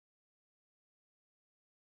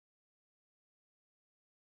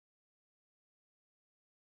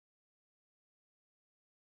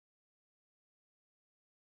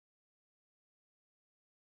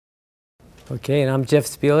Okay, and I'm Jeff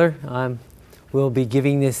Spieler. We'll be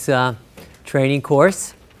giving this training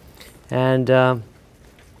course. And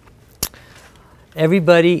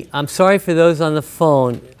everybody, I'm sorry for those on the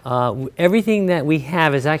phone. Everything that we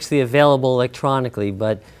have is actually available electronically,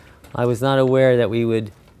 but I was not aware that we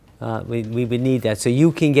would need that. So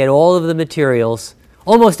you can get all of the materials.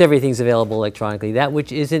 Almost everything's available electronically. That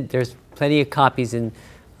which isn't, there's plenty of copies, and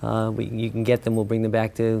you can get them. We'll bring them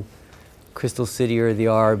back to Crystal City or the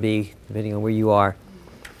RRB, depending on where you are.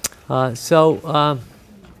 I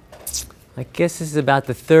guess this is about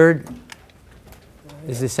the third.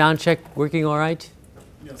 Is the sound check working all right?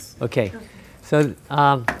 Yes. Okay. So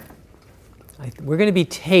we're going to be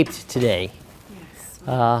taped today.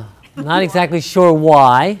 Yes. Not exactly sure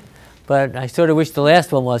why, but I sort of wish the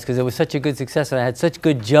last one was, because it was such a good success and I had such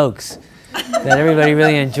good jokes that everybody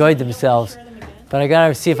really enjoyed themselves. But I got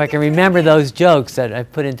to see if I can remember those jokes that I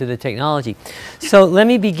put into the technology. So let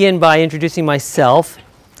me begin by introducing myself.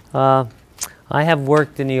 I have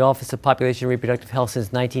worked in the Office of Population and Reproductive Health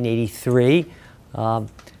since 1983.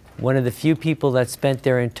 One of the few people that spent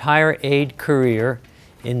their entire aid career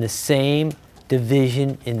in the same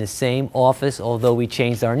division, in the same office, although we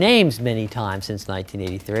changed our names many times since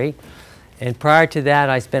 1983. And prior to that,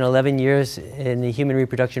 I spent 11 years in the Human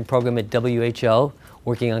Reproduction Program at WHO,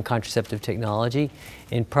 working on contraceptive technology.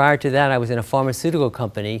 And prior to that, I was in a pharmaceutical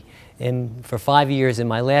company. And for 5 years, in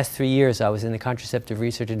my last 3 years, I was in the Contraceptive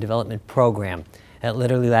Research and Development Program at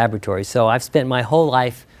Literally Laboratories. So I've spent my whole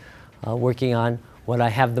life working on what I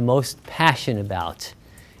have the most passion about,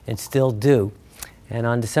 and still do. And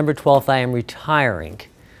on December 12th, I am retiring.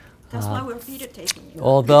 That's why we're videotaping you.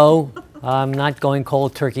 Although I'm not going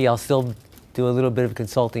cold turkey, I'll still do a little bit of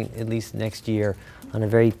consulting at least next year on a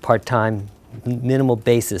very part-time, minimal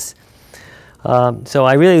basis. So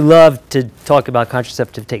I really love to talk about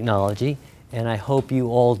contraceptive technology, and I hope you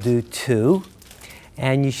all do too.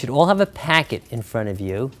 And you should all have a packet in front of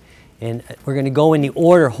you. And we're going to go in the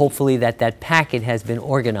order, hopefully, that that packet has been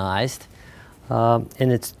organized.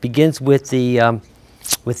 And it begins with the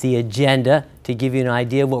agenda to give you an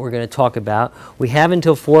idea of what we're going to talk about. We have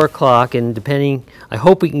until 4 o'clock, and depending, I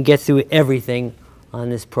hope we can get through everything on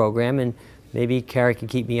this program, and maybe Kara can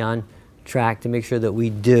keep me on track to make sure that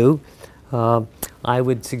we do. I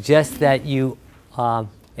would suggest that you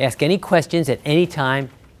ask any questions at any time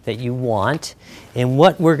that you want. And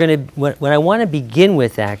what I want to begin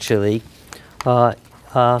with actually are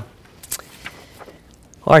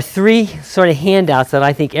 3 sort of handouts that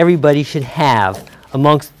I think everybody should have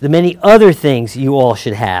amongst the many other things you all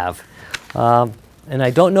should have. And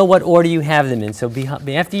I don't know what order you have them in. So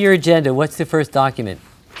after your agenda, what's the first document?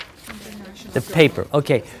 The paper.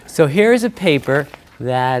 Okay, so here's a paper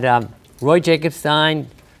that Roy Jacobstein,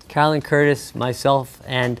 Carolyn Curtis, myself,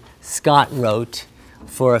 and Scott wrote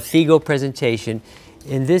for a FIGO presentation.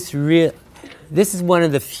 And this is one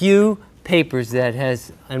of the few papers that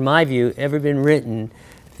has, in my view, ever been written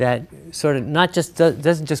that sort of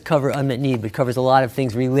doesn't just cover unmet need, but covers a lot of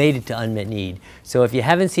things related to unmet need. So if you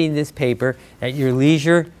haven't seen this paper, at your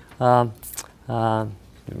leisure, read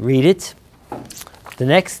it. The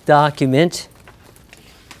next document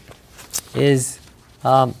is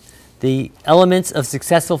the elements of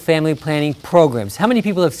successful family planning programs. How many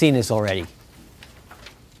people have seen this already?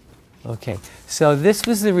 Okay, so this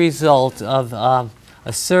was the result of a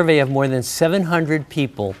survey of more than 700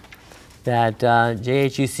 people that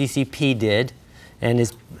JHUCCP did, and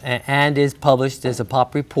is published as a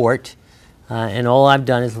POP report. And all I've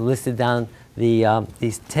done is listed down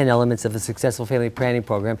these 10 elements of a successful family planning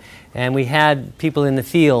program. And we had people in the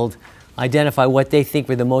field identify what they think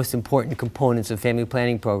were the most important components of family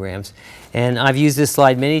planning programs. And I've used this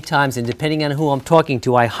slide many times, and depending on who I'm talking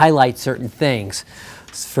to, I highlight certain things.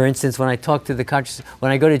 For instance, when I talk to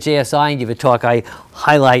when I go to JSI and give a talk, I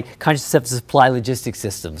highlight contraceptive supply logistics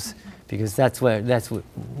systems, because that's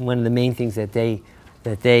one of the main things that they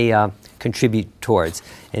contribute towards.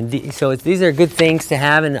 And so these are good things to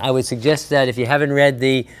have, and I would suggest that if you haven't read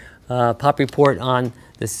the POP report on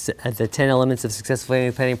the 10 elements of successful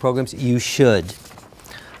family planning programs, you should.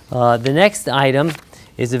 The next item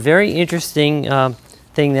is a very interesting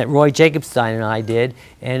thing that Roy Jacobstein and I did.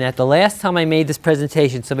 And at the last time I made this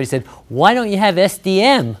presentation, somebody said, why don't you have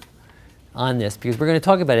SDM on this? Because we're going to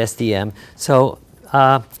talk about SDM. So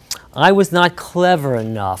I was not clever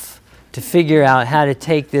enough to figure out how to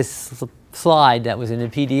take this slide that was in a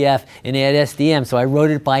PDF and add SDM, so I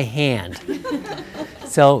wrote it by hand.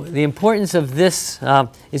 So the importance of this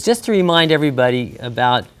is just to remind everybody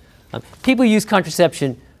about people use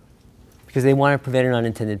contraception because they want to prevent an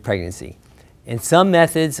unintended pregnancy. And some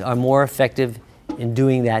methods are more effective in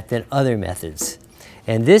doing that than other methods.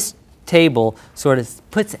 And this table sort of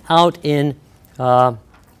puts out in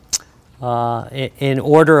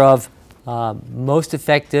order of most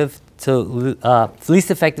effective to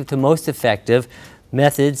least effective to most effective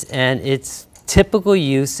methods and its typical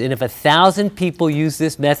use. And if 1,000 people use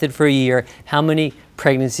this method for a year, how many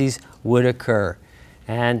pregnancies would occur?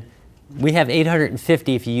 And we have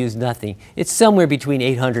 850 if you use nothing. It's somewhere between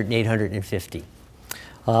 800 and 850.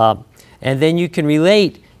 And then you can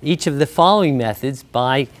relate each of the following methods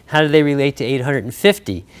by how do they relate to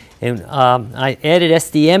 850. And I added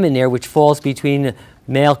SDM in there, which falls between the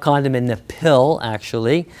male condom and the pill,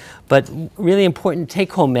 actually. But really important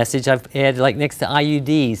take-home message I've added, like next to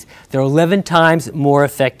IUDs. They're 11 times more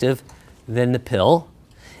effective than the pill.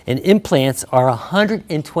 And implants are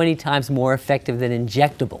 120 times more effective than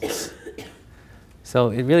injectables. So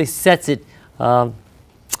it really sets it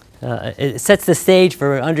sets the stage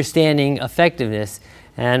for understanding effectiveness.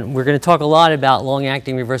 And we're going to talk a lot about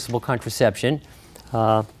long-acting reversible contraception.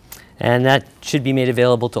 And that should be made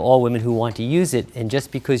available to all women who want to use it. And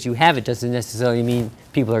just because you have it doesn't necessarily mean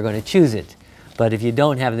people are going to choose it. But if you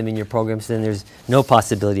don't have them in your programs, then there's no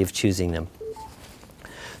possibility of choosing them.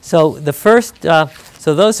 So the first,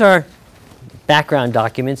 so those are background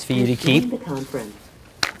documents for you to keep.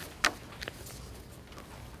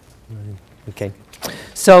 Okay.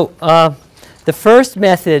 So the first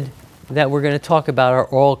method that we're going to talk about are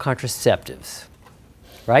oral contraceptives,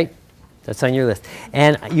 right? That's on your list.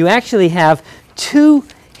 And you actually have 2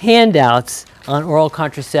 handouts on oral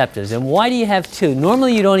contraceptives. And why do you have 2?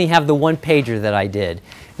 Normally you'd only have the 1-pager that I did.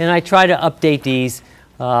 And I try to update these,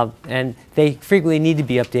 and they frequently need to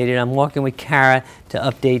be updated. I'm working with Kara to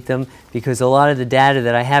update them because a lot of the data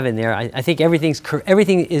that I have in there, I think everything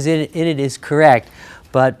is in it is correct.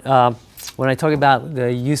 But when I talk about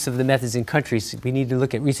the use of the methods in countries, we need to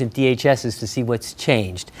look at recent DHSs to see what's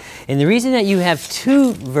changed. And the reason that you have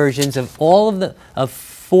 2 versions of all of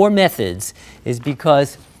 4 methods is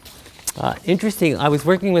because, interesting, I was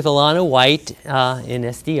working with Alana White in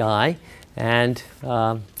SDI and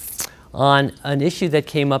on an issue that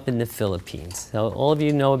came up in the Philippines. So all of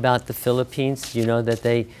you know about the Philippines. You know that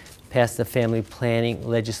they passed the family planning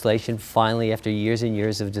legislation finally after years and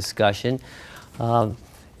years of discussion.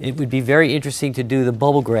 It would be very interesting to do the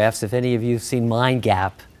bubble graphs if any of you have seen Mind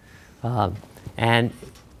Gap, and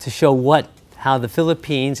to show how the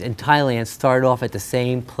Philippines and Thailand started off at the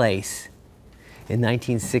same place in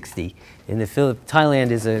 1960. Thailand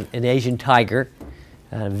is an Asian tiger,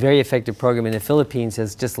 a very effective program, and the Philippines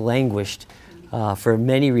has just languished for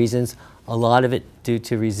many reasons, a lot of it due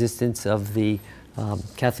to resistance of the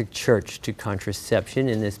Catholic Church to contraception,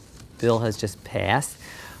 and this bill has just passed.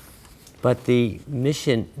 But the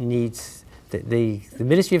mission needs, the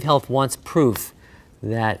Ministry of Health wants proof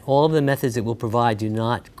that all of the methods it will provide do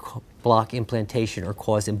not block implantation or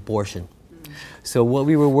cause abortion. So what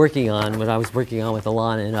we were working on, what I was working on with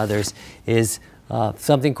Alana and others, is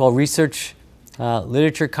something called Research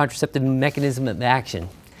Literature Contraceptive Mechanism of Action.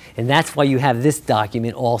 And that's why you have this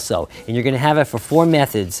document also. And you're going to have it for 4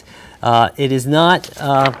 methods. It's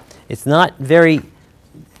not very...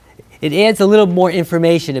 It adds a little more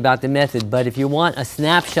information about the method, but if you want a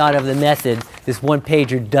snapshot of the method, this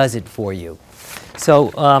 1-pager does it for you. So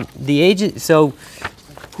so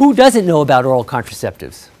who doesn't know about oral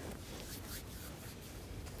contraceptives?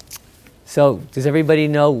 So does everybody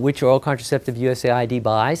know which oral contraceptive USAID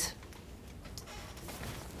buys?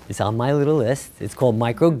 It's on my little list. It's called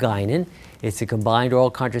microgynon. It's a combined oral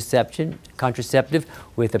contraceptive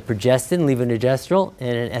with a progestin, levonorgestrel,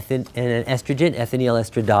 and an estrogen, ethinyl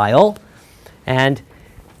estradiol. And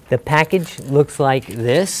the package looks like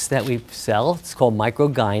this that we sell. It's called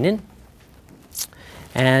microgynon.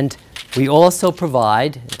 And we also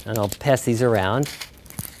provide, and I'll pass these around,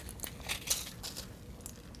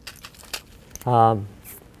 the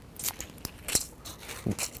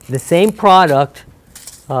same product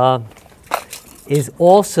is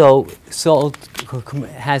also sold,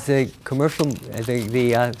 has a commercial,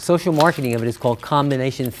 the social marketing of it is called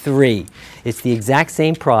Combination 3. It's the exact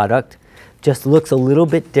same product, just looks a little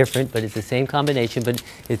bit different, but it's the same combination, but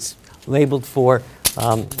it's labeled for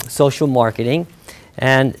social marketing.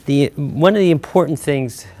 And one of the important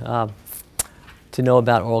things to know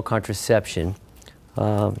about oral contraception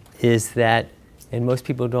is that, and most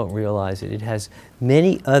people don't realize it, it has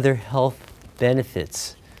many other health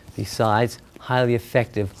benefits besides highly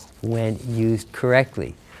effective when used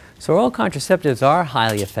correctly. So oral contraceptives are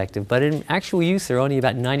highly effective, but in actual use they're only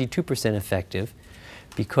about 92% effective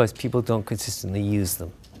because people don't consistently use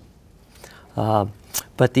them.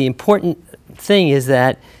 But the important thing is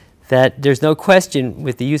that there's no question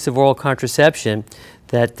with the use of oral contraception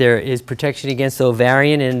that there is protection against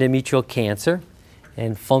ovarian and endometrial cancer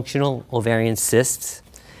and functional ovarian cysts,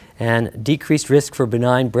 and decreased risk for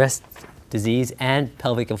benign breast disease and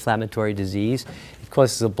pelvic inflammatory disease. It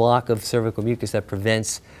causes a block of cervical mucus that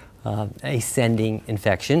prevents ascending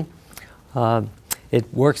infection.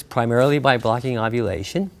 It works primarily by blocking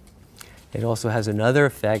ovulation. It also has another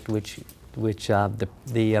effect, which the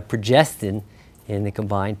progestin in the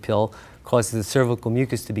combined pill causes the cervical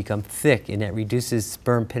mucus to become thick, and that reduces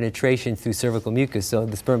sperm penetration through cervical mucus, so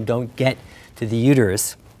the sperm don't get to the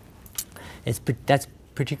uterus. That's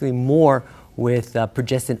particularly more with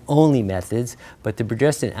progestin-only methods, but the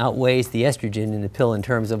progestin outweighs the estrogen in the pill in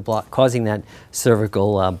terms of causing that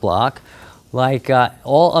cervical block. Like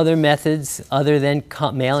all other methods other than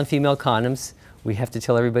male and female condoms, we have to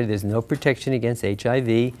tell everybody there's no protection against HIV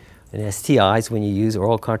and STIs when you use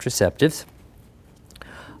oral contraceptives.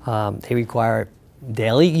 They require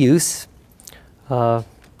daily use,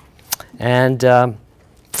 and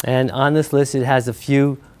on this list it has a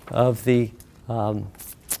few of the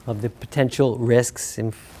potential risks,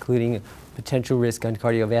 including potential risk on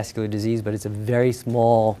cardiovascular disease, but it's a very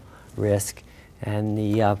small risk, and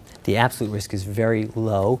the absolute risk is very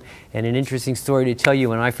low. And an interesting story to tell you: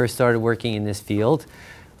 when I first started working in this field,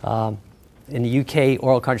 in the UK,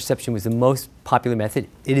 oral contraception was the most popular method.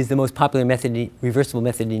 It is the most popular method, reversible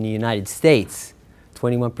method in the United States.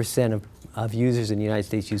 21% of users in the United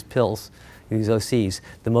States use pills, use OCs.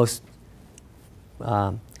 The most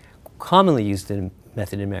commonly used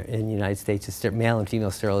method in the United States is male and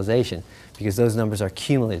female sterilization, because those numbers are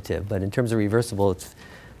cumulative. But in terms of reversible,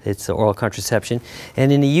 it's oral contraception.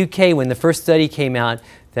 And in the UK, when the first study came out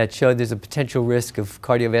that showed there's a potential risk of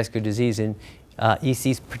cardiovascular disease in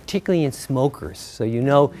ECs, particularly in smokers. So you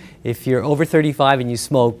know if you're over 35 and you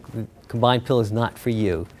smoke, the combined pill is not for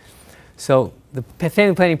you. So the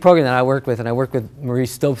family planning program that I worked with, and I worked with Marie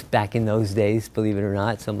Stopes back in those days, believe it or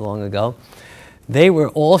not, some long ago, they were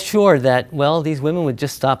all sure that, well, these women would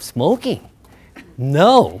just stop smoking.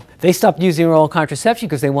 No, they stopped using oral contraception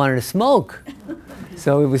because they wanted to smoke.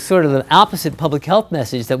 So it was sort of the opposite public health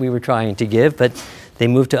message that we were trying to give, but they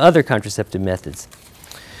moved to other contraceptive methods.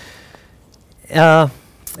 And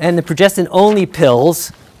the progestin-only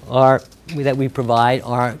pills that we provide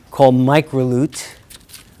are called Microlute.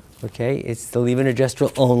 Okay, it's the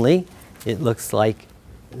levonorgestrel only. It looks like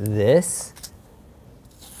this.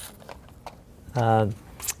 And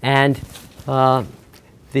the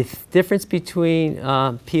difference between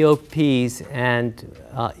POPs and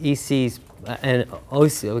ECs and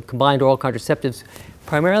combined oral contraceptives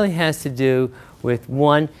primarily has to do with,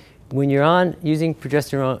 one, when you're using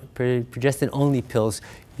progestin-only pills,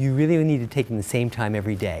 you really need to take them the same time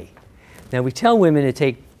every day. Now, we tell women to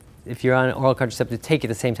take, if you're on oral contraceptive, take it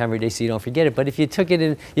the same time every day so you don't forget it. But if you took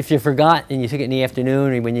it if you forgot and you took it in the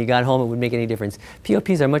afternoon or when you got home, it wouldn't make any difference.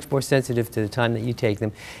 POPs are much more sensitive to the time that you take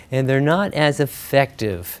them, and they're not as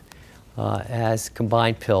effective as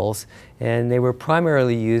combined pills. And they were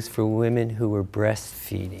primarily used for women who were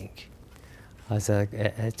breastfeeding,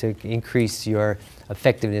 to increase your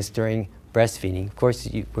effectiveness during breastfeeding. Of course,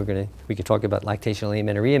 we can talk about lactational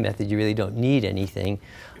amenorrhea method. You really don't need anything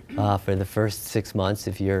for the first 6 months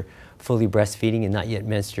if you're fully breastfeeding and not yet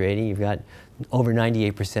menstruating. You've got over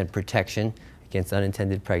 98% protection against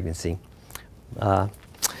unintended pregnancy.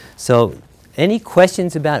 So, any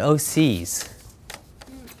questions about OCs?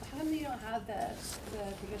 How come you don't have the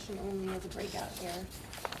progestin only as a breakout here?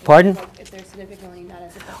 Pardon? If they're significantly not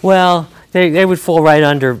as effective. Well, they would fall right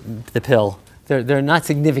under the pill. They're not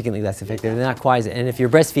significantly less effective. They're not quite as, and if you're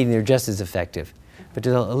breastfeeding, they're just as effective, but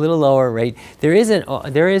there's a little lower rate. There is a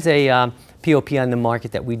POP on the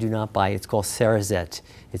market that we do not buy. It's called Cerazette.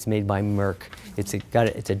 It's made by Merck. It's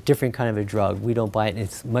a different kind of a drug. We don't buy it. And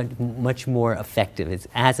it's much more effective. It's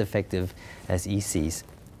as effective as ECs.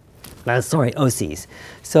 OCs.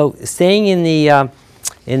 So staying in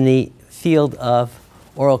the field of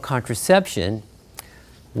oral contraception,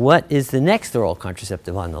 what is the next oral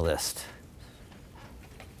contraceptive on the list?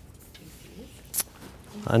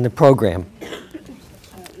 On the program?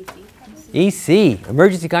 EC,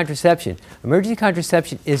 emergency contraception. Emergency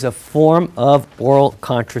contraception is a form of oral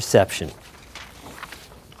contraception.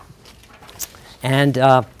 And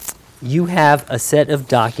you have a set of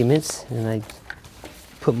documents, and I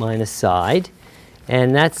put mine aside.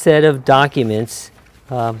 And that set of documents,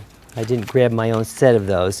 I didn't grab my own set of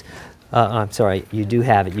those. I'm sorry, you do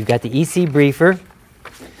have it. You've got the EC briefer.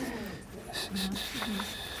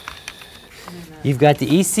 You've got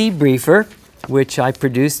the EC briefer, which I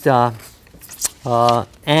produced, and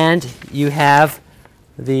you have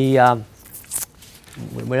the,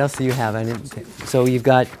 what else do you have? So you've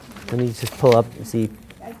got, let me just pull up and see.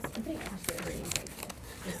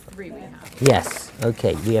 Yes,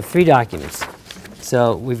 okay, we have 3 documents.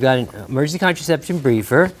 So we've got an emergency contraception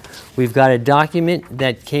briefer. We've got a document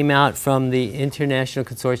that came out from the International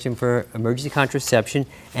Consortium for Emergency Contraception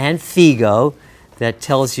and FIGO that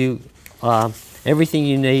tells you everything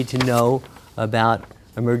you need to know about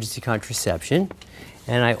emergency contraception.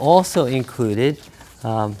 And I also included,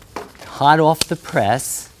 hot off the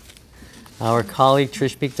press, our colleague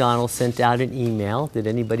Trish McDonald sent out an email. Did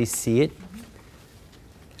anybody see it?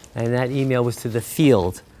 And that email was to the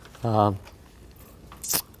field. I'm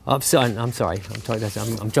sorry,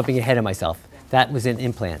 I'm jumping ahead of myself. That was in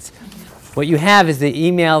implants. What you have is the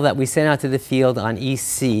email that we sent out to the field on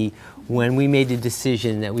EC when we made the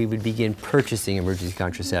decision that we would begin purchasing emergency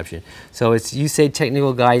contraception. So it's USAID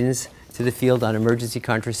technical guidance to the field on emergency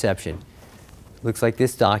contraception. Looks like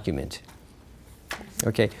this document.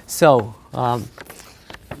 Okay, so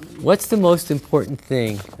what's the most important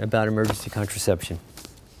thing about emergency contraception?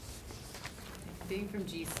 Being from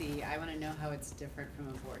GC, I want to know how it's different from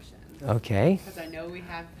abortion. Okay. Because I know we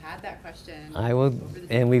have had that question. I will,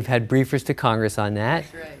 and we've had briefers to Congress on that.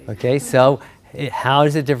 That's right. Okay, so how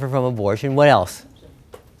is it different from abortion? What else?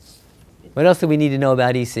 What else do we need to know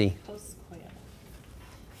about EC? Post-coital.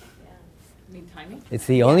 I mean, timing? It's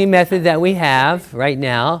the only method that we have right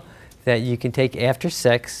now that you can take after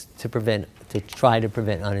sex to try to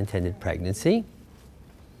prevent unintended pregnancy.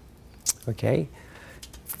 Okay.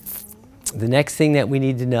 The next thing that we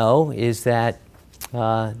need to know is that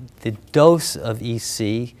the dose of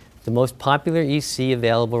EC, the most popular EC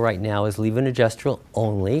available right now is levonorgestrel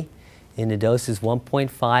only, and the dose is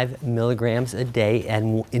 1.5 milligrams a day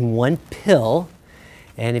and in 1 pill.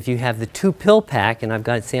 And if you have the 2-pill pack, and I've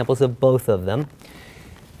got samples of both of them,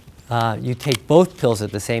 you take both pills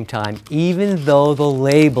at the same time, even though the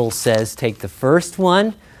label says take the first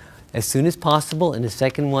one as soon as possible and the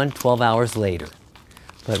second one 12 hours later.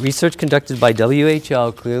 But research conducted by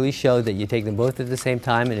WHO clearly showed that you take them both at the same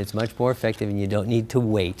time and it's much more effective and you don't need to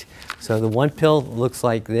wait. So the 1 pill looks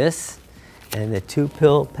like this, and the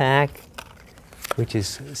 2-pill pack, which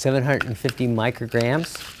is 750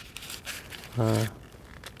 micrograms,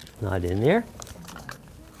 not in there.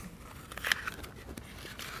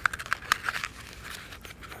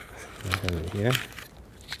 Here.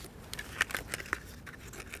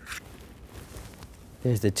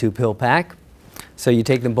 There's the 2-pill pack. So you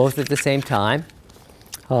take them both at the same time.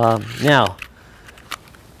 Now,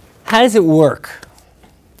 how does it work?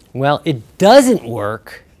 Well, it doesn't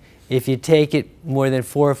work if you take it more than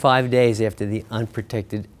 4 or 5 days after the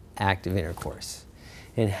unprotected act of intercourse.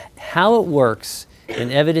 And how it works,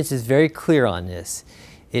 and evidence is very clear on this,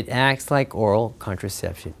 it acts like oral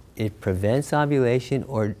contraception. It prevents ovulation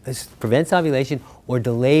or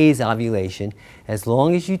delays ovulation as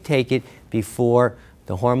long as you take it before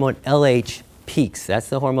the hormone LH peaks. That's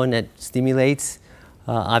the hormone that stimulates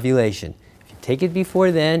ovulation. If you take it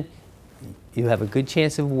before then, you have a good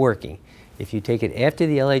chance of working. If you take it after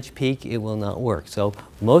the LH peak, it will not work. So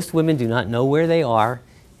most women do not know where they are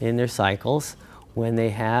in their cycles when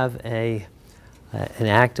they have an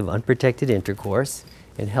act of unprotected intercourse.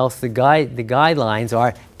 And hence the guidelines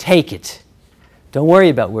are take it. Don't worry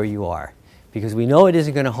about where you are, because we know it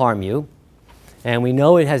isn't going to harm you, and we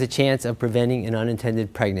know it has a chance of preventing an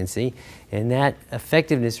unintended pregnancy, and that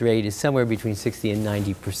effectiveness rate is somewhere between 60 and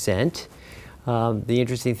 90%. The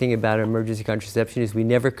interesting thing about emergency contraception is we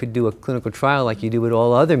never could do a clinical trial like you do with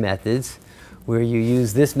all other methods, where you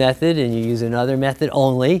use this method and you use another method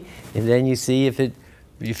only, and then you see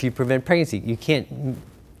if you prevent pregnancy. You can't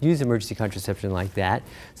use emergency contraception like that.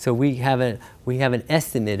 So we have an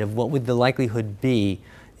estimate of what would the likelihood be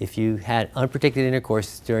if you had unprotected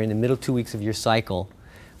intercourse during the middle 2 weeks of your cycle,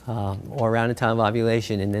 or around the time of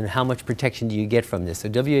ovulation, and then how much protection do you get from this. So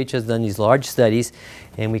WHO has done these large studies,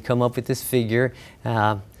 and we come up with this figure,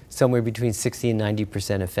 somewhere between 60 and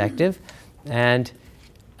 90% effective. And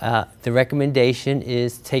the recommendation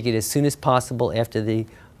is take it as soon as possible after the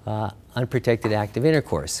unprotected act of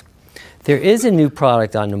intercourse. There is a new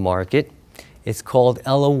product on the market. It's called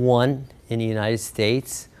Ella 1 in the United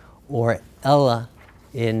States, or Ella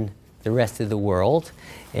in the rest of the world,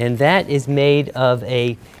 and that is made of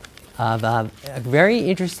a very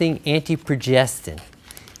interesting antiprogestin.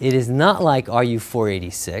 It is not like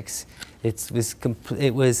RU486.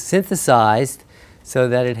 It was synthesized so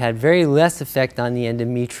that it had very less effect on the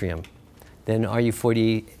endometrium than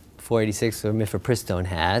RU486 or mifepristone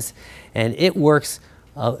has, and it works.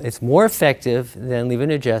 It's more effective than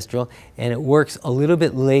levonorgestrel, and it works a little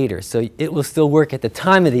bit later. So it will still work at the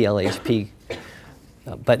time of the LH peak,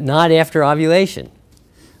 but not after ovulation.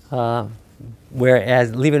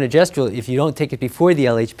 Whereas levonorgestrel, if you don't take it before the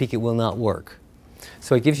LH peak, it will not work.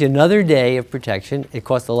 So it gives you another day of protection. It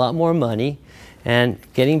costs a lot more money. And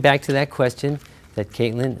getting back to that question that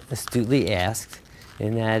Caitlin astutely asked,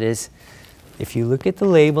 and that is, if you look at the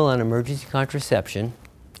label on emergency contraception,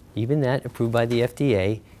 even that approved by the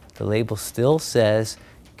FDA, the label still says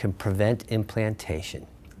can prevent implantation.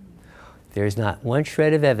 There's not one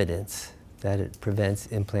shred of evidence that it prevents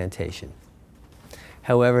implantation.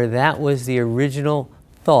 However, that was the original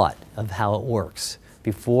thought of how it works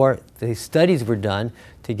before the studies were done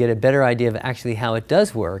to get a better idea of actually how it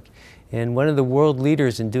does work. And one of the world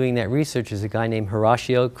leaders in doing that research is a guy named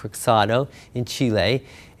Horacio Cruzado in Chile.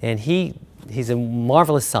 And he's a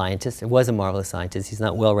marvelous scientist. It was a marvelous scientist. He's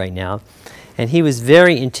not well right now. And he was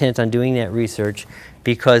very intent on doing that research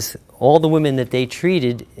because all the women that they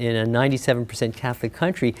treated in a 97% Catholic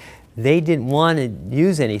country, they didn't want to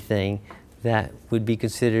use anything that would be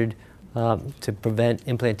considered to prevent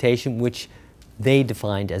implantation, which they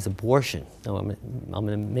defined as abortion. Now, I'm going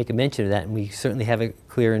to make a mention of that, and we certainly have it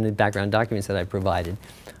clear in the background documents that I provided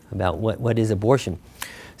about what is abortion.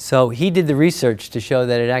 So he did the research to show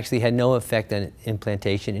that it actually had no effect on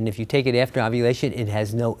implantation, and if you take it after ovulation, it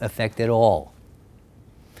has no effect at all.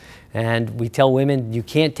 And we tell women you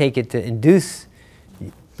can't take it to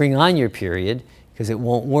bring on your period, because it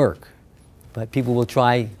won't work. But people will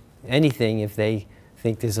try anything if they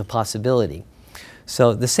think there's a possibility.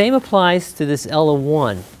 So the same applies to this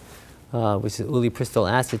ELA-1, which is ulipristal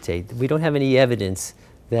acetate. We don't have any evidence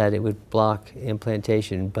that it would block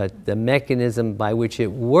implantation, but the mechanism by which it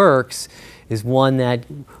works is one that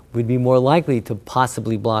would be more likely to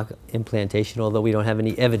possibly block implantation, although we don't have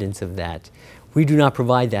any evidence of that. We do not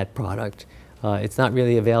provide that product. It's not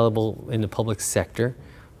really available in the public sector,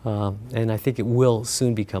 and I think it will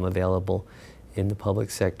soon become available in the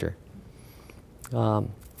public sector.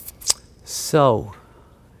 So,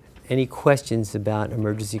 any questions about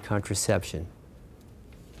emergency contraception?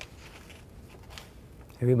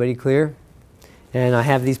 Everybody clear? And I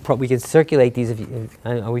have these, we can circulate these.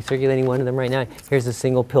 Are we circulating one of them right now? Here's a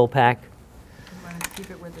single pill pack. You want to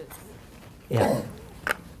keep it with it? Yeah.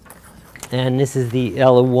 And this is the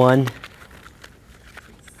ELA-1.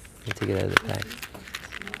 I'll take it out of the pack.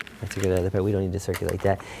 I took it out of the pack. We don't need to circulate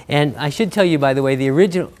that. And I should tell you, by the way, the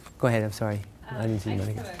original. Go ahead. I'm sorry. I didn't see you. I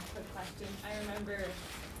just have a quick question. I remember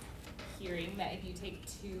hearing that if you take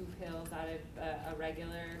 2 pills out of a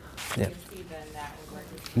regular pregnancy, then that would work.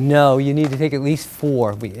 No, you need to take at least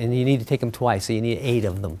 4, and you need to take them twice, so you need 8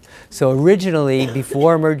 of them. So originally,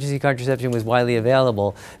 before emergency contraception was widely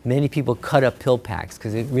available, many people cut up pill packs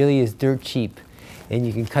because it really is dirt cheap, and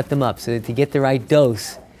you can cut them up. So that to get the right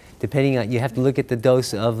dose, depending on, you have to look at the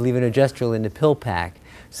dose of levonorgestrel in the pill pack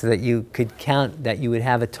so that you could count that you would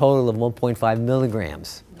have a total of 1.5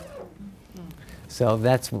 milligrams. So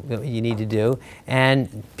that's what you need to do.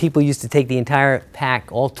 And people used to take the entire pack,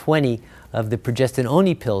 all 20 of the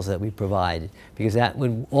progestin-only pills that we provide, because that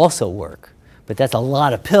would also work. But that's a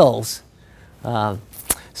lot of pills.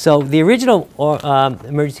 So the original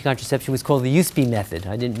emergency contraception was called the USP method.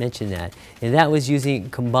 I didn't mention that. And that was using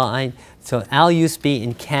combined, so Al USP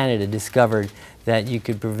in Canada discovered that you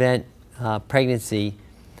could prevent pregnancy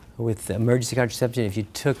with emergency contraception if you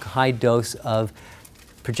took a high dose of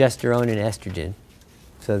progesterone and estrogen.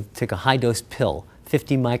 So took a high dose pill,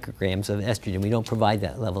 50 micrograms of estrogen. We don't provide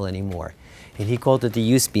that level anymore. And he called it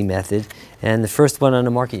the USP method. And the first one on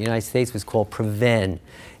the market in the United States was called Preven.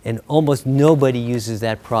 And almost nobody uses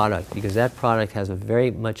that product because that product has a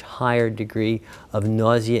very much higher degree of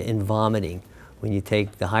nausea and vomiting when you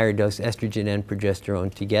take the higher dose estrogen and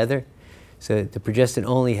progesterone together. So the progestin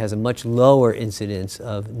only has a much lower incidence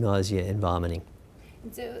of nausea and vomiting.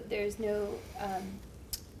 And so there's no,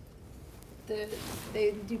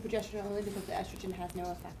 they do progesterone only because the estrogen has no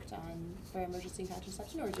effect for emergency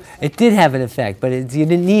contraception, or just? It did have an effect, but you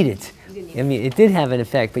didn't need it. You didn't need I mean, it did have an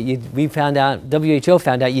effect, but we found out, WHO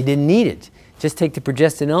found out you didn't need it. Just take the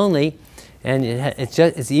progestin only, and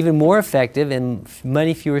it's even more effective and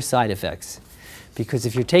many fewer side effects. Because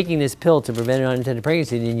if you're taking this pill to prevent an unintended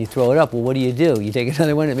pregnancy and you throw it up, well, what do? You take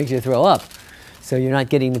another one that makes you throw up. So you're not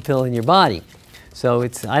getting the pill in your body. So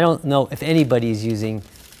I don't know if anybody is using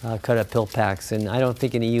cut-up pill packs, and I don't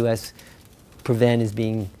think in the U.S. Preven is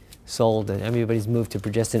being sold. Everybody's moved to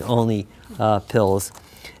progestin-only pills.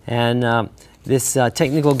 And this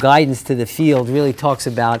technical guidance to the field really talks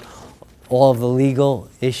about all of the legal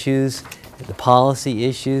issues, the policy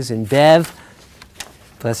issues, and Bev,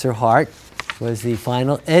 bless her heart, was the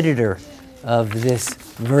final editor of this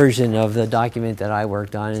version of the document that I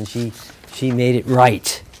worked on, and she made it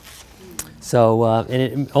right. So, and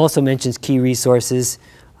it also mentions key resources,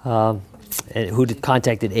 and who to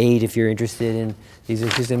contact at AID if you're interested in these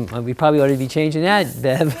issues, and we probably ought to be changing that,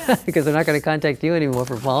 Bev, because they're not going to contact you anymore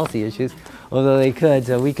for policy issues, although they could.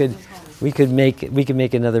 So we could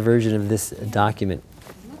make another version of this document.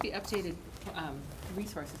 There might be updated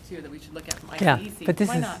resources too that we should look at from Yeah, ICEC. but this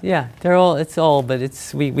Why is not? they're all but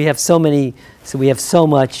it's we have so many, so we have so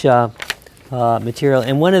much material,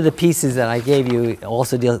 and one of the pieces that I gave you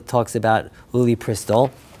also talks about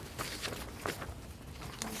ulipristal.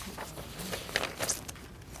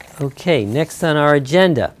 Okay, next on our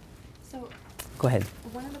agenda. So, Go ahead,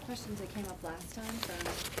 one of the questions that came up last time, so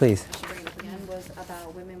please. I should bring it up again, was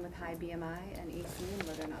about women with high BMI and EC and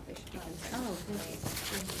whether or not they should be considered.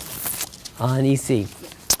 On EC.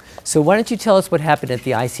 So why don't you tell us what happened at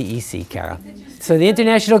the ICEC, Kara? So the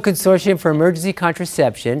International Consortium for Emergency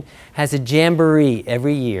Contraception has a jamboree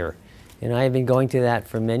every year, and I have been going to that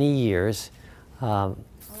for many years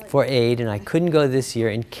for aid, and I couldn't go this year,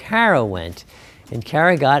 and Kara went, and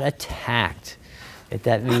Kara got attacked at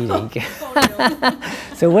that meeting.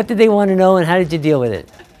 So what did they want to know, and how did you deal with it?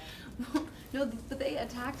 No, but they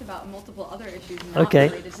attacked about multiple other issues not Okay.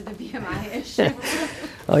 related to the BMI issue.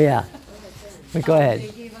 Oh yeah, but go ahead.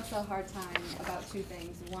 They gave us a hard time about two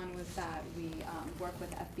things. One was that we work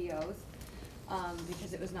with FBOs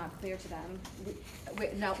because it was not clear to them.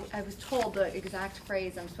 Now, I was told the exact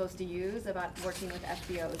phrase I'm supposed to use about working with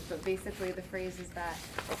FBOs, but basically the phrase is that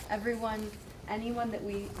anyone that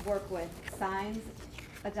we work with signs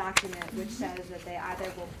a document which says that they either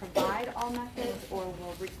will provide all methods or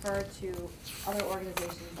will refer to other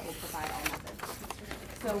organizations that will provide all methods.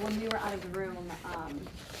 So when we were out of the room or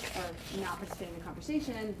not participating in the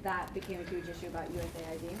conversation, that became a huge issue about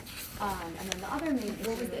USAID. And then the other main issue.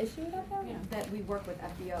 what was the issue about that? That we work with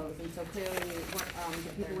FBOs, and so clearly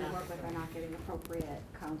the people we work with are not getting appropriate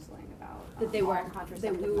counseling about That they all weren't, that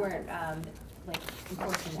contraceptive we weren't, methods. like,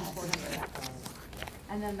 enforcing that.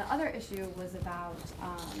 And then the other issue was about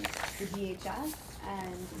the DHS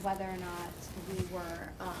and whether or not we were,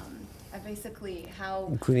 basically how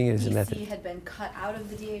Including it as a EC method. had been cut out of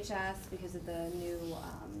the DHS because of the new,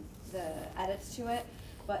 the edits to it.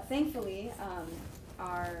 But thankfully,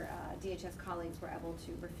 our DHS colleagues were able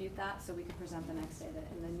to refute that, so we could present the next day that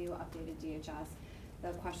in the new updated DHS, the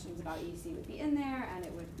questions about EC would be in there, and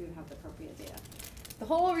we would have the appropriate data. The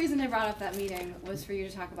whole reason I brought up that meeting was for you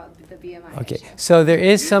to talk about the BMI Okay, issue. so there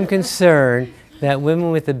is some concern that women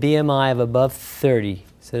with a BMI of above 30,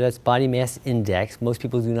 so that's body mass index. Most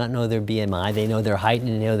people do not know their BMI. They know their height and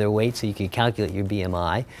they know their weight, so you can calculate your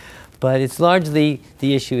BMI. But it's largely,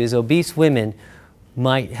 the issue is obese women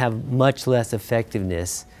might have much less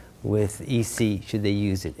effectiveness with EC should they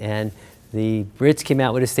use it. And the Brits came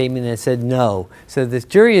out with a statement that said no. So the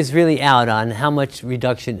jury is really out on how much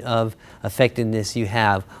reduction of effectiveness you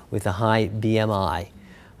have with a high BMI.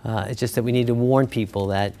 It's just that we need to warn people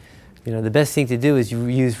that, you know, the best thing to do is you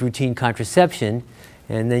use routine contraception,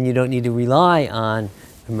 and then you don't need to rely on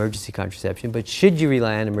emergency contraception. But should you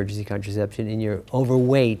rely on emergency contraception and you're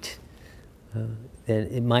overweight, then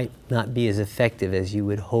it might not be as effective as you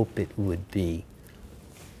would hope it would be.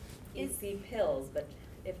 EC pills, but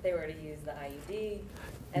if they were to use the IUD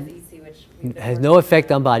as EC, which It has no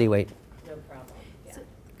effect on body weight. No problem. Yeah. So,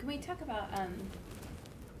 can we talk about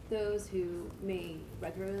those who may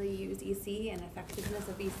regularly use EC and effectiveness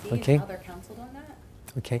of EC Okay. and how they're counseled on that?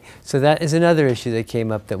 Okay, so that is another issue that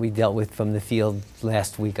came up that we dealt with from the field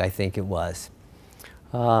last week, I think it was.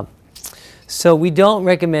 So we don't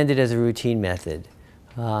recommend it as a routine method.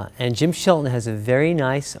 And Jim Shelton has a very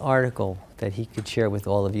nice article that he could share with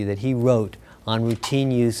all of you that he wrote on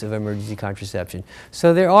routine use of emergency contraception.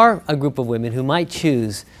 So there are a group of women who might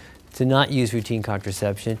choose to not use routine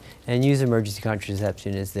contraception and use emergency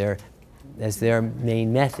contraception as their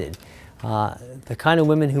main method. The kind of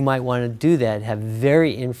women who might want to do that have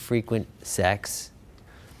very infrequent sex,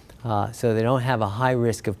 so they don't have a high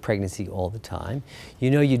risk of pregnancy all the time.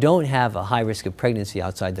 You know, you don't have a high risk of pregnancy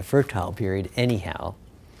outside the fertile period anyhow.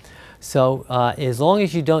 So as long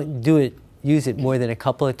as you don't use it more than a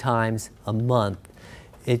couple of times a month,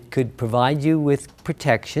 it could provide you with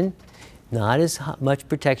protection, not as much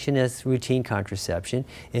protection as routine contraception,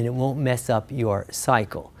 and it won't mess up your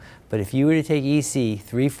cycle. But if you were to take EC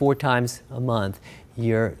 3-4 times a month,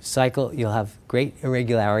 your cycle, you'll have great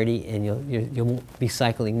irregularity and you won't be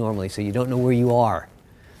cycling normally, so you don't know where you are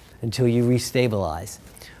until you restabilize.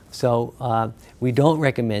 So we don't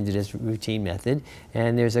recommend it as a routine method,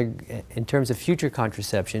 and in terms of future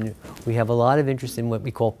contraception, we have a lot of interest in what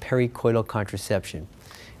we call pericoital contraception.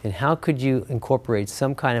 And how could you incorporate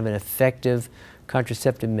some kind of an effective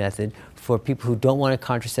contraceptive method for people who don't want to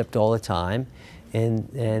contracept all the time, and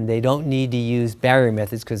they don't need to use barrier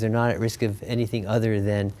methods because they're not at risk of anything other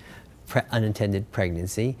than unintended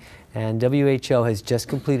pregnancy. And WHO has just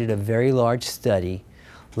completed a very large study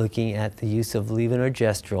looking at the use of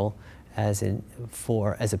levonorgestrel as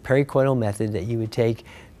a pericoital method that you would take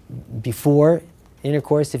before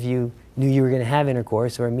intercourse if you knew you were going to have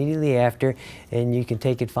intercourse, or immediately after, and you can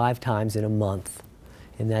take it 5 times in a month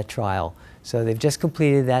in that trial. So they've just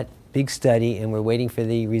completed that big study, and we're waiting for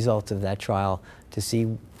the results of that trial to see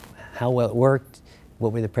how well it worked,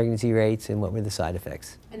 what were the pregnancy rates, and what were the side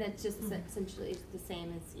effects. And it's just essentially the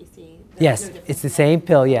same as EC? Yes, it's the same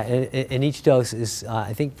pill, yeah, and each dose is,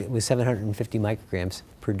 I think it was 750 micrograms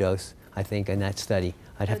per dose, I think, in that study.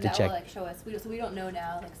 I'd have to check. That will like show us, so we don't know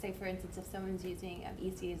now, like say for instance, if someone's using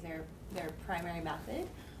EC as their primary method,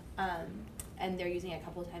 and they're using it a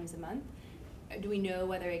couple of times a month, do we know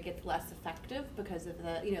whether it gets less effective because of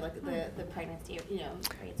the, like the pregnancy,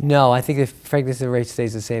 rates? No, I think the pregnancy rate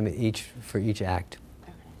stays the same for each act.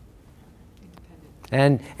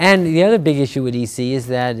 Okay. And the other big issue with EC is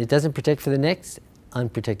that it doesn't protect for the next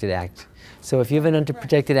unprotected act. So if you have an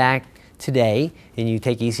unprotected act today and you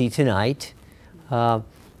take EC tonight,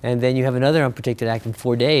 and then you have another unprotected act in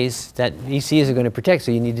 4 days, that EC isn't going to protect,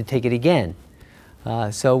 so you need to take it again.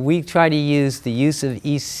 So we try to use the use of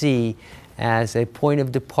EC as a point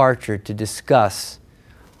of departure to discuss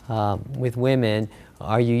with women,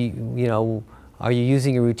 are you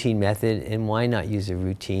using a routine method, and why not use a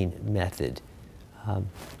routine method? Can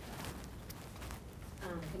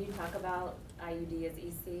you talk about IUD as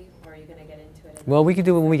EC, or are you going to get into it? Well, we can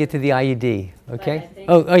do it when we get to the IUD, okay? I think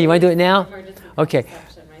Oh, you want to do it now? emergency Okay.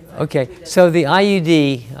 contraception, right? So Okay, we did- so the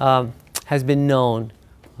IUD has been known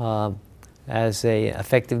as an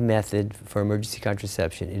effective method for emergency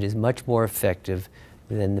contraception. It is much more effective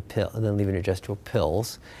than than levonorgestrel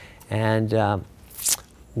pills, and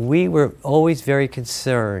we were always very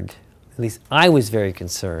concerned. At least I was very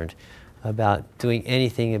concerned about doing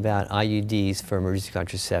anything about IUDs for emergency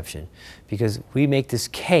contraception, because we make this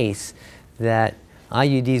case that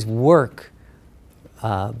IUDs work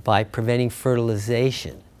by preventing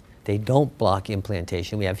fertilization. They don't block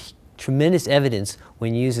implantation. We have tremendous evidence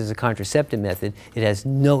when used as a contraceptive method, it has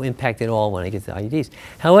no impact at all when it gets to IUDs.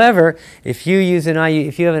 However, if you use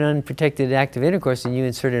if you have an unprotected active intercourse and you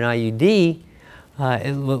insert an IUD,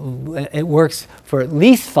 it works for at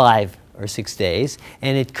least 5 or 6 days,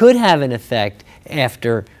 and it could have an effect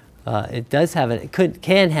after.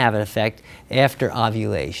 Can have an effect after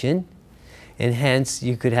ovulation, and hence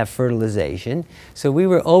you could have fertilization. So we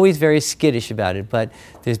were always very skittish about it, but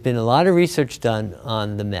there's been a lot of research done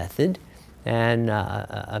on the method, and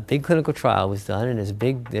a big clinical trial was done, and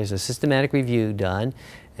there's a systematic review done,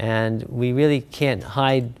 and we really can't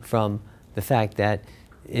hide from the fact that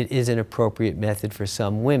it is an appropriate method for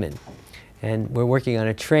some women. And we're working on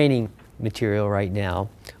a training material right now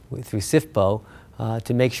through SIFPO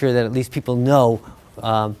to make sure that at least people know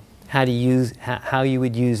how you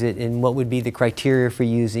would use it and what would be the criteria for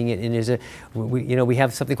using it. And we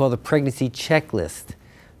have something called the pregnancy checklist.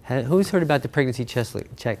 Who's heard about the pregnancy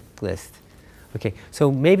checklist? Okay, so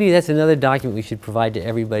maybe that's another document we should provide to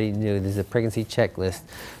everybody new. There's a pregnancy checklist.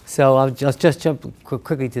 So I'll just jump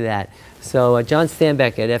quickly to that. So John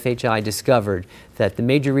Stanbeck at FHI discovered that the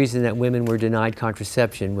major reason that women were denied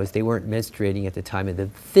contraception was they weren't menstruating at the time of the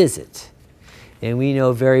visit. And we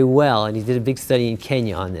know very well, and he did a big study in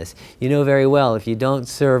Kenya on this, you know very well if you don't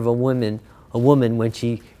serve a woman when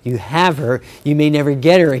you have her, you may never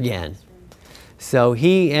get her again. So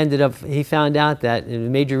he found out that the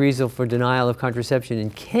major reason for denial of contraception in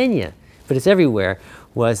Kenya, but it's everywhere,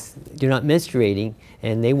 was you're not menstruating,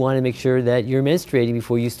 and they want to make sure that you're menstruating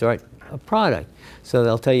before you start a product. So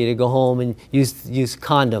they'll tell you to go home and use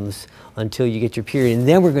condoms until you get your period, and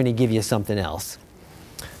then we're going to give you something else.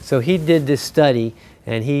 So he did this study,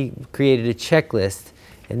 and he created a checklist,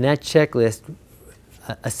 and that checklist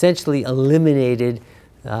essentially eliminated,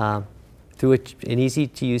 through an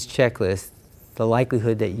easy-to-use checklist, the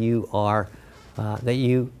likelihood that you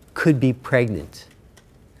could be pregnant.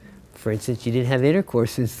 For instance, you didn't have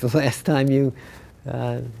intercourse since the last time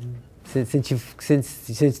since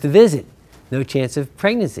the visit. No chance of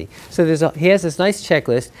pregnancy. So he has this nice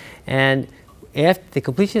checklist, and after the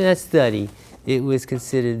completion of that study, it was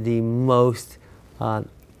considered the most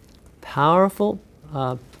powerful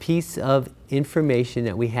piece of information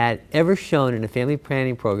that we had ever shown in a family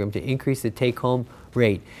planning program to increase the take-home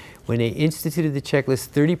rate. When they instituted the checklist,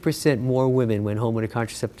 30% more women went home with a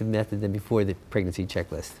contraceptive method than before the pregnancy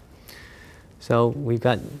checklist. So we've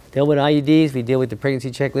dealt with IUDs, we deal with the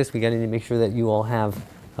pregnancy checklist, we got to make sure that you all have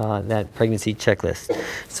that pregnancy checklist.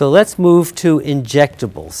 So let's move to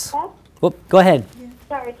injectables. Whoop, go ahead.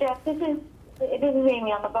 Sorry, Jeff, this is This is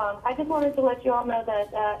Amy on the phone. I just wanted to let you all know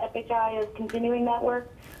that FHI is continuing that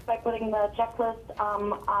work by putting the checklist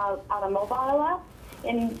on a mobile app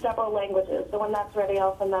in several languages. So when that's ready,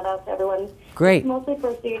 I'll send that out to everyone. Great. It's mostly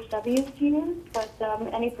for CHWs to use, but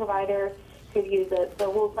any provider could use it.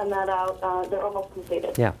 So we'll send that out. They're almost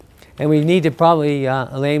completed. Yeah. And we need to probably,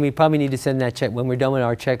 Elaine, we probably need to send that check when we're done with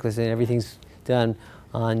our checklist and everything's done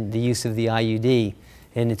on the use of the IUD.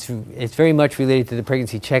 And it's very much related to the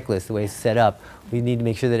pregnancy checklist, the way it's set up. We need to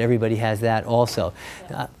make sure that everybody has that also.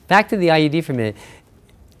 Back to the IUD for a minute.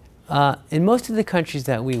 In most of the countries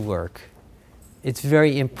that we work, it's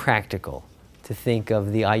very impractical to think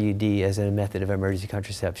of the IUD as a method of emergency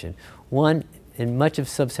contraception. One, in much of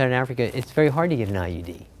sub-Saharan Africa, it's very hard to get an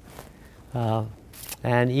IUD.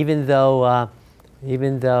 And even though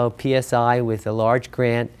PSI, with a large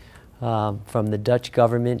grant from the Dutch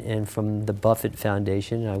government and from the Buffett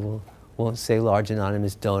Foundation, won't say large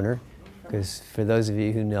anonymous donor, because for those of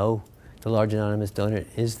you who know, the large anonymous donor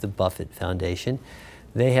is the Buffett Foundation.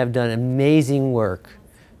 They have done amazing work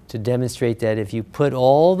to demonstrate that if you put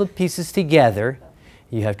all the pieces together,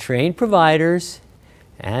 you have trained providers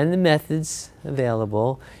and the methods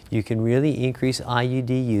available, you can really increase IUD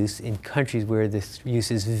use in countries where this use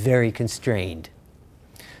is very constrained.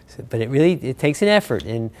 So, but it takes an effort.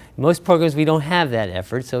 In most programs, we don't have that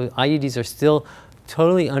effort, so IUDs are still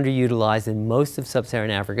totally underutilized in most of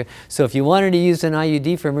sub-Saharan Africa. So if you wanted to use an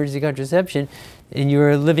IUD for emergency contraception, and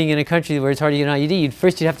you're living in a country where it's hard to get an IUD,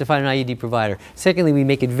 first you'd have to find an IUD provider. Secondly, we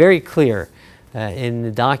make it very clear in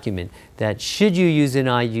the document that should you use an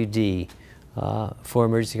IUD for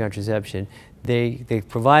emergency contraception, the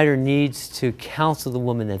provider needs to counsel the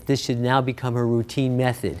woman that this should now become her routine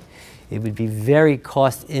method. It would be very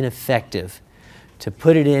cost ineffective to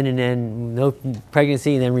put it in and then no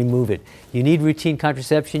pregnancy and then remove it. You need routine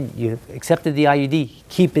contraception, you accepted the IUD,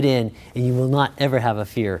 keep it in, and you will not ever have a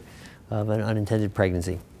fear of an unintended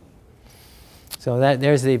pregnancy. So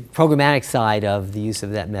there's the programmatic side of the use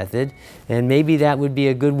of that method, and maybe that would be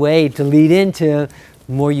a good way to lead into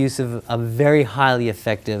more use of a very highly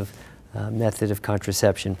effective method of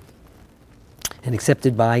contraception, and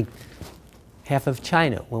accepted by half of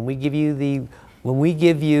China. When we give you the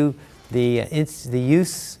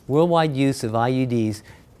worldwide use of IUDs,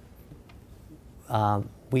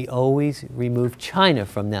 we always remove China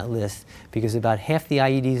from that list because about half the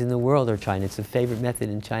IUDs in the world are China. It's a favorite method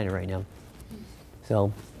in China right now.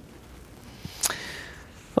 So,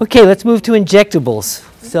 okay, let's move to injectables.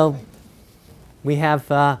 So, we have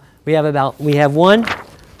 1,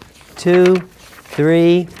 2,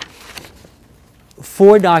 3,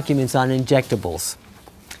 4 documents on injectables,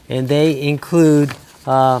 and they include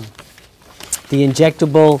the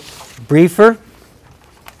injectable briefer,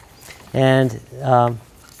 and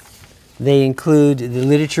they include the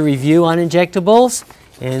literature review on injectables,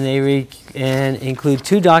 and they include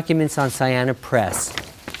 2 documents on cyanopress.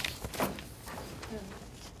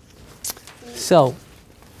 So,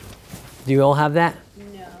 do you all have that?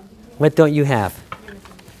 No. What don't you have?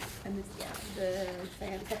 The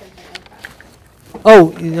second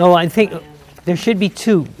Oh, no, I think there should be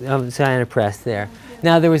 2 cyanopress there.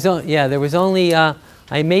 Now there was only I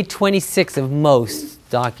made 26 of most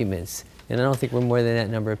documents, and I don't think we're more than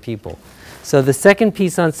that number of people. So the second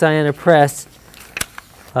piece on cyanopress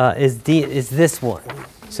is this one.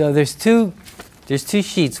 So there's two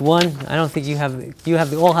sheets. One, I don't think you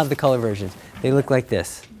all have the color versions. They look like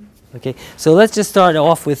this. Okay, so let's just start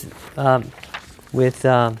off with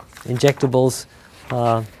injectables.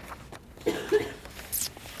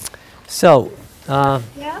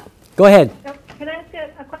 Yeah? Go ahead. Can I ask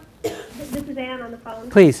a question? This is Ann on the phone.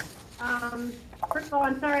 Please. First of all,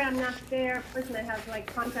 I'm sorry I'm not there. Person, I have like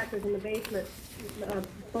contractors in the basement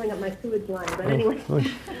pulling up my sewage line. But anyway,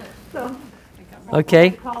 so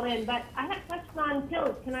Okay. I'll call in. But I have a question on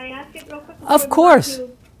pills. Can I ask it real quick? Of course.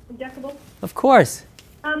 Injectables. Of course.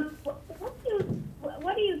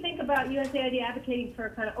 What do you think about USAID advocating for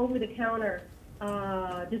kind of over-the-counter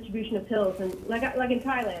distribution of pills? And like in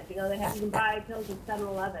Thailand, you can buy pills in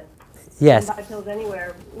 7-Eleven. Yes. You can buy pills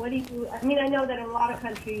anywhere. What do you? I mean, I know that in a lot of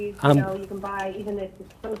countries, you can buy, even if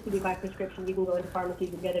it's supposed to be by prescription, you can go into pharmacies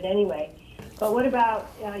and get it anyway. But what about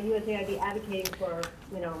USAID advocating for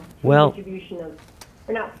distribution of,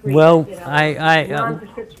 or not free?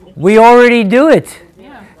 Non-prescription. We already do it.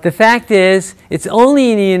 Yeah. The fact is, it's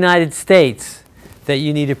only in the United States that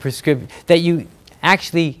you need a prescription, that you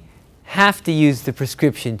actually have to use the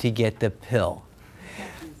prescription to get the pill.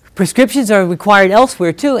 Prescriptions are required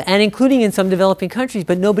elsewhere too, and including in some developing countries,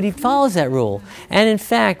 but nobody follows that rule. And in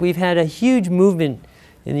fact, we've had a huge movement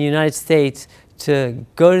in the United States to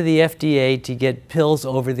go to the FDA to get pills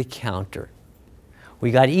over the counter.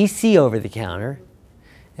 We got EC over the counter,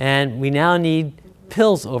 and we now need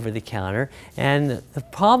pills over the counter. And the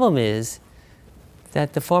problem is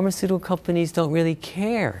that the pharmaceutical companies don't really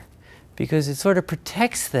care, because it sort of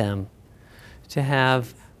protects them to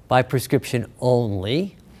have by prescription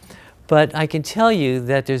only. But I can tell you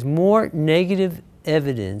that there's more negative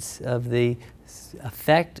evidence of the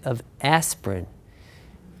effect of aspirin,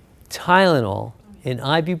 Tylenol, and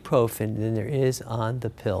ibuprofen than there is on the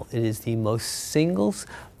pill. It is the most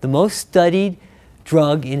studied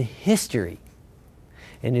drug in history.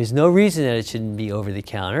 And there's no reason that it shouldn't be over the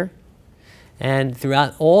counter. And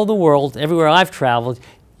throughout all the world, everywhere I've traveled,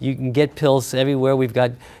 you can get pills everywhere. We've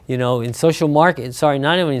got, you know, in social market, sorry,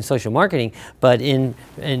 not only in social marketing, but in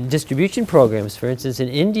distribution programs. For instance, in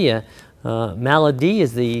India, Mala-D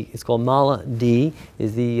it's called Mala-D,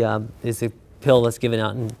 is the pill that's given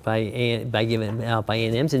out given out by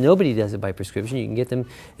A&Ms, and nobody does it by prescription. You can get them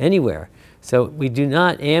anywhere. So we do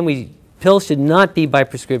not, pills should not be by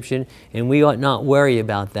prescription, and we ought not worry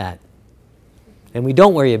about that. And we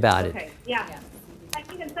don't worry about it. Okay, yeah. I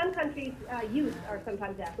think in some countries, youth are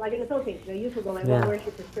sometimes asked. Like in the Philippines, the youth will go like, well, where's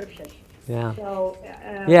your prescription? Yeah. So,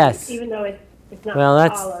 yes. Even though it's not Well,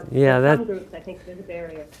 some groups, I think there's a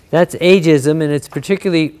barrier. That's ageism, and it's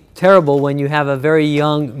particularly terrible when you have a very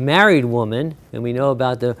young married woman, and we know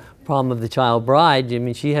about the problem of the child bride. I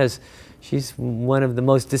mean, she's one of the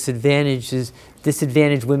most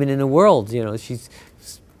disadvantaged women in the world. You know,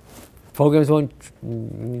 programs won't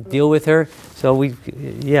deal with her. So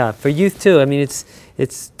for youth too. I mean,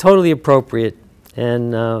 it's totally appropriate,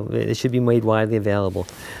 and it should be made widely available.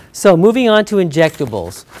 So moving on to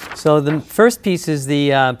injectables. So the first piece is the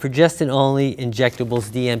progestin-only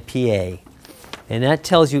injectables, DMPA. And that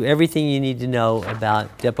tells you everything you need to know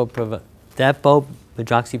about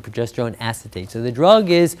depo-medroxyprogesterone acetate. So the drug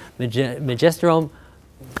is progesterone,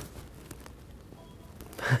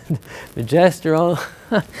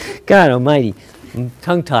 God almighty, I'm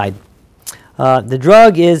tongue-tied. The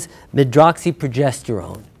drug is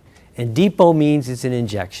medroxyprogesterone, and depot means it's an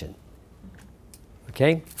injection.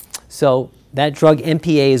 Okay? So that drug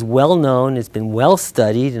MPA is well known, it's been well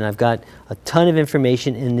studied, and I've got a ton of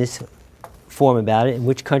information in this form about it, in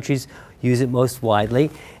which countries use it most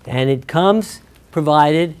widely. And it comes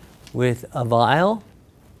provided with a vial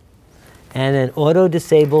and an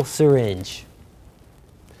auto-disable syringe.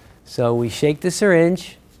 So we shake the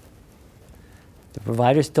syringe. The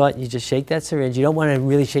providers thought you just shake that syringe. You don't want to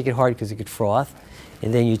really shake it hard because it could froth.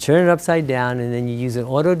 And then you turn it upside down, and then you use an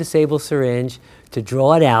auto-disable syringe to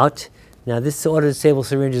draw it out. Now this auto-disable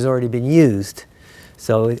syringe has already been used,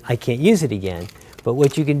 so I can't use it again. But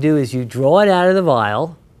what you can do is you draw it out of the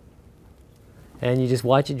vial, and you just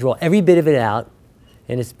watch it draw every bit of it out,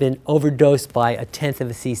 and it's been overdosed by 1/10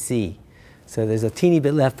 of a cc. So there's a teeny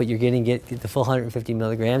bit left, but you're going to get the full 150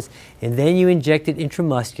 milligrams. And then you inject it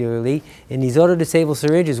intramuscularly. In these auto-disable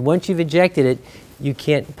syringes, once you've injected it, you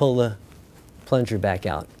can't pull the plunger back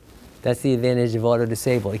out. That's the advantage of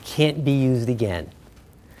auto-disable. It can't be used again.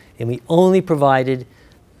 And we only provide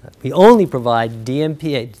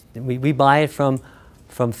DMPA. We buy it from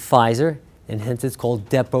Pfizer, and hence it's called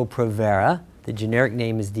Depo-Provera. The generic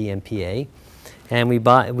name is DMPA. And we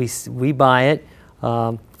buy it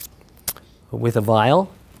with a vial,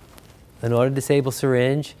 an auto-disable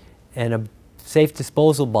syringe, and a safe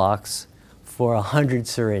disposal box for 100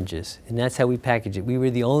 syringes. And that's how we package it. We were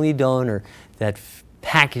the only donor that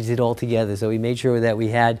packaged it all together. So we made sure that we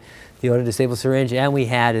had the auto-disable syringe and we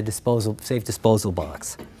had a safe disposal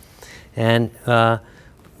box. And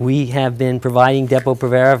we have been providing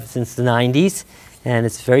Depo-Provera since the 90s, and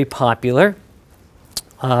it's very popular.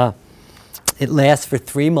 It lasts for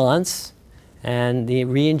 3 months, and the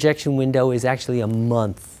re-injection window is actually a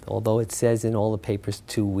month, although it says in all the papers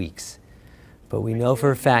 2 weeks. But we know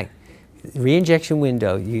for a fact, re-injection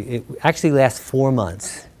window, it actually lasts 4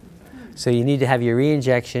 months. So you need to have your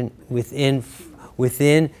re-injection within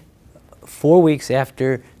 4 weeks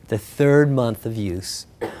after the 3rd month of use.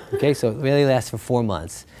 Okay, so it really lasts for 4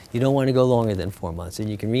 months. You don't want to go longer than 4 months, and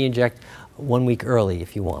you can re-inject 1 week early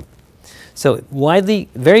if you want. So widely,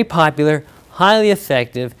 very popular, highly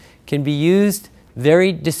effective, can be used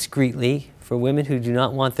very discreetly for women who do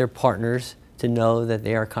not want their partners to know that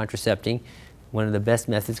they are contracepting. One of the best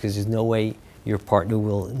methods, because there's no way your partner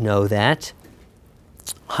will know that.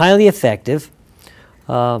 Highly effective,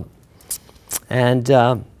 and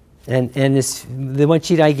the one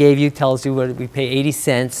sheet I gave you tells you what we pay 80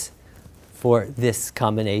 cents for this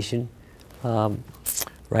combination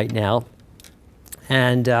right now,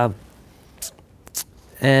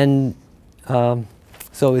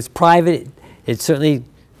 so it's private. It's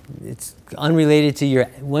unrelated to your.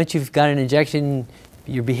 Once you've got an injection,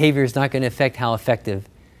 your behavior is not going to affect how effective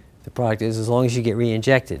the product is as long as you get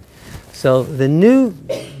re-injected. So the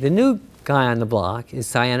new guy on the block is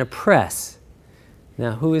cyanopress.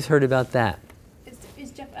 Now, who has heard about that?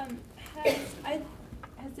 Is Jeff,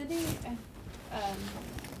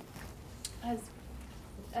 has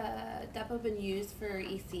Depo been used for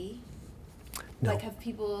EC? No. Like, have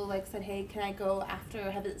people like said, hey, can I go after,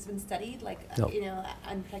 have it been studied, like, No. you know,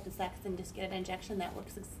 unprotected sex and just get an injection that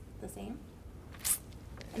works the same?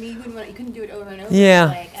 I mean, you couldn't do it over and over. Yeah.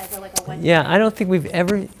 Like, as a one. Yeah, I don't think we've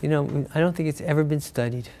ever, you know, I don't think it's ever been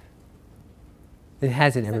studied. It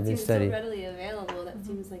hasn't ever been That seems studied. so readily available. That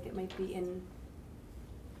seems like it might be in.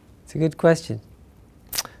 It's a good question.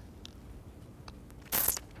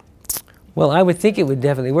 Well, I would think it would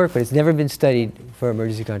definitely work, but it's never been studied for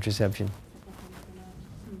emergency contraception.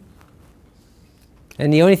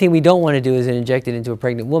 And the only thing we don't want to do is inject it into a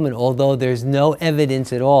pregnant woman, although there's no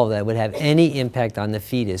evidence at all that would have any impact on the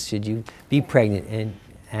fetus should you be pregnant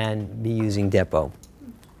and be using Depo.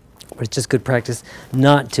 But it's just good practice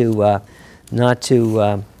not to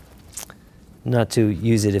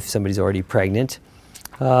use it if somebody's already pregnant.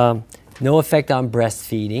 No effect on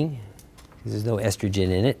breastfeeding, because there's no estrogen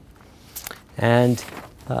in it. And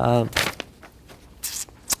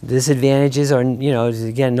disadvantages are, you know,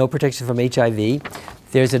 again, no protection from HIV.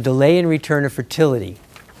 There's a delay in return of fertility.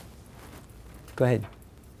 Go ahead.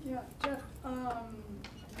 Yeah, Jeff,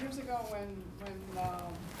 years ago when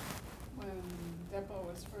Depo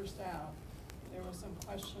was first out, there was some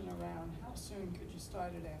question around how soon could you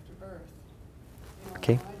start it after birth. You know,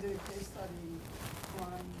 Okay. I did a case study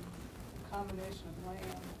on a combination of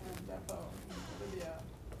lamb and Depo in Bolivia.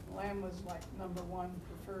 Lamb was like #1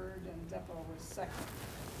 preferred and Depo was second.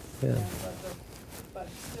 Yeah. And, but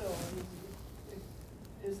still,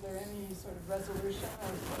 is there any sort of resolution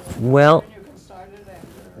of Well, when you can start it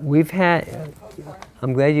after? we've had, postpartum?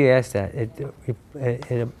 I'm glad you asked that.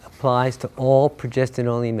 It applies to all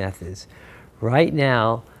progestin-only methods. Right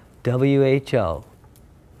now, WHO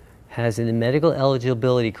has in the medical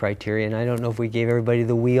eligibility criteria, and I don't know if we gave everybody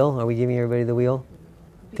the wheel. Are we giving everybody the wheel?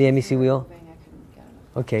 The MEC wheel?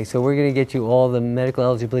 Okay, so we're going to get you all the medical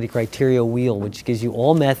eligibility criteria wheel, which gives you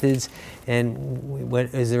all methods and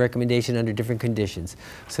what is the recommendation under different conditions.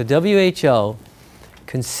 So WHO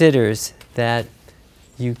considers that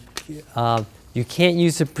you can't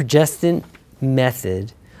use the progestin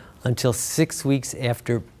method until 6 weeks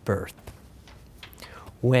after birth.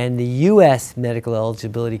 When the US medical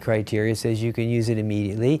eligibility criteria says you can use it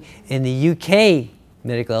immediately, and the UK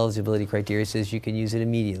medical eligibility criteria says you can use it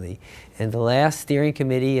immediately. And the last steering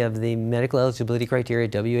committee of the medical eligibility criteria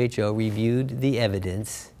at WHO reviewed the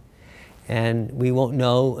evidence, and we won't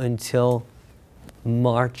know until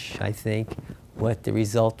March, I think, what the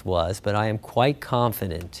result was. But I am quite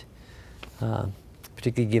confident,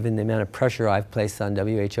 particularly given the amount of pressure I've placed on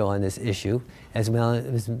WHO on this issue, as well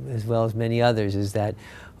as many others, is that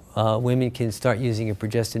women can start using a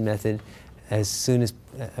progestin method as soon as,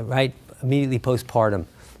 immediately postpartum,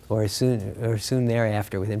 or soon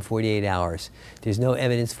thereafter, within 48 hours. There's no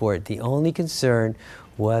evidence for it. The only concern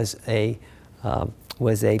was a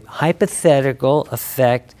hypothetical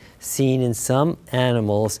effect seen in some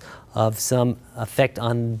animals of some effect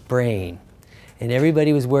on the brain. And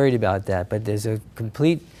everybody was worried about that, but there's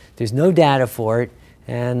no data for it,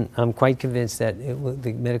 and I'm quite convinced that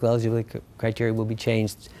the medical eligibility criteria will be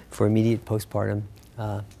changed for immediate postpartum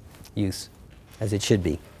use, as it should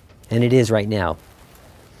be. And it is right now.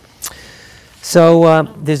 So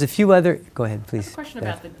there's a few other, go ahead, please. I have a question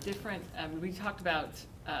about the different, we talked about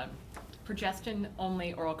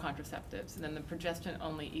progestin-only oral contraceptives, and then the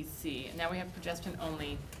progestin-only EC, and now we have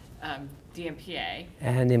progestin-only DMPA.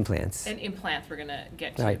 And implants. And implants we're going to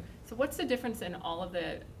get to. Right. So what's the difference in all of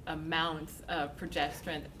the amounts of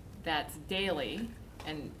progesterone that's daily,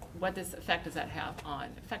 and what effect does that have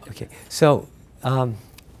on effectiveness? Okay, so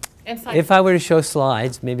if I were to show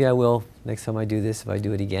slides, maybe I will next time I do this, if I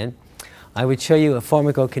do it again, I would show you a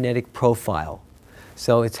pharmacokinetic profile.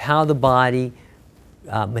 So it's how the body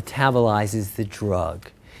metabolizes the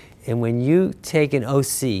drug. And when you take an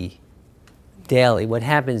OC daily, what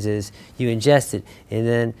happens is you ingest it, and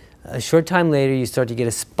then a short time later you start to get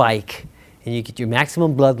a spike, and you get your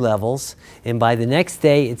maximum blood levels, and by the next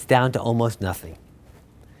day it's down to almost nothing.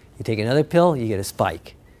 You take another pill, you get a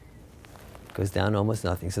spike. It goes down to almost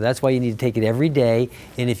nothing. So that's why you need to take it every day,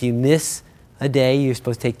 and if you miss a day, you're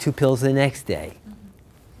supposed to take 2 pills the next day.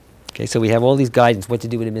 Okay, so we have all these guidance what to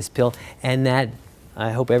do with a missed pill, and that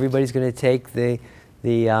I hope everybody's going to take the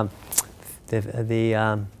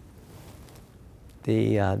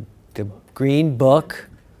green book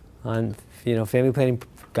on family planning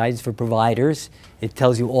Guidance for Providers. It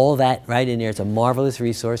tells you all that right in there. It's a marvelous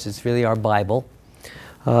resource. It's really our Bible.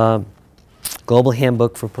 Global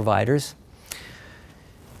Handbook for Providers.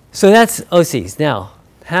 So that's OCs. Now,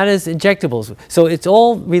 how does injectables? So it's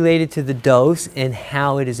all related to the dose and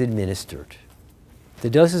how it is administered. The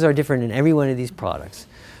doses are different in every one of these products.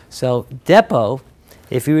 So Depo,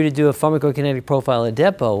 if you were to do a pharmacokinetic profile of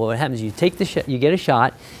Depo, what happens is you take the you get a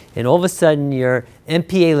shot, and all of a sudden your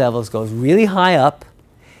MPA levels goes really high up,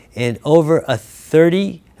 and over a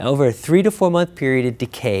 3 to 4 month period it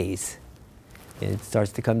decays. And it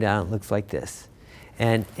starts to come down. It looks like this.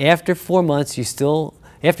 And after 4 months,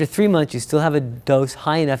 after 3 months, you still have a dose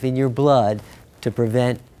high enough in your blood to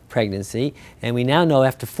prevent pregnancy. And we now know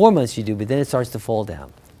after 4 months you do, but then it starts to fall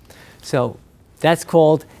down. So that's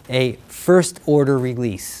called a first order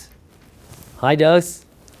release. High dose,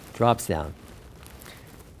 drops down.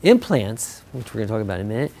 Implants, which we're going to talk about in a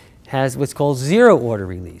minute, has what's called zero order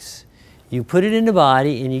release. You put it in the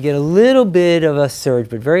body and you get a little bit of a surge,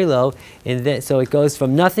 but very low, and then, so it goes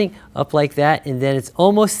from nothing up like that, and then it's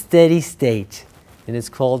almost steady state, and it's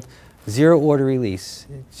called zero order release.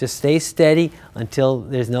 It just stays steady until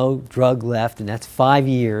there's no drug left, and that's 5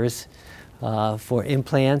 years for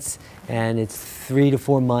implants, and it's 3 to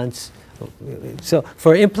 4 months. So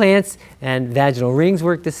for implants and vaginal rings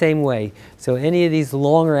work the same way. So any of these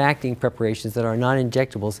longer acting preparations that are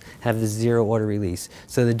non-injectables have the zero order release.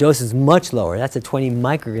 So the dose is much lower. That's a 20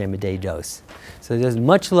 microgram a day dose. So the dose is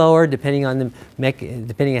much lower depending on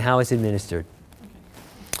how it's administered.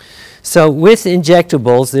 So with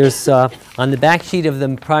injectables, there's on the back sheet of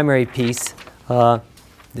the primary piece,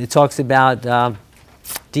 it talks about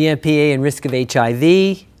DMPA and risk of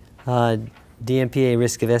HIV, DMPA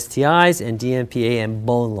risk of STIs, and DMPA and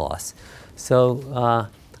bone loss. So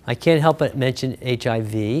I can't help but mention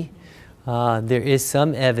HIV. There is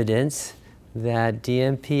some evidence that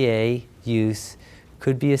DMPA use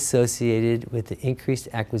could be associated with the increased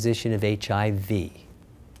acquisition of HIV.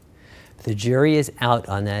 The jury is out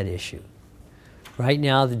on that issue. Right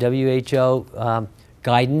now, the WHO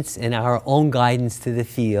guidance and our own guidance to the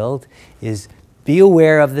field is be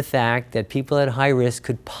aware of the fact that people at high risk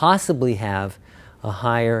could possibly have a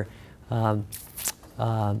higher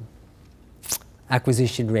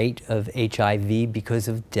acquisition rate of HIV because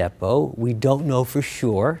of Depo. We don't know for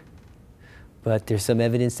sure, but there's some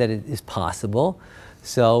evidence that it is possible.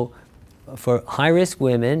 So for high-risk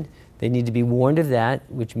women, they need to be warned of that,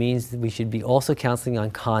 which means that we should be also counseling on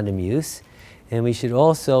condom use. And we should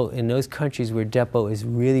also, in those countries where Depo is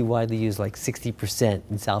really widely used, like 60%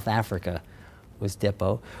 in South Africa, was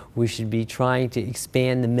Depo, we should be trying to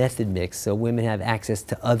expand the method mix so women have access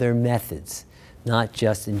to other methods, not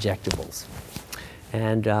just injectables.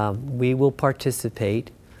 And we will participate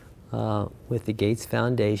with the Gates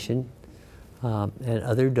Foundation and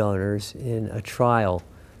other donors in a trial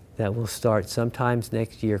that will start sometimes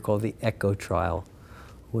next year called the ECHO trial,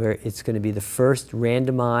 where it's going to be the first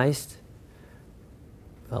randomized,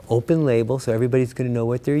 open label, so everybody's going to know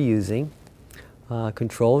what they're using,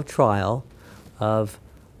 controlled trial of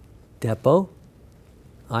Depo,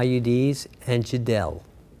 IUDs, and Jadel,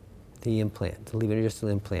 the implant, the levonorgestrel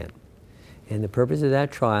implant. And the purpose of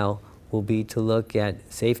that trial will be to look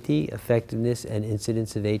at safety, effectiveness, and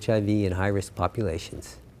incidence of HIV in high-risk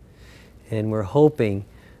populations. And we're hoping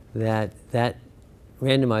that that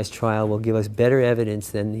randomized trial will give us better evidence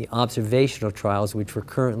than the observational trials which we're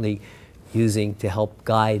currently using to help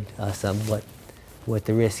guide us on what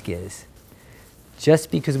the risk is.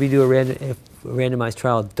 Just because we do a randomized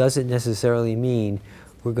trial doesn't necessarily mean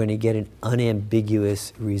we're going to get an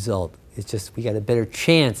unambiguous result. It's just we got a better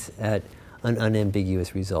chance at an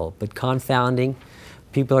unambiguous result. But confounding,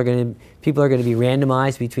 people are going to be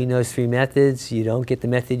randomized between those three methods. You don't get the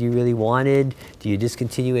method you really wanted. Do you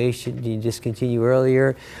discontinue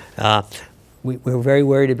earlier? We're very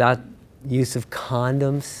worried about use of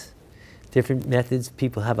condoms. Different methods,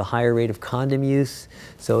 people have a higher rate of condom use.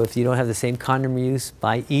 So if you don't have the same condom use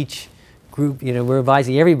by each group, we're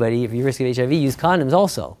advising everybody, if you're at risk of HIV, use condoms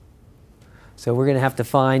also. So we're going to have to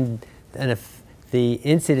find the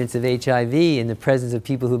incidence of HIV in the presence of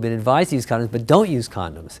people who've been advised to use condoms but don't use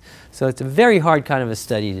condoms. So it's a very hard kind of a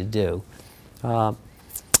study to do. As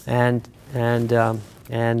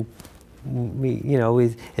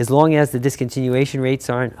long as the discontinuation rates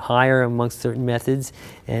aren't higher amongst certain methods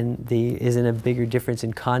and there isn't a bigger difference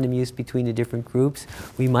in condom use between the different groups,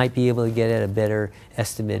 we might be able to get at a better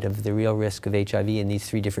estimate of the real risk of HIV in these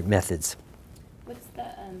three different methods. What's the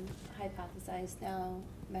hypothesized now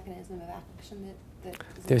mechanism of action that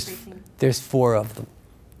is increasing? There's 4 of them.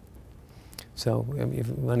 So if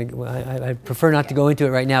you want to, I prefer not to go into it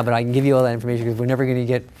right now, but I can give you all that information because we're never going to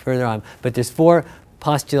get further on. But there's 4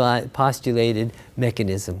 postulated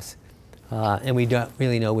mechanisms, and we don't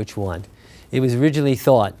really know which one. It was originally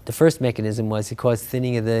thought, the first mechanism was it caused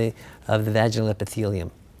thinning of the vaginal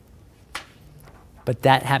epithelium. But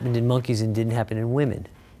that happened in monkeys and didn't happen in women.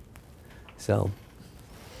 So,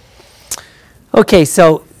 okay,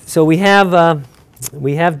 so we have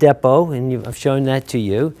Depo, and I've shown that to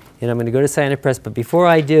you. And I'm going to go to cyanopress, but before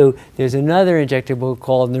I do, there's another injectable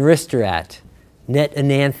called Neristerat, net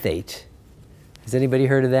enanthate. Has anybody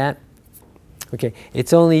heard of that? Okay,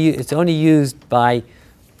 it's only used by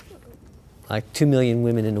like 2 million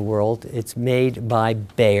women in the world. It's made by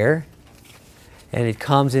Bayer, and it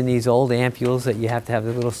comes in these old ampules that you have to have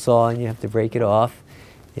a little saw and you have to break it off,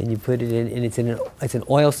 and you put it in, and it's an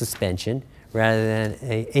oil suspension rather than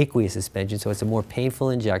an aqueous suspension, so it's a more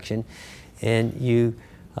painful injection, and you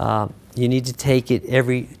need to take it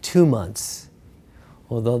every 2 months.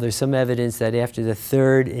 Although there's some evidence that after the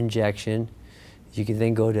 3rd injection, you can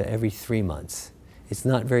then go to every 3 months. It's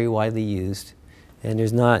not very widely used, and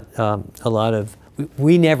there's not a lot of,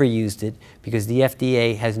 we never used it because the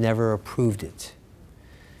FDA has never approved it.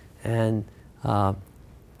 And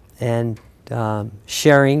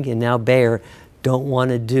Schering and now Bayer don't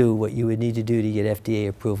want to do what you would need to do to get FDA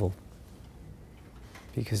approval,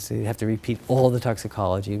 because they have to repeat all the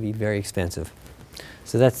toxicology. It would be very expensive.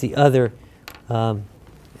 So that's the other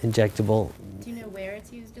injectable. Do you know where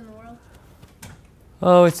it's used in the world?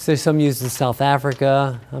 Oh, there's some used in South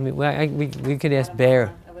Africa. I mean, we could ask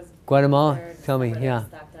Bayer. Guatemala? Tell me, yeah.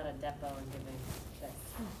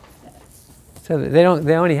 So they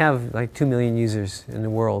only have like 2 million users in the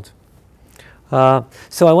world.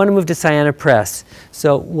 So I want to move to cyanopress.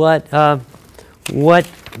 So what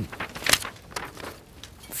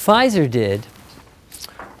Pfizer did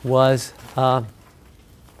was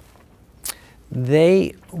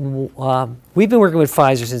we've been working with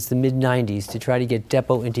Pfizer since the mid-90s to try to get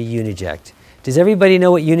Depo into Uniject. Does everybody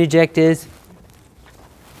know what Uniject is?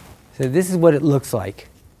 So this is what it looks like.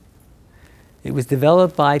 It was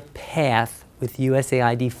developed by PATH with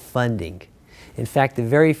USAID funding. In fact, the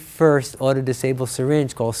very first auto-disabled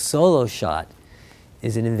syringe called Solo Shot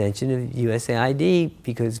is an invention of USAID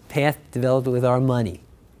because PATH developed it with our money.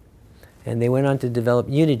 And they went on to develop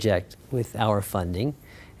Uniject with our funding,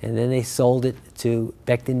 and then they sold it to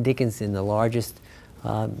Becton Dickinson, the largest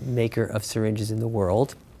maker of syringes in the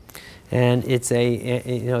world. And it's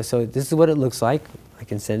so this is what it looks like. I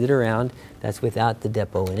can send it around. That's without the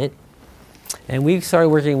Depo in it. And we started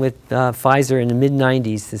working with Pfizer in the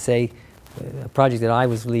mid-90s to say, a project that I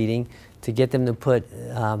was leading, to get them to put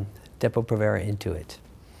Depo-Provera into it.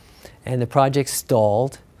 And the project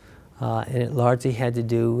stalled, and it largely had to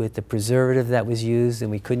do with the preservative that was used, and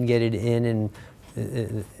we couldn't get it in, and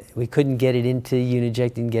we couldn't get it into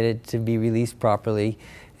Uniject and get it to be released properly,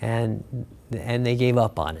 and they gave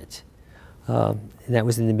up on it. And that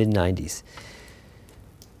was in the mid-90s.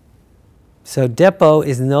 So Depo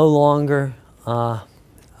is no longer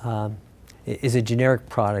is a generic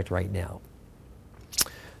product right now.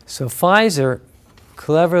 So Pfizer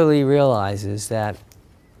cleverly realizes that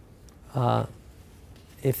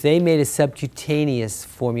if they made a subcutaneous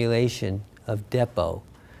formulation of Depo,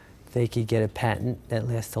 they could get a patent that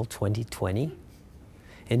lasts till 2020,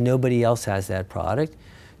 and nobody else has that product.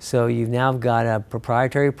 So you've now got a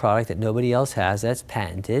proprietary product that nobody else has that's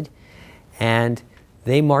patented, and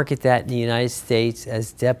they market that in the United States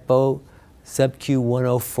as Depo Sub-Q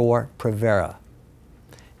 104 Provera.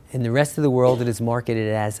 In the rest of the world, it is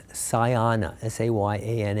marketed as Sayana,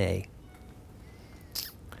 S-A-Y-A-N-A.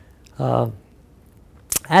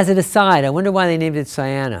 As an aside, I wonder why they named it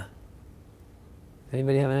Sayana.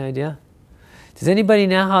 Anybody have any idea? Does anybody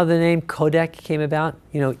know how the name Kodak came about?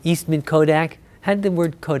 You know, Eastman Kodak? How did the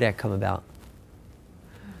word Kodak come about?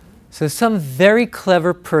 So some very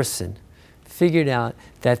clever person figured out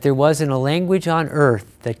that there wasn't a language on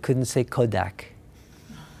earth that couldn't say Kodak.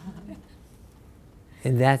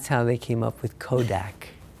 And that's how they came up with Kodak.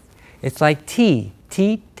 It's like tea,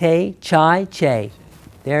 te, chai, che.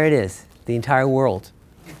 There it is, the entire world.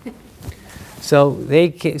 So I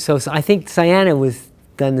think Sayana was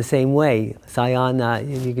done the same way. Sayana,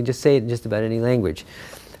 you can just say it in just about any language.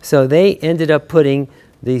 So they ended up putting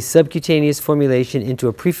the subcutaneous formulation into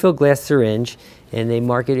a prefilled glass syringe, and they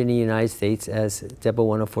market it in the United States as Depo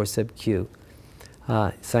 104 Sub-Q,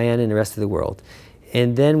 Sayana in the rest of the world.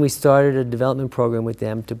 And then we started a development program with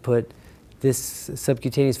them to put this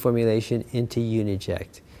subcutaneous formulation into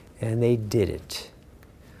Uniject, and they did it.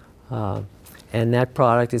 And that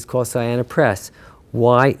product is called cyanopress.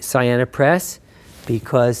 Why cyanopress?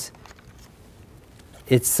 Because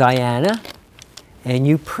it's cyana, and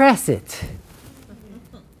you press it.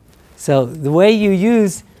 So the way you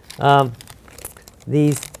use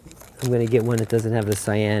these, I'm going to get one that doesn't have the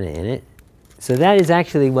cyana in it. So that is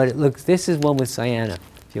actually what it looks, this is one with cyana,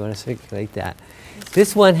 if you want to circulate that.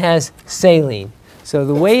 This one has saline. So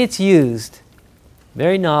the way it's used,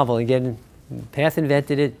 very novel. Again, Path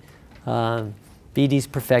invented it, BD's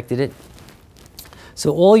perfected it.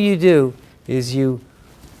 So all you do is you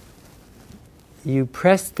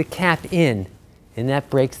press the cap in, and that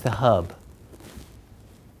breaks the hub.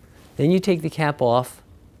 Then you take the cap off,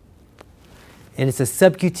 and it's a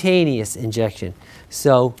subcutaneous injection.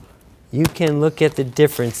 So you can look at the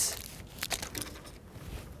difference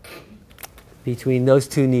between those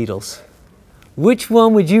two needles. Which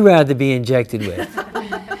one would you rather be injected with?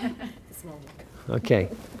 Okay.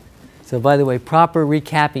 So by the way, proper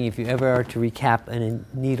recapping, if you ever are to recap a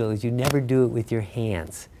needle, is you never do it with your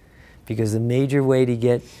hands, because the major way to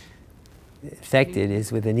get infected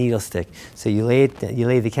is with a needle stick. So you lay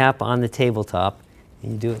the cap on the tabletop,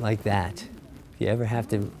 and you do it like that. If you ever have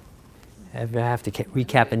to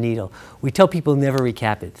recap a needle, we tell people never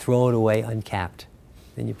recap it. Throw it away uncapped.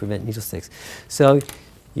 Then you prevent needle sticks. So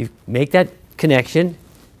you make that connection,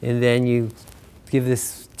 and then you give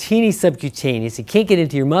this teeny subcutaneous. It can't get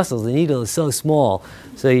into your muscles. The needle is so small.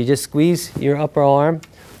 So you just squeeze your upper arm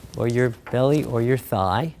or your belly or your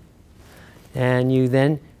thigh, and you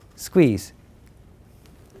then squeeze.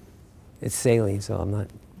 It's saline, so I'm not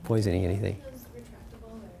poisoning anything.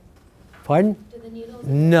 Pardon?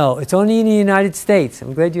 No, it's only in the United States.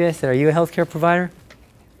 I'm glad you asked that. Are you a healthcare provider?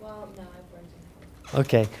 Well, no, I've worked in.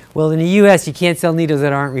 Okay. Well, in the U.S., you can't sell needles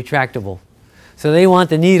that aren't retractable. So they want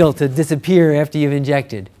the needle to disappear after you've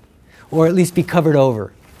injected, or at least be covered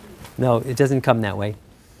over. No, it doesn't come that way.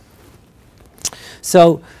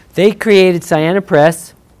 So they created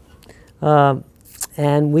Cyanopress,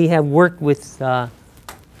 and we have worked with Pfizer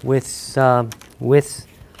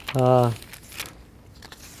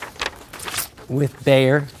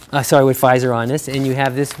on this, and you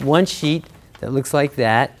have this one sheet that looks like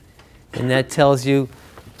that, and that tells you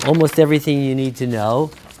almost everything you need to know.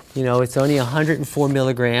 You know, it's only 104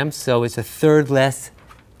 milligrams, so it's a third less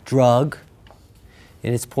drug,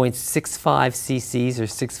 and it's 0.65 cc's or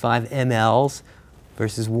 65 mLs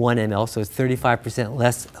versus 1 ml, so it's 35%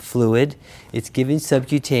 less fluid. It's given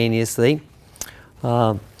subcutaneously.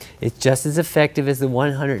 It's just as effective as the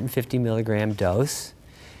 150 milligram dose.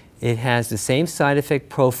 It has the same side effect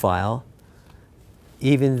profile,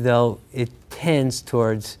 even though it tends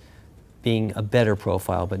towards being a better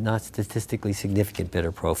profile, but not statistically significant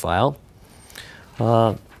better profile.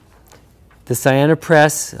 The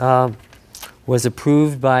Cyanopress was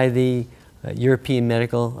approved by the European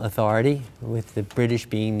Medical Authority, with the British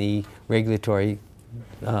being the regulatory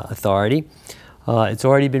authority. It's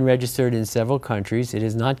already been registered in several countries. It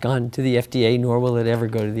has not gone to the FDA, nor will it ever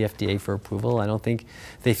go to the FDA for approval. I don't think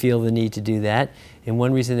they feel the need to do that. And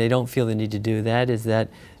one reason they don't feel the need to do that is that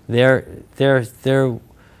their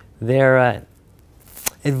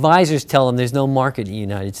advisors tell them there's no market in the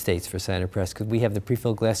United States for Cyanopress because we have the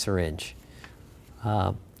prefilled glass syringe.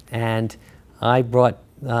 And I brought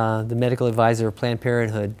the medical advisor of Planned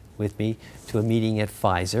Parenthood with me to a meeting at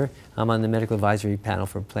Pfizer. I'm on the medical advisory panel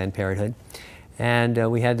for Planned Parenthood.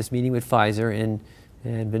 And we had this meeting with Pfizer, and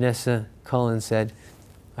Vanessa Cullen said,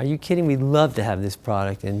 "Are you kidding? We'd love to have this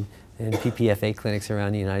product in PPFA clinics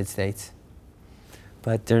around the United States.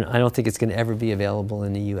 But I don't think it's going to ever be available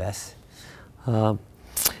in the U.S.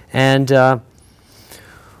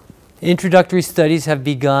 Introductory studies have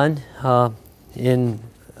begun in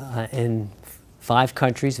 5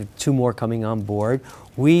 countries, with 2 more coming on board.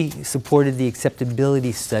 We supported the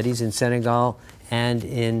acceptability studies in Senegal and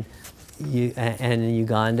in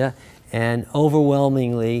Uganda, and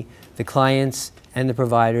overwhelmingly the clients and the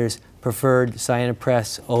providers preferred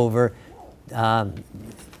Cyanopress over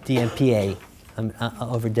DMPA,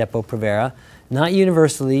 over Depo-Provera. Not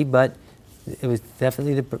universally, but it was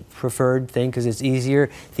definitely the preferred thing because it's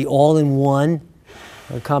easier. The all-in-one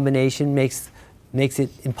combination makes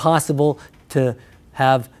it impossible to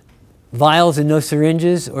have vials and no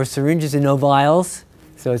syringes, or syringes and no vials.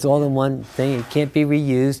 So it's all in one thing. It can't be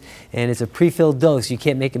reused, and it's a pre-filled dose. You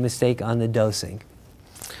can't make a mistake on the dosing.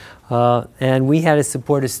 And we had to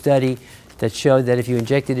support a study that showed that if you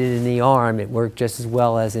injected it in the arm, it worked just as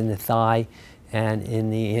well as in the thigh and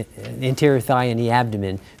in the interior thigh and the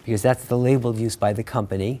abdomen, because that's the label used by the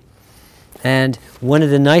company. And one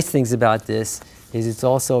of the nice things about this is it's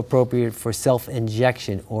also appropriate for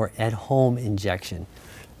self-injection or at-home injection.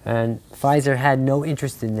 And Pfizer had no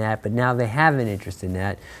interest in that, but now they have an interest in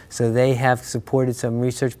that. So they have supported some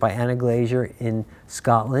research by Anna Glaser in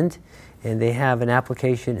Scotland, and they have an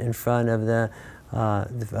application in front of the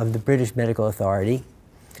British Medical Authority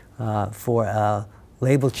for a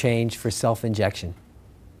label change for self-injection.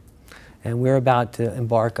 And we're about to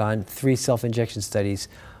embark on 3 self-injection studies.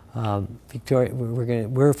 Victoria,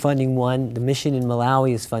 we're funding one. The mission in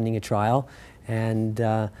Malawi is funding a trial, and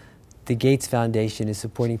the Gates Foundation is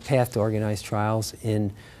supporting Path to Organized Trials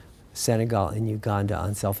in Senegal and Uganda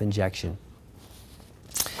on self-injection.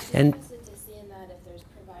 And to see in that if there's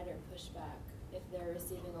provider pushback, if they're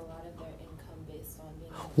receiving a lot of their income based on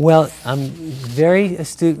being. well, very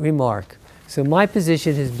astute remark. So my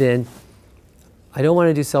position has been, I don't want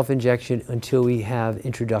to do self-injection until we have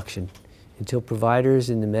introduction, until providers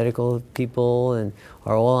and the medical people and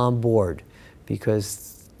are all on board,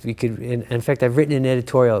 because we could, in fact, I've written an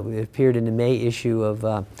editorial. It appeared in the May issue of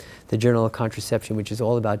the Journal of Contraception, which is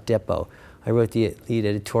all about Depo. I wrote the lead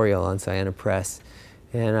editorial on Siena Press,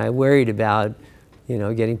 and I worried about,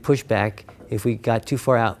 getting pushback if we got too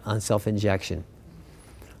far out on self-injection.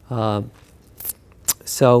 So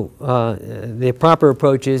the proper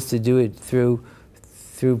approach is to do it through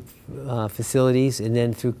facilities and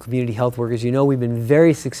then through community health workers. We've been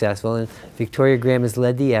very successful, and Victoria Graham has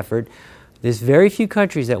led the effort. There's very few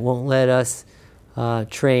countries that won't let us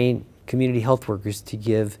train community health workers to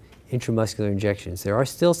give intramuscular injections. There are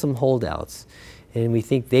still some holdouts, and we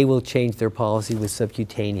think they will change their policy with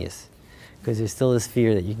subcutaneous, because there's still this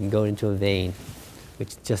fear that you can go into a vein,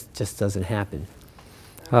 which just doesn't happen.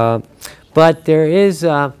 But there is,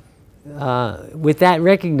 with that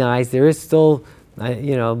recognized, there is still, I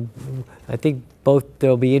think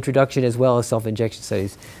there'll be introduction as well as self-injection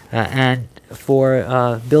studies. And for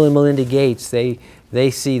Bill and Melinda Gates, they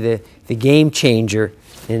see the game changer,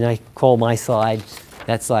 and I call my slide,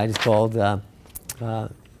 that slide is called,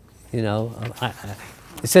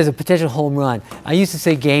 it says a potential home run. I used to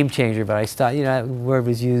say game changer, but I stopped, that word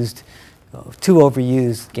was used, too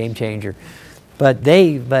overused, game changer. But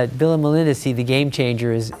Bill and Melinda see the game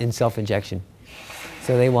changer is in self-injection.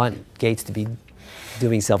 So they want Gates to be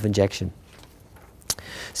doing self-injection.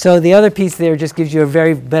 So the other piece there just gives you a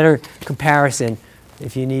very better comparison,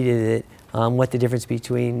 if you needed it, what the difference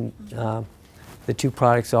between the 2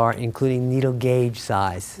 products are, including needle gauge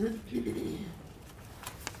size.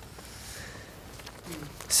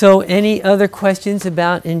 So any other questions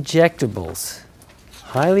about injectables?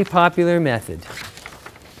 Highly popular method.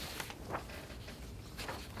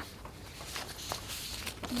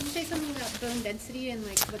 Did you say something about bone density and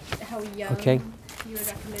how young you would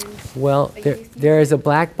recommend? Well, there is a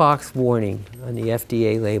black box warning on the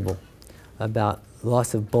FDA label about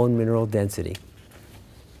loss of bone mineral density.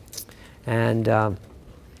 And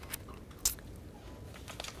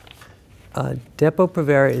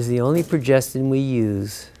Depo-Provera is the only progestin we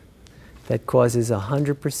use that causes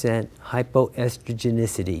 100%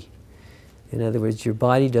 hypoestrogenicity. In other words, your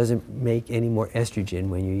body doesn't make any more estrogen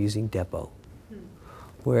when you're using Depo.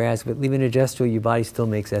 Whereas with levonorgestrel, your body still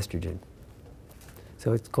makes estrogen.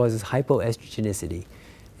 So it causes hypoestrogenicity.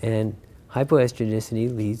 And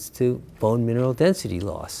hypoestrogenicity leads to bone mineral density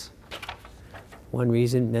loss. One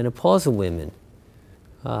reason menopausal women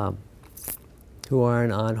who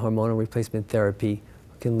aren't on hormonal replacement therapy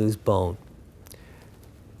can lose bone.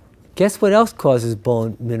 Guess what else causes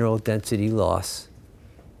bone mineral density loss?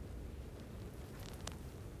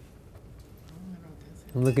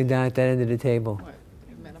 I'm looking down at that end of the table. What,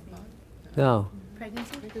 menopause? No.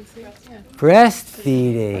 Pregnancy? Yeah.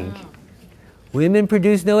 Breastfeeding. Oh. Women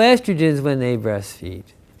produce no estrogens when they breastfeed.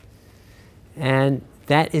 And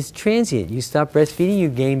that is transient. You stop breastfeeding, you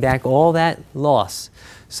gain back all that loss.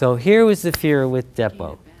 So here was the fear with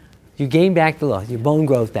Depo. You gain back the loss, your bone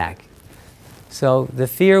grows back. So the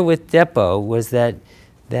fear with Depo was that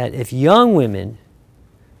if young women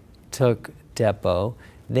took Depo,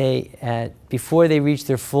 before they reach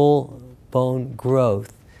their full bone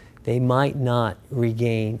growth, they might not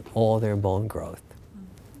regain all their bone growth.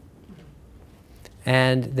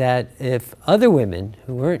 And that if other women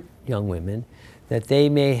who weren't young women, that they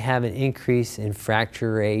may have an increase in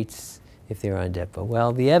fracture rates if they're on Depo.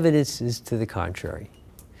 Well, the evidence is to the contrary,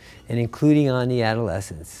 and including on the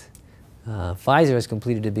adolescents. Pfizer has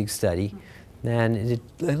completed a big study, and it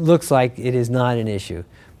looks like it is not an issue,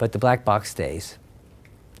 but the black box stays.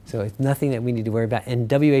 So it's nothing that we need to worry about.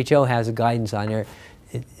 And WHO has a guidance on there.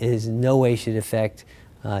 It is in no way should affect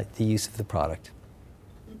the use of the product.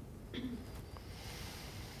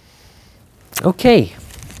 Okay.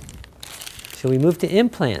 Shall we move to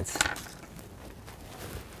implants?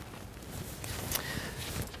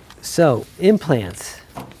 So, implants.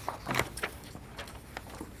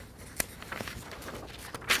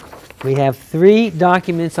 we have 3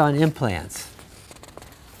 documents on implants.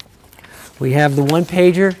 We have the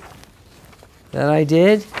one-pager that I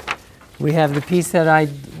did. We have the piece that I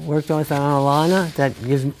worked on with Alana that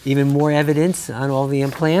gives even more evidence on all the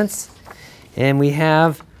implants. And we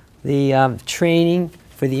have the training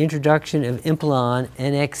for the introduction of Implanon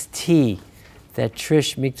NXT that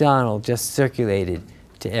Trish McDonald just circulated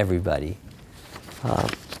to everybody.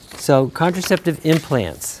 So contraceptive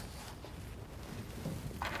implants.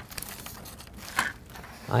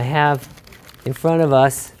 I have in front of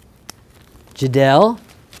us Jadel,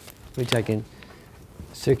 which I can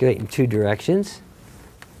circulate in 2 directions.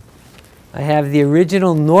 I have the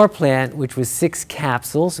original Norplant, which was 6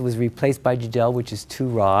 capsules. It was replaced by Jadel, which is 2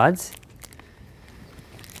 rods.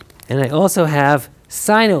 And I also have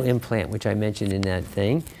Sino Implant, which I mentioned in that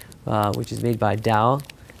thing, which is made by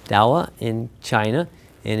Dawa in China,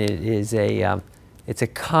 and it is it's a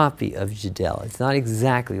copy of Jadel. It's not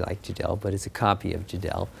exactly like Jadel, but it's a copy of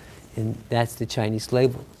Jadel, and that's the Chinese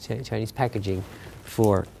label, Chinese packaging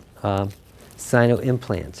for Sino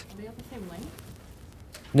Implant. Are they all the same length?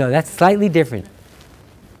 No, that's slightly different.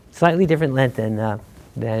 Slightly different length than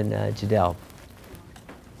Jadel.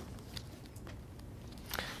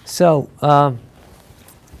 So,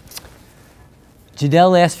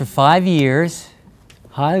 Jadel lasts for 5 years,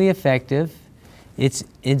 highly effective. It's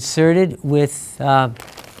inserted with a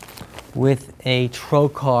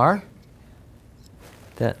trocar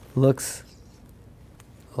that looks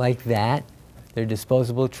like that. They're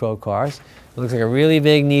disposable trocars. It looks like a really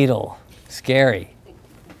big needle. Scary.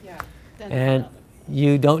 Yeah. And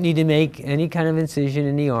you don't need to make any kind of incision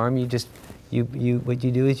in the arm. You just, what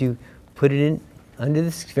you do is you put it in under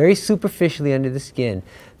the, very superficially under the skin.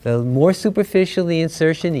 The more superficial the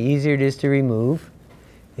insertion, the easier it is to remove.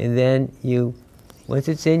 And then you, once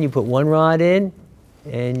it's in, you put 1 rod in,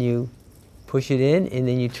 and you push it in, and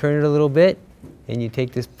then you turn it a little bit, and you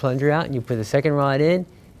take this plunger out, and you put the 2nd rod in,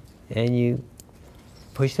 and you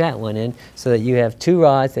push that one in, so that you have 2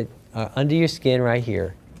 rods that are under your skin right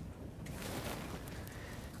here.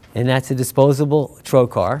 And that's a disposable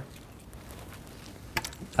trocar.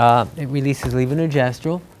 It releases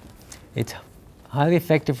levonorgestrel. It's highly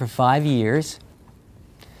effective for 5 years.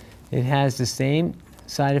 It has the same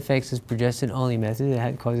side effects as progestin-only method.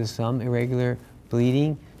 It causes some irregular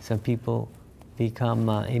bleeding. Some people become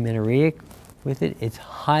amenorrheic with it. It's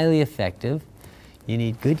highly effective. You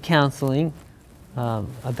need good counseling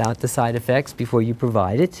about the side effects before you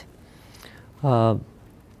provide it.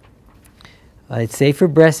 It's safe for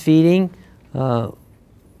breastfeeding.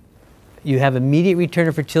 You have immediate return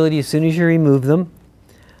of fertility as soon as you remove them.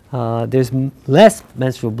 There's less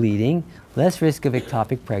menstrual bleeding, less risk of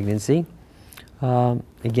ectopic pregnancy.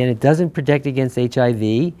 Again, it doesn't protect against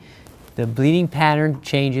HIV. The bleeding pattern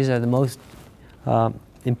changes are the most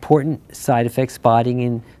important side effects, spotting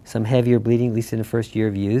in some heavier bleeding, at least in the first year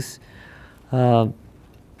of use.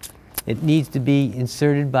 It needs to be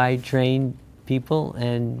inserted by trained people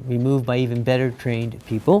and removed by even better trained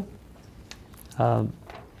people.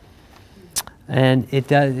 And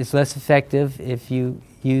it's less effective if you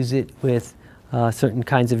use it with certain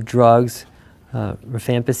kinds of drugs,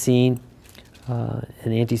 rifampicin,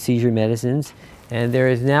 and anti-seizure medicines. And there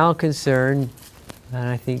is now concern, and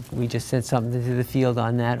I think we just said something to the field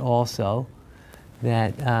on that also,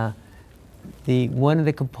 that one of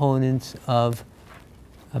the components of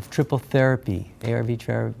triple therapy, ARV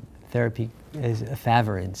therapy, is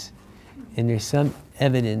efavirenz. And there's some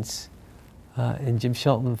evidence, and Jim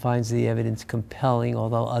Schultman finds the evidence compelling,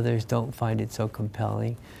 although others don't find it so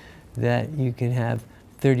compelling, that you can have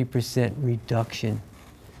 30% reduction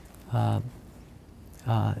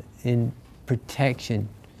in protection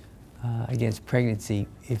against pregnancy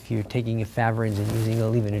if you're taking efavirenz and using a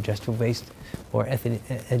levonorgestrel-based or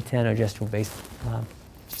ethanogestrel-based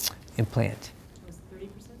implant. Was it 30%?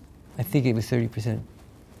 I think it was 30%.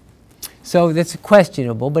 So that's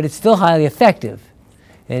questionable, but it's still highly effective.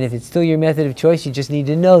 And if it's still your method of choice, you just need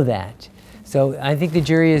to know that. So I think the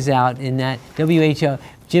jury is out in that. WHO,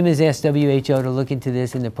 Jim has asked WHO to look into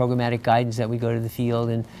this in the programmatic guidance that we go to the field,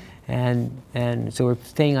 and so we're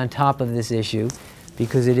staying on top of this issue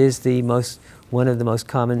because it is one of the most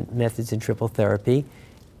common methods in triple therapy.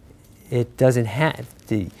 It doesn't have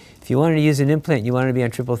to, if you wanted to use an implant, you wanted to be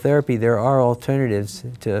on triple therapy, there are alternatives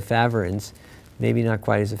to efavirenz, maybe not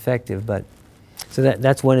quite as effective, but so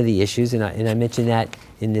that's one of the issues, and I mentioned that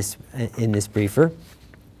in this briefer.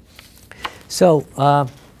 So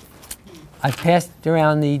I passed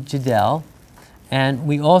around the Jadel, and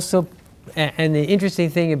we also, and the interesting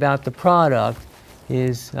thing about the product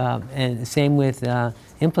is, and the same with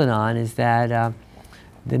Implanon, is that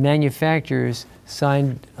the manufacturers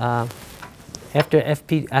signed as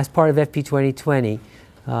part of FP 2020.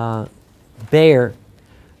 Bayer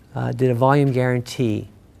did a volume guarantee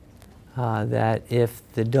that if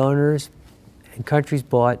the donors and countries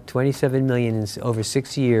bought 27 million in over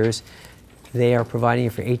 6 years, they are providing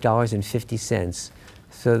it for $8.50.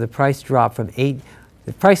 So the price dropped from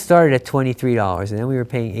the price started at $23, and then we were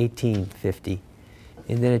paying $18.50,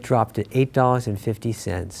 and then it dropped to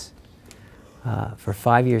 $8.50 for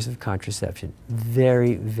 5 years of contraception.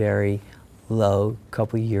 Very, very low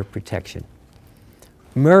couple-year protection.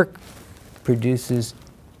 Merck produces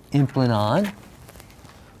Implanon,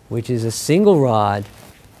 which is a single rod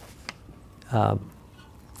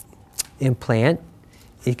implant.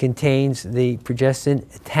 It contains the progestin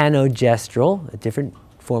tanogestrel, a different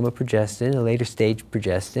form of progestin, a later stage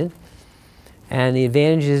progestin. And the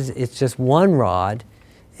advantage is it's just one rod,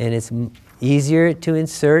 and it's easier to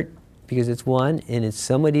insert because it's one, and it's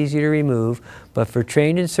somewhat easier to remove. But for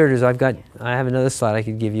trained inserters, I have another slide I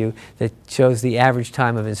could give you that shows the average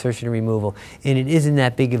time of insertion and removal, and it isn't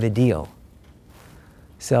that big of a deal.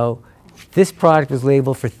 So this product was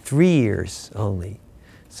labeled for 3 years only.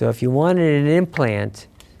 So if you wanted an implant,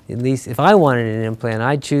 at least if I wanted an implant,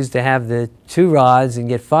 I'd choose to have the 2 rods and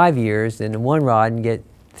get 5 years, and the 1 rod and get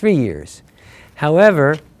 3 years.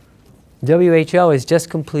 However, WHO has just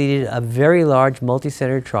completed a very large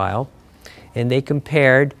multi-center trial, and they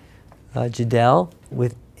compared Jadel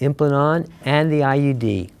with Implanon and the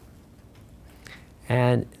IUD.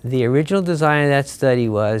 And the original design of that study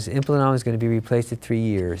was Implanon was going to be replaced at 3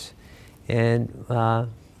 years. And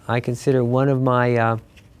I consider one of my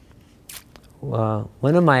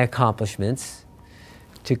accomplishments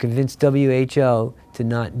to convince WHO to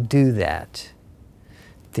not do that,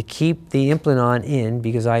 to keep the Implanon in,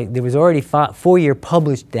 because there was already 4-year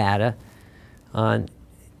published data on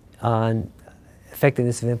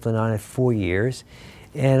effectiveness of Implanon at 4 years.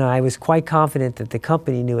 And I was quite confident that the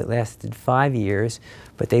company knew it lasted 5 years,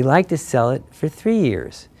 but they like to sell it for 3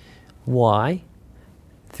 years. Why?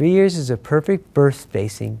 3 years is a perfect birth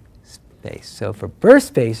spacing space. So for birth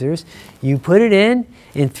spacers, you put it in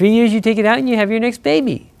 3 years you take it out and you have your next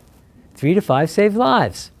baby. 3 to 5 save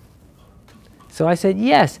lives. So I said,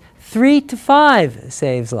 yes, 3 to 5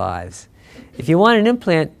 saves lives. If you want an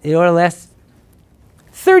implant, it ought to last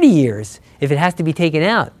 30 years if it has to be taken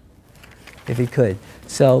out, if it could.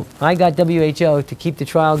 So I got WHO to keep the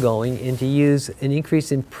trial going and to use an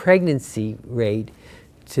increase in pregnancy rate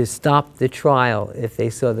to stop the trial if they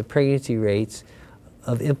saw the pregnancy rates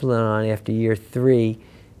of Implanon after year 3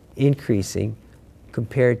 increasing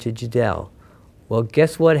compared to Jadel. Well,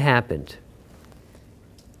 guess what happened?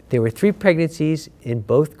 There were 3 pregnancies in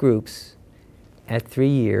both groups at 3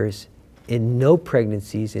 years, and no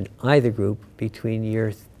pregnancies in either group between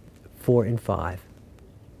years 4 and 5.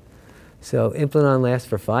 So Implanon lasts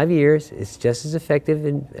for 5 years. It's just as effective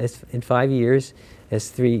in 5 years as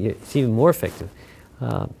 3 years. It's even more effective.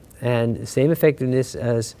 And same effectiveness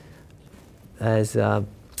as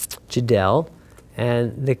Jadel.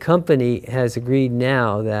 And the company has agreed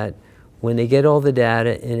now that when they get all the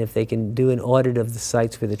data and if they can do an audit of the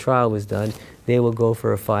sites where the trial was done, they will go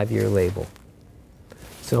for a 5-year label.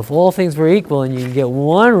 So if all things were equal and you can get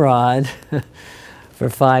 1 rod for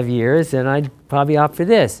 5 years, then I'd probably opt for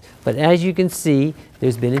this. But as you can see,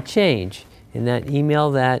 there's been a change. In that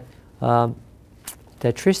email that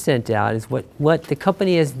Trish sent out, is what the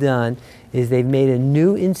company has done is they've made a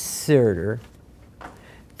new inserter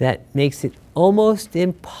that makes it almost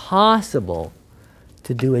impossible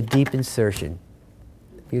to do a deep insertion.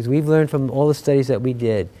 Because we've learned from all the studies that we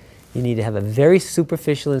did, you need to have a very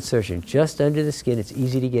superficial insertion, just under the skin. It's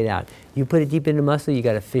easy to get out. You put it deep in the muscle, you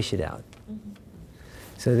got to fish it out.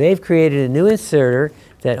 So they've created a new inserter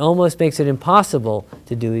that almost makes it impossible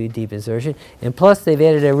to do a deep insertion. And plus, they've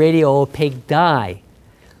added a radio-opaque dye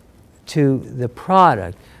to the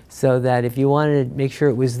product so that if you wanted to make sure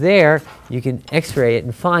it was there, you can x-ray it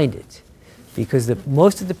and find it. Because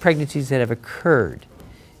most of the pregnancies that have occurred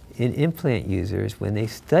in implant users, when they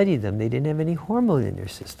studied them, they didn't have any hormone in their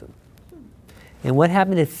system. And what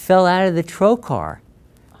happened? It fell out of the trocar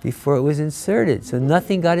before it was inserted. So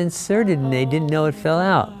nothing got inserted and they didn't know it fell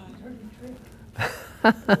out.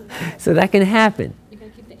 So that can happen. You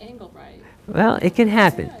gotta keep the angle right. Well, it can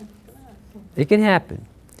happen. It can happen.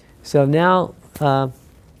 So now,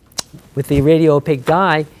 with the radio-opaque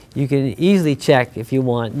dye, you can easily check if you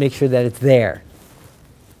want, make sure that it's there.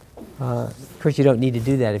 Of course, you don't need to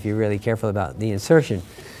do that if you're really careful about the insertion.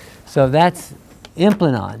 So that's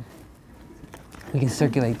Implanon. We can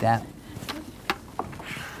circulate that.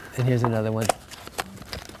 And here's another one.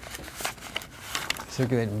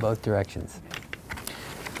 Circulate in both directions.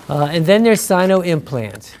 And then there's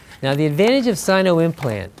sino-implant. Now the advantage of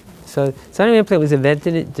sino-implant, so sino-implant was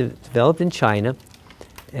developed in China,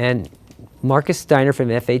 and Marcus Steiner from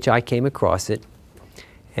FHI came across it,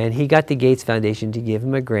 and he got the Gates Foundation to give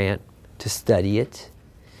him a grant to study it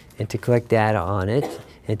and to collect data on it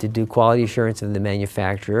and to do quality assurance of the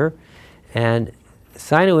manufacturer. And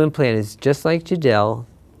sino-implant is just like Jadel,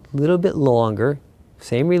 a little bit longer,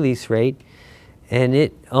 same release rate, and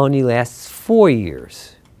it only lasts 4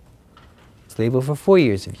 years. It's labeled for 4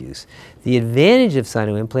 years of use. The advantage of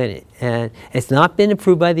sino-implant, and it's not been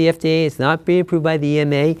approved by the FDA, it's not been approved by the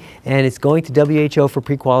EMA, and it's going to WHO for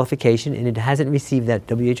pre-qualification, and it hasn't received that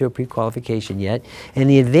WHO pre-qualification yet. And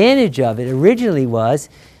the advantage of it originally was,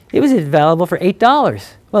 it was available for $8.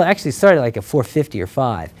 Well, it actually started like at $4.50 or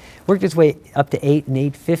 $5. Worked its way up to $8 and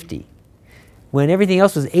 $8.50, when everything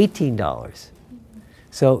else was $18.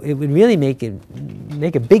 So it would really make a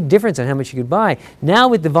big difference on how much you could buy. Now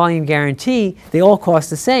with the volume guarantee, they all cost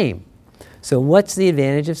the same. So what's the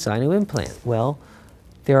advantage of sino-implant? Well,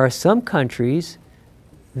 there are some countries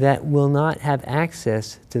that will not have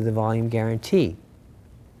access to the volume guarantee.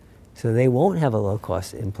 So they won't have a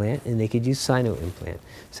low-cost implant, and they could use sino-implant.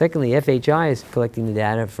 Secondly, FHI is collecting the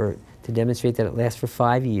data to demonstrate that it lasts for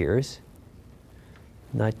 5 years,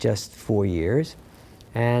 not just 4 years.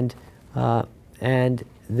 And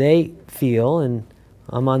they feel, and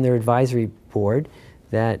I'm on their advisory board,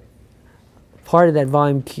 that part of that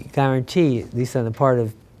volume guarantee, at least on the part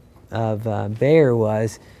of Bayer,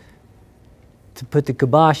 was to put the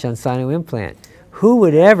kibosh on sino-implant. Who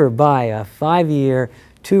would ever buy a 5-year,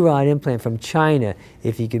 2-rod implant from China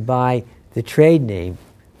if you could buy the trade name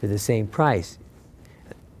for the same price?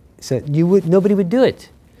 So nobody would do it.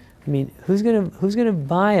 I mean, who's gonna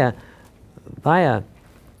buy a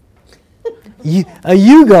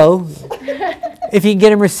Yugo if you can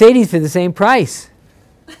get a Mercedes for the same price?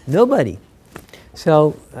 Nobody.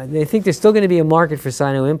 So they think there's still going to be a market for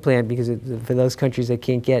sino-implant because for those countries that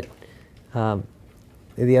can't get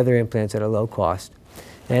the other implants at a low cost.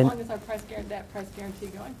 How long is that price guarantee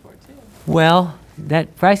going for, too? Well,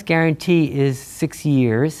 that price guarantee is 6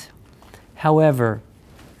 years. However,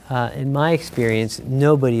 in my experience,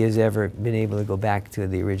 nobody has ever been able to go back to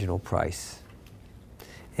the original price.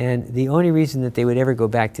 And the only reason that they would ever go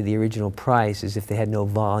back to the original price is if they had no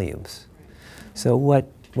volumes. So what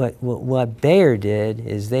Bayer did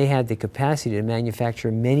is they had the capacity to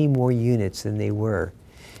manufacture many more units than they were.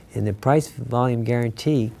 And the price volume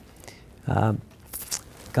guarantee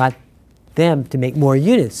got them to make more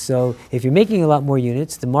units. So if you're making a lot more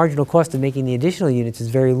units, the marginal cost of making the additional units is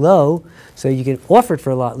very low, so you can offer it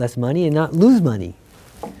for a lot less money and not lose money.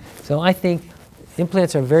 So I think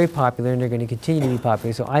implants are very popular, and they're going to continue to be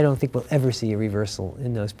popular, so I don't think we'll ever see a reversal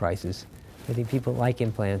in those prices. I think people like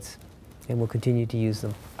implants and will continue to use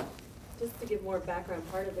them. Just to give more background,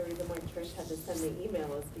 part of the reason why Trish had to send the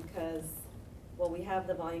email is because, well, we have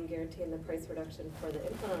the volume guarantee and the price reduction for the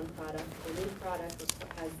implant product. The new product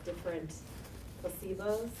has different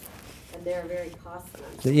placebos, and they're very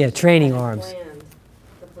costly. Yeah, training arms. Planned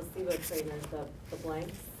the placebo trainers, the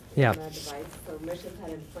blanks yeah. in the device. So Missions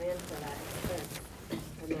hadn't planned for that expense,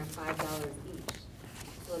 and they're $5 each.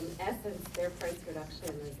 So in essence, their price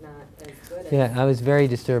reduction is not as good as... Yeah, I was very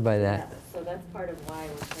disturbed by that. Yeah, so that's part of why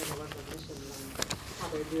we're trying to work with Missions on how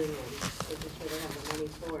they're doing it, making sure they have the money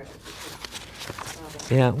for it.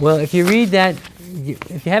 Yeah, well, if you read that,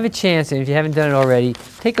 if you have a chance, and if you haven't done it already,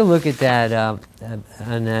 take a look at that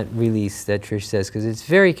on that release that Trish says, because it's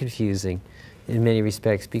very confusing in many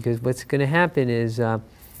respects. Because what's going to happen is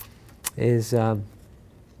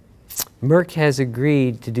Merck has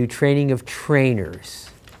agreed to do training of trainers.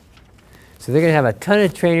 So they're going to have a ton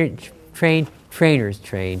of trainers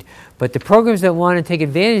trained, but the programs that want to take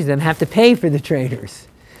advantage of them have to pay for the trainers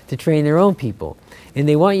to train their own people. And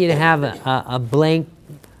they want you to have a blank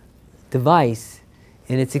device,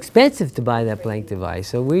 and it's expensive to buy that blank device.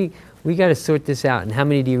 So we got to sort this out, and how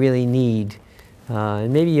many do you really need?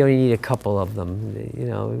 And maybe you only need a couple of them. You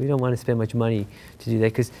know, we don't want to spend much money to do that,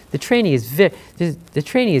 because the training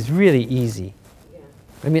is really easy.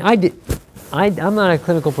 I mean, I'm not a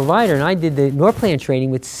clinical provider, and I did the Norplan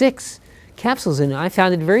training with 6 capsules, and I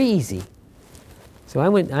found it very easy. So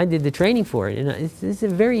I did the training for it, and it's a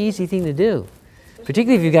very easy thing to do,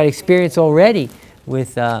 particularly if you've got experience already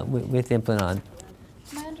with Implanon.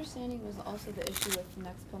 My understanding was also the issue with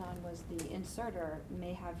Nexplanon was the inserter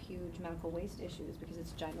may have huge medical waste issues because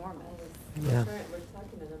it's ginormous. Yeah. We're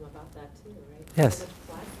talking to them about that too, right? Yes. So much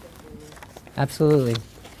plastic in there. Absolutely.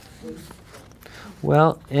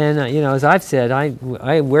 Well, and you know, as I've said,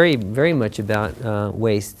 I worry very much about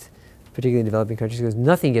waste, particularly in developing countries, because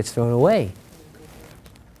nothing gets thrown away.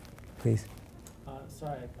 please.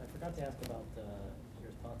 Sorry, I forgot to ask about your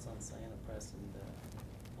thoughts on Cyanopress and the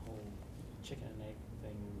whole chicken and egg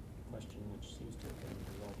thing question, which seems to have been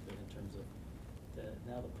resolved in terms of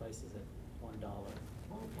now the price is at $1. And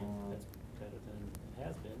that's better than it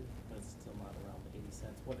has been, but it's still not around 80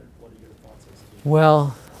 cents. What are your thoughts as to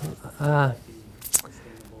Well, would that be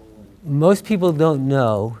sustainable? And most people don't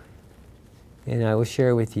know, and I will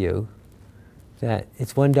share with you, that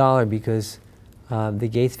it's $1 because the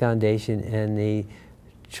Gates Foundation and the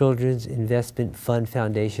Children's Investment Fund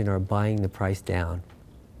Foundation are buying the price down.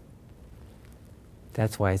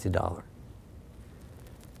 That's why it's $1.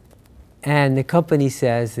 And the company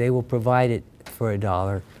says they will provide it for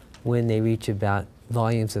 $1 when they reach about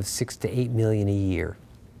volumes of 6 to 8 million a year.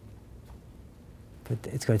 But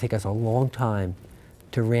it's going to take us a long time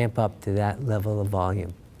to ramp up to that level of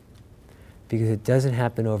volume because it doesn't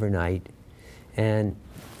happen overnight. And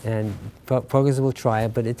programs will try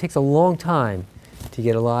it, but it takes a long time to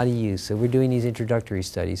get a lot of use. So we're doing these introductory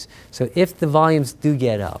studies. So if the volumes do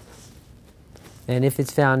get up, and if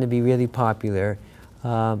it's found to be really popular,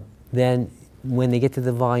 then when they get to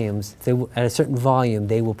the volumes, at a certain volume,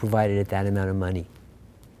 they will provide it at that amount of money.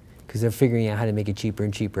 Because they're figuring out how to make it cheaper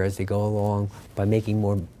and cheaper as they go along by making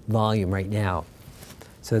more volume right now.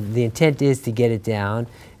 So the intent is to get it down,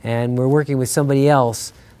 and we're working with somebody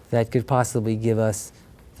else that could possibly give us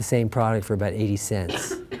the same product for about 80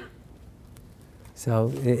 cents.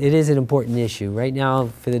 So it is an important issue. Right now,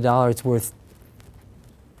 for the $1,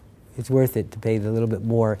 it's worth it to pay a little bit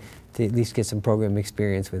more to at least get some program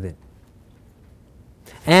experience with it.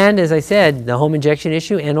 And as I said, the home injection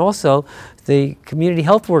issue and also the community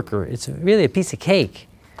health worker, it's really a piece of cake.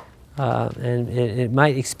 And it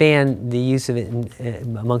might expand the use of it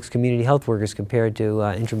amongst community health workers compared to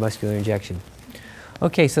intramuscular injection.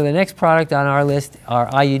 Okay, so the next product on our list are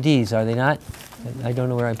IUDs, are they not? I don't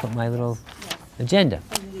know where I put my little agenda.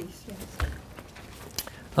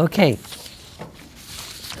 Okay.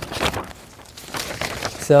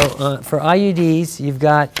 So for IUDs, you've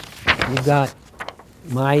got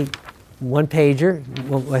my one-pager.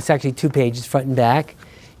 Well, it's actually 2 pages, front and back.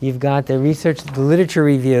 You've got the literature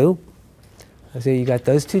review. So you got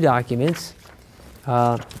those 2 documents,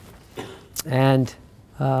 and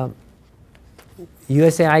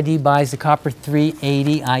USAID buys the copper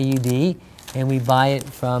 380 IUD, and we buy it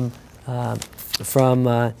from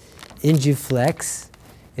Ingiflex.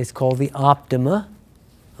 It's called the Optima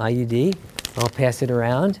IUD. I'll pass it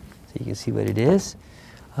around so you can see what it is.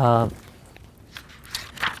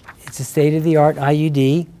 It's a state-of-the-art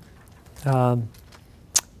IUD.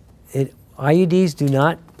 IUDs do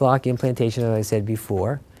not block implantation, as I said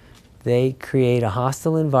before. They create a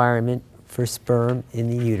hostile environment for sperm in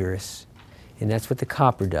the uterus, and that's what the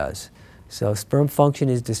copper does. So sperm function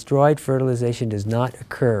is destroyed. Fertilization does not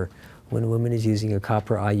occur when a woman is using a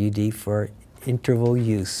copper IUD for interval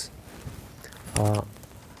use.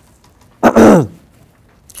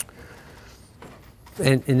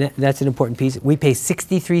 And that's an important piece. We pay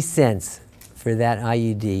 63 cents for that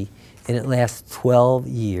IUD, and it lasts 12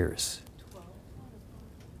 years.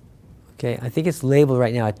 Okay, I think it's labeled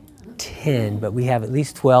right now at 10, but we have at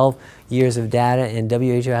least 12 years of data, and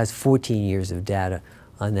WHO has 14 years of data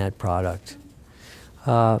on that product.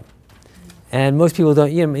 And most people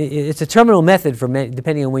don't, it's a terminal method for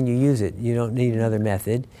depending on when you use it. You don't need another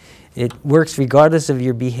method. It works regardless of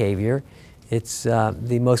your behavior. It's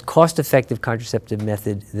the most cost-effective contraceptive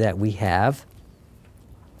method that we have.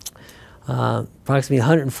 Approximately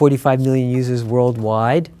 145 million users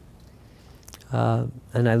worldwide.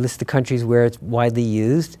 And I list the countries where it's widely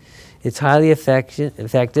used. It's highly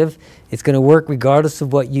effective. It's going to work regardless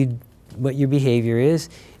of what your behavior is.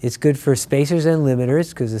 It's good for spacers and limiters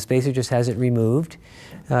because the spacer just hasn't removed.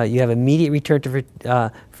 You have immediate return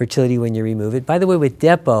to fertility when you remove it. By the way, with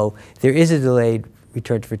Depo, there is a delayed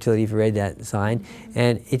return to fertility if you read that sign,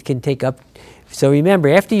 and it can take up. So remember,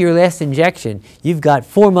 after your last injection, you've got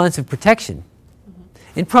 4 months of protection,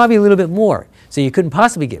 and probably a little bit more. So you couldn't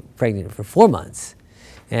possibly get pregnant for 4 months.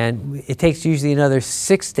 And it takes usually another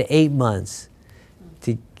 6 to 8 months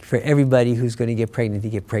for everybody who's going to get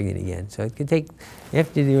pregnant again. So it can take,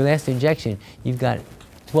 after your last injection, you've got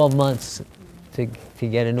 12 months to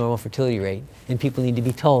get a normal fertility rate. And people need to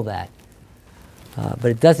be told that. But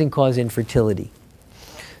it doesn't cause infertility.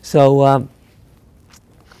 So, and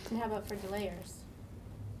how about for delayers?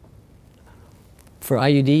 For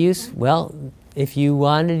IUD use, well, if you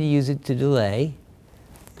wanted to use it to delay,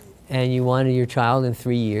 and you wanted your child in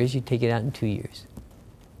 3 years, you take it out in 2 years.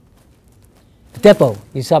 Depo,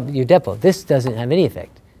 you stop your Depo. This doesn't have any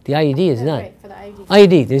effect. The IUD is none. Right, for the IUD.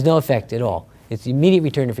 IUD, there's no effect at all. It's immediate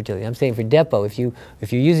return to fertility. I'm saying for Depo, if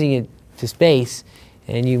you're using it to space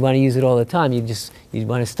and you want to use it all the time, you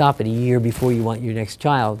want to stop it a year before you want your next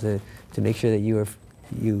child to make sure that you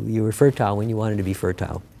were fertile when you wanted to be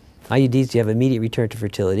fertile. IUDs, you have immediate return to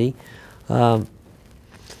fertility.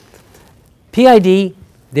 PID,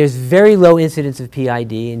 there's very low incidence of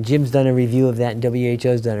PID, and Jim's done a review of that, and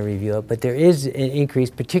WHO's done a review of it, but there is an increase,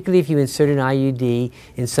 particularly if you insert an IUD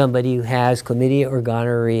in somebody who has chlamydia or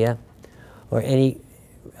gonorrhea or any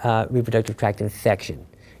reproductive tract infection,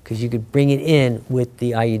 because you could bring it in with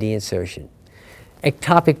the IUD insertion.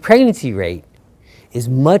 Ectopic pregnancy rate is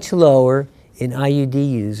much lower in IUD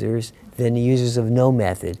users than the users of no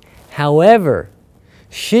method. However,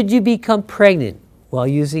 should you become pregnant while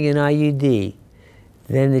using an IUD,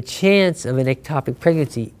 then the chance of an ectopic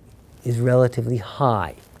pregnancy is relatively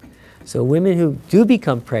high. So women who do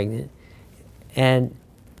become pregnant and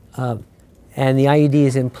the IUD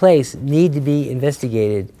is in place need to be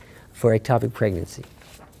investigated for ectopic pregnancy.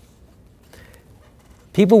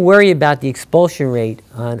 People worry about the expulsion rate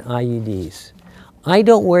on IUDs. I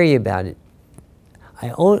don't worry about it. I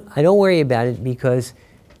don't worry about it because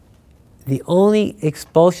the only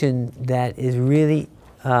expulsion that is really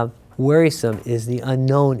worrisome is the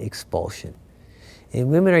unknown expulsion. And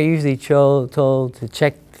women are usually told to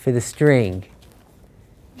check for the string.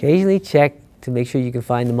 Occasionally check to make sure you can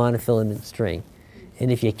find the monofilament string.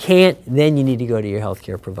 And if you can't, then you need to go to your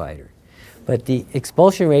healthcare provider. But the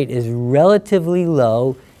expulsion rate is relatively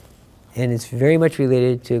low, and it's very much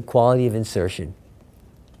related to quality of insertion.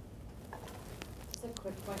 Just a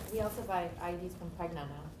quick point. We also buy IUDs from Pregna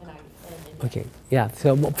now in India. Okay, yeah,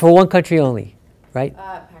 so for one country only, right?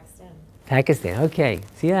 Pakistan. Pakistan, okay.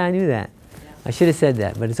 See, yeah, I knew that. Yeah. I should have said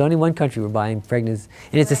that, but it's only one country we're buying pregnancy,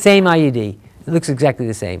 and it's the same IUD. It looks exactly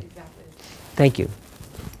the same. Exactly. Thank you.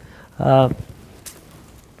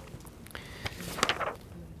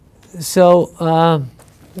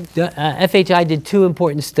 FHI did two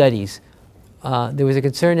important studies. There was a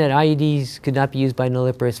concern that IUDs could not be used by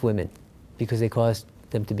nulliparous women because they caused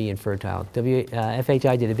them to be infertile.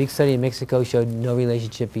 FHI did a big study in Mexico, showed no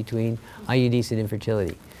relationship between IUDs and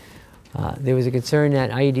infertility. There was a concern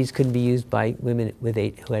that IUDs couldn't be used by women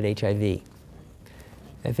who had HIV.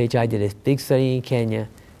 FHI did a big study in Kenya,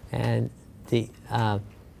 and the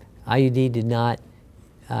IUD did not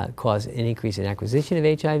cause an increase in acquisition of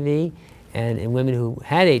HIV, and in women who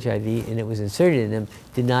had HIV and it was inserted in them,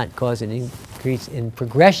 did not cause an increase in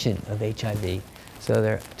progression of HIV. So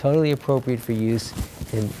they're totally appropriate for use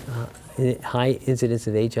in high incidence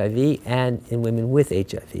of HIV and in women with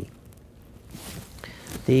HIV.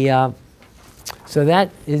 So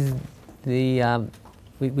that is we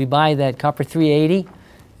buy that copper 380,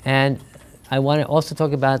 and I want to also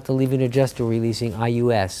talk about the levonorgestrel releasing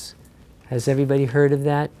IUS. Has everybody heard of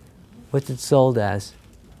that? What's it sold as?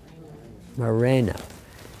 Mirena.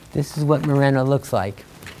 This is what Mirena looks like.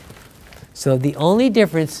 So the only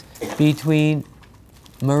difference between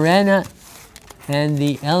Mirena and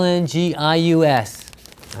the LNG IUS,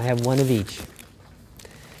 I have one of each.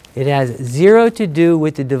 It has zero to do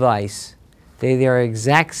with the device. They are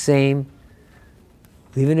exact same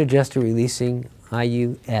levonorgestrel releasing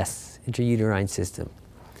IUS, intrauterine system.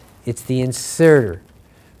 It's the inserter.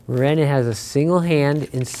 Mirena has a single hand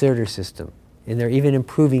inserter system, and they're even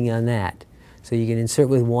improving on that. So you can insert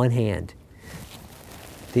with one hand.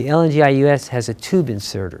 The LNG IUS has a tube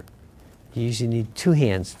inserter. You usually need two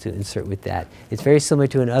hands to insert with that. It's very similar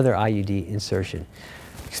to another IUD insertion.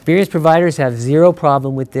 Experienced providers have zero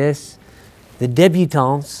problem with this. The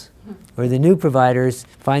debutantes, or the new providers,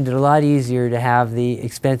 find it a lot easier to have the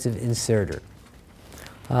expensive inserter.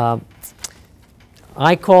 I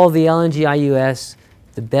call the LNG IUS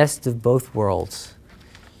the best of both worlds.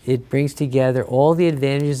 It brings together all the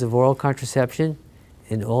advantages of oral contraception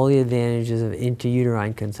and all the advantages of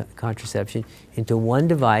intrauterine contraception into one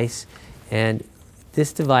device, and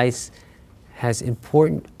this device has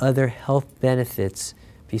important other health benefits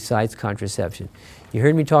besides contraception. You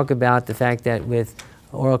heard me talk about the fact that with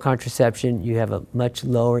oral contraception you have a much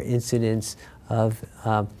lower incidence of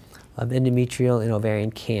endometrial and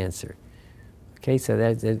ovarian cancer. Okay, so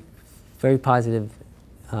that's a very positive,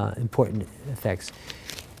 important effects.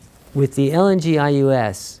 With the LNG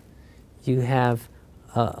IUS, you have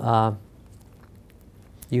a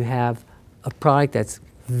product that's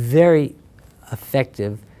very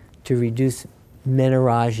effective to reduce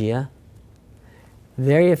menorrhagia,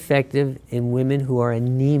 very effective in women who are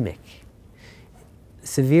anemic.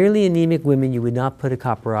 Severely anemic women, you would not put a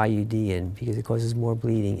copper IUD in because it causes more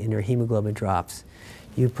bleeding and their hemoglobin drops.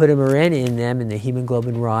 You put a Mirena in them and the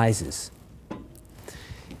hemoglobin rises.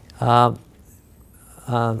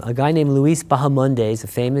 a guy named Luis Bahamondes, a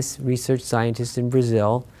famous research scientist in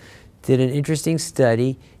Brazil, did an interesting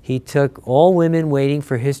study. He took all women waiting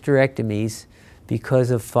for hysterectomies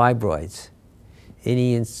because of fibroids, and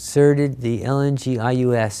he inserted the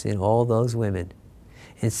LNG-IUS in all those women.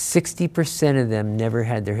 And 60% of them never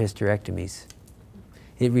had their hysterectomies.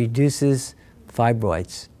 It reduces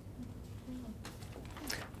fibroids.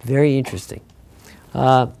 Very interesting.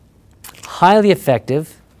 Highly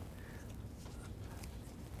effective.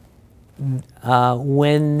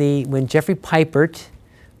 When Jeffrey Pipert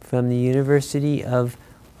from the University of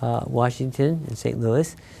Washington in St.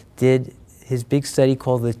 Louis did his big study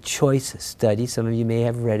called the CHOICE study, some of you may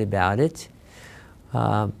have read about it.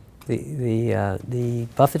 The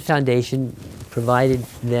Buffett Foundation provided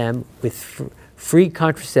them with free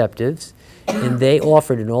contraceptives, and they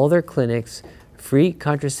offered in all their clinics free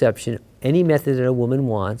contraception, any method that a woman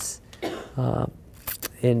wants,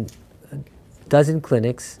 in a dozen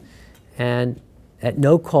clinics, and at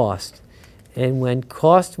no cost. And when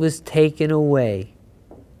cost was taken away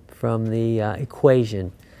from the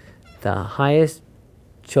equation, the highest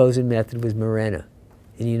chosen method was Mirena.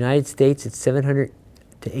 In the United States, it's $700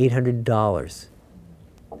 to $800.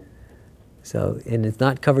 So, and it's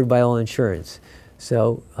not covered by all insurance.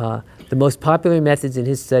 So the most popular methods in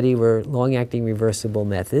his study were long-acting reversible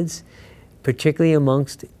methods, particularly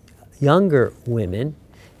amongst younger women,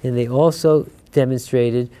 and they also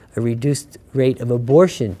demonstrated a reduced rate of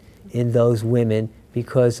abortion in those women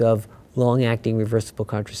because of long-acting reversible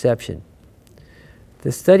contraception.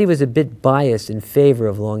 The study was a bit biased in favor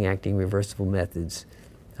of long-acting reversible methods,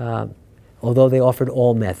 although they offered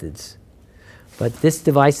all methods. But this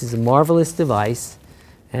device is a marvelous device,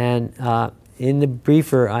 and in the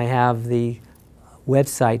briefer I have the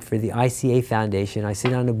website for the ICA Foundation. I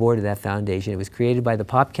sit on the board of that foundation. It was created by the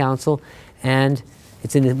Pop Council, and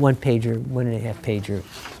it's in a one-pager, 1.5 pager.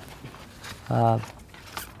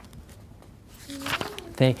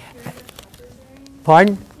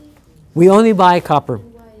 Pardon? We only buy copper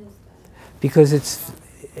because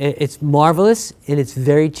it's marvelous and it's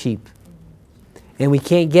very cheap. And we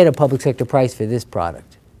can't get a public sector price for this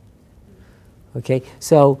product. Okay,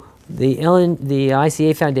 so the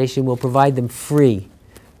ICA Foundation will provide them free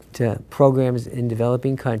to programs in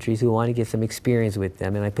developing countries who want to get some experience with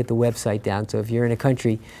them. And I put the website down, so if you're in a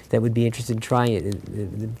country that would be interested in trying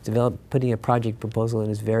it, putting a project proposal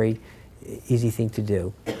in is a very easy thing to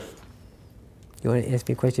do. You want to ask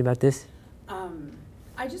me a question about this?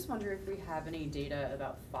 I just wonder if we have any data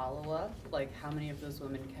about follow-up, like how many of those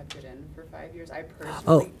women kept it in for 5 years. I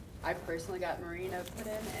personally got Mirena put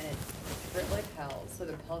in, and it hurt like hell. So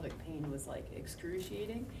the pelvic pain was like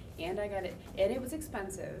excruciating, and I got it, and it was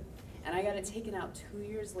expensive, and I got it taken out 2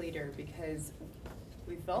 years later because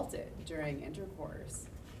we felt it during intercourse.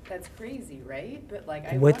 That's crazy, right? But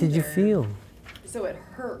like, What did you feel? So it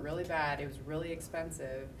hurt really bad. It was really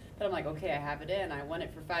expensive. But I'm like, okay, I have it in. I want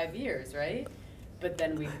it for 5 years, right? But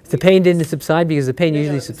then the pain didn't subside because the pain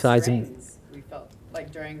usually subsides. We felt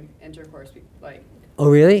like during intercourse, like. Oh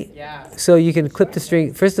really? Yeah. So you can clip the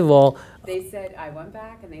string. First of all. They said I went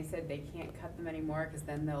back and they said they can't cut them anymore because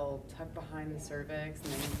then they'll tuck behind the cervix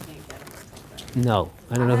and then you can't get them or something. No,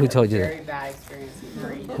 I don't know who told you that. Very bad experience with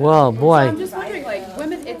Mirena. Well, boy. So I'm just wondering, like,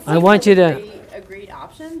 women. It's I want you to. A great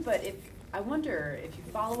option, but I wonder if you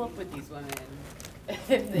follow up with these women. If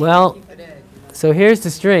they keep it in. So here's the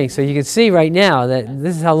string. So you can see right now that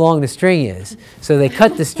this is how long the string is. So they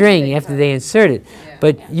cut the string after they insert it.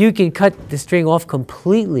 But you can cut the string off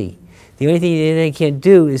completely. The only thing they can't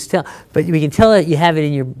do is tell. But we can tell that you have it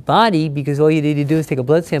in your body because all you need to do is take a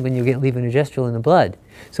blood sample and you'll get levonorgestrel in the blood.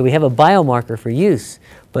 So we have a biomarker for use.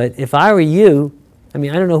 But if I were you, I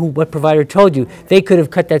mean, I don't know what provider told you. They could have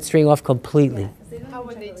cut that string off completely. How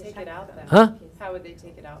would they take it out then? Huh? How would they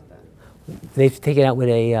take it out then? They take it out with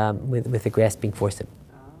a with a grasping forceps.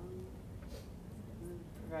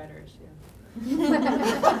 Provider issue.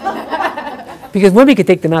 Because women could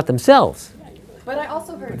take them out themselves. But I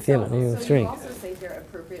also heard so you also say they're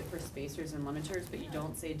appropriate for spacers and limiters, but you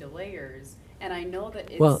don't say delayers. And I know that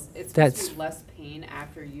it's supposed to be less pain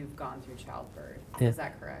after you've gone through childbirth. Yeah. Is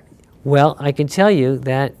that correct? Well, I can tell you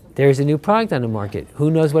that there's a new product on the market. Who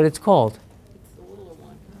knows what it's called?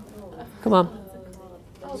 Come on.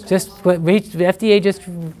 Just the FDA just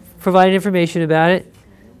provided information about it.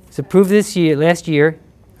 It's approved last year,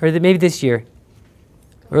 or maybe this year,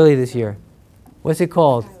 early this year. What's it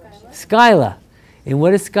called? Skyla. And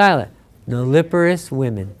what is Skyla? Nulliparous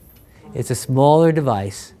women. It's a smaller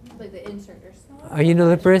device. Like the insert or something? Are you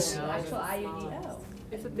nulliparous? No, actual IUD.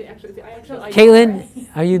 Is it the actual IUD? Caitlin,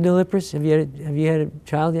 are you nulliparous? Have you had a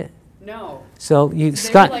child yet? No. So you,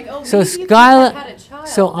 They were like, oh, so maybe if you Skylar, had a child,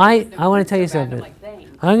 so it I wouldn't have want to been tell you so bad. I'm something. like,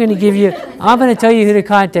 thanks. I'm going to give you, I'm going to tell you who to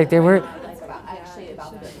contact. There were,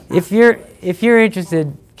 if you're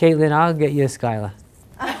interested, Caitlin, I'll get you a Skylar.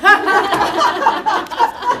 And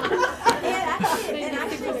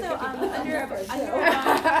actually, so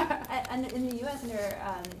in the U.S. under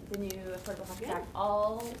the new Affordable Health Care Act,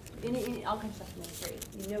 all contraception is free.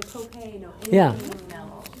 No copay, no anything, Yeah.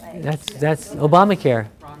 no. Like, That's Obamacare.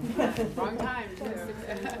 Wrong time, too.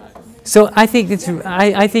 So I think it's,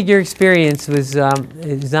 I think your experience was,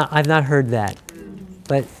 is not, I've not heard that.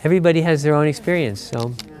 But everybody has their own experience,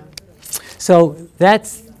 so. So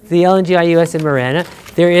that's the LNGIUS and Mirena.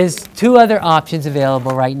 There is 2 other options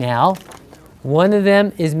available right now. One of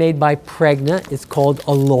them is made by Pregna. It's called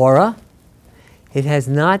Allura. It has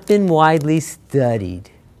not been widely studied.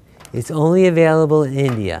 It's only available in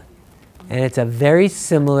India. And it's a very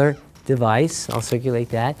similar device. I'll circulate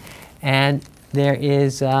that. And there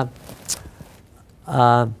is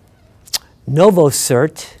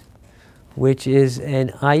Novocert, which is an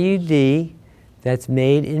IUD that's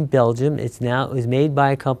made in Belgium. It was made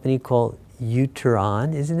by a company called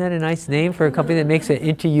Uteron. Isn't that a nice name for a company that makes an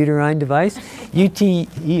intrauterine device?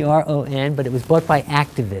 Uteron, but it was bought by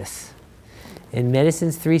activists. And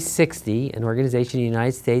Medicines 360, an organization in the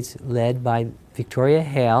United States led by Victoria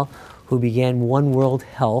Hale, who began One World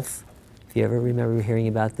Health, if you ever remember hearing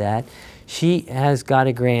about that. She has got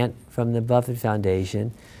a grant from the Buffett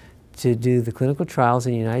Foundation to do the clinical trials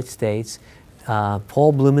in the United States.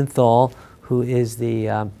 Paul Blumenthal, who is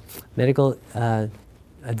the medical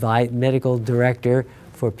director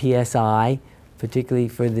for PSI, particularly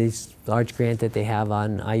for this large grant that they have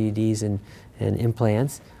on IUDs and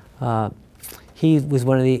implants. He was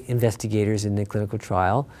one of the investigators in the clinical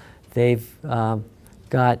trial. They've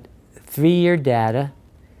got 3-year data,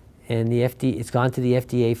 and it's gone to the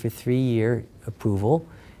FDA for 3-year approval.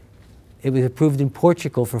 It was approved in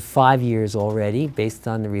Portugal for 5 years already, based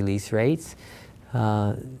on the release rates.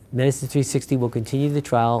 Medicine 360 will continue the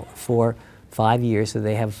trial for 5 years, so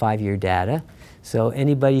they have 5-year data. So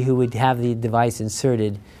anybody who would have the device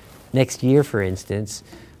inserted next year, for instance,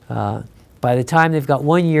 by the time they've got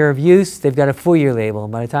 1 year of use, they've got a 4-year label.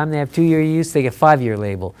 And by the time they have 2-year use, they get a 5-year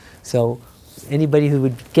label. So anybody who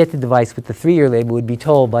would get the device with the 3-year label would be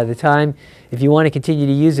told by the time, if you want to continue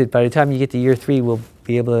to use it, by the time you get to year 3, we'll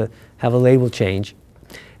be able to have a label change.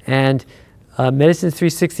 And Medicines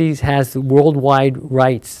 360 has the worldwide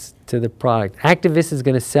rights to the product. Actavis is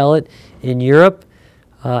going to sell it in Europe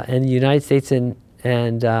and the United States and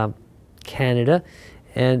Canada.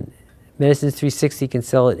 And Medicines 360 can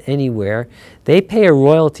sell it anywhere. They pay a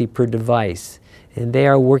royalty per device, and they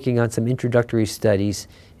are working on some introductory studies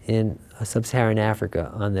in sub-Saharan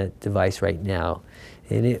Africa on that device right now.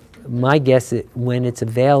 And my guess is when it's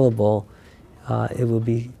available, it will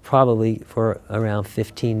be probably for around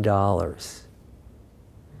 $15.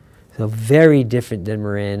 So very different than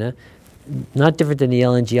Mirena. Not different than the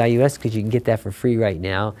LNGIUS, because you can get that for free right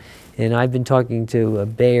now. And I've been talking to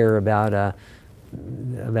Bayer about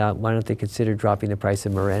why don't they consider dropping the price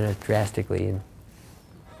of Mirena drastically. And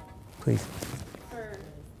please. For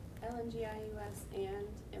LNGIUS and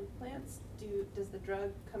implants, does the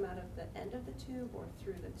drug come out of the end of the tube or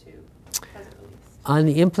through the tube? How's it released? On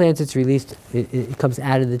the implants, it's released. It comes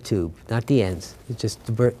out of the tube, not the ends. It just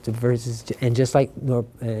diverges, and just like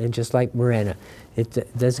Mirena,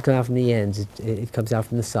 it doesn't come out from the ends. It comes out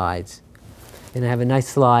from the sides. And I have a nice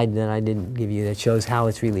slide that I didn't give you that shows how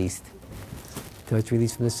it's released. So it's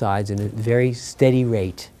released from the sides at a very steady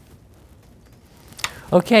rate.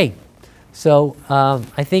 Okay, so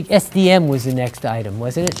I think SDM was the next item,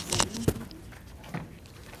 wasn't it?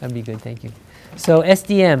 That'd be good, thank you. So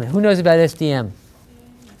SDM, who knows about SDM?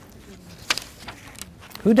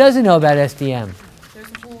 Who doesn't know about SDM?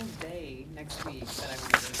 There's a whole day next week that I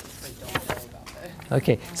went to, but don't know about that.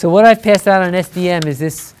 Okay, so what I've passed out on SDM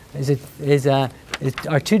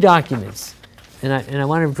are 2 documents, and I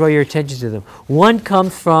want to draw your attention to them. One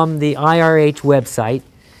comes from the IRH website,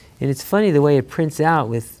 and it's funny the way it prints out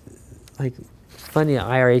with, like, funny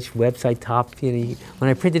IRH website top. You know,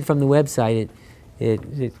 when I printed from the website,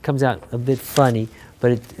 it comes out a bit funny,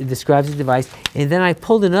 but it describes the device. And then I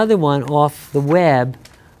pulled another one off the web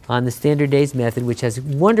on the standard days method, which has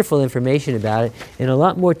wonderful information about it and a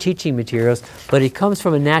lot more teaching materials, but it comes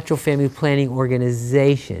from a natural family planning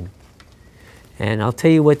organization. And I'll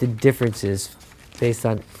tell you what the difference is based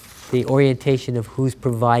on the orientation of who's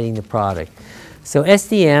providing the product. So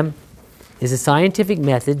SDM is a scientific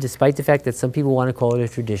method, despite the fact that some people want to call it a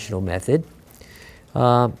traditional method.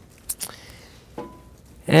 And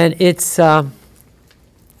it's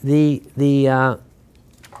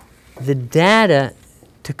the data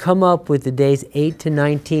to come up with the days 8 to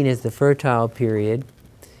 19 as the fertile period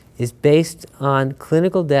is based on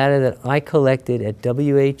clinical data that I collected at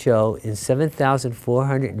WHO in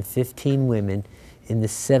 7,415 women in the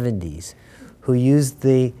 70s who used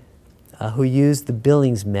the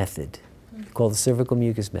Billings method, called the cervical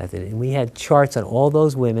mucus method. And we had charts on all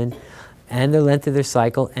those women and the length of their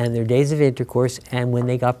cycle and their days of intercourse and when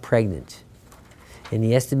they got pregnant and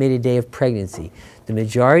the estimated day of pregnancy. The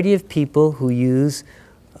majority of people who use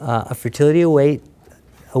a fertility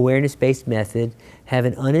awareness-based method have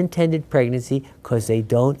an unintended pregnancy because they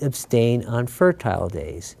don't abstain on fertile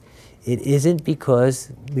days. It isn't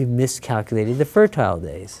because we've miscalculated the fertile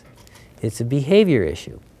days. It's a behavior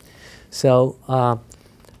issue. So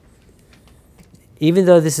even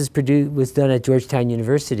though this was done at Georgetown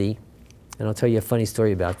University, and I'll tell you a funny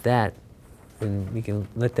story about that, and we can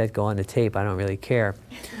let that go on the tape, I don't really care.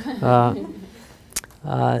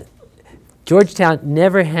 Georgetown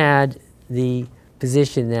never had the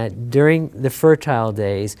position that during the fertile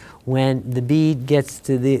days, when the bead gets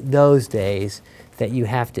to those days, that you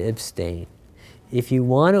have to abstain. If you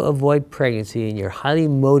want to avoid pregnancy and you're highly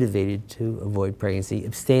motivated to avoid pregnancy,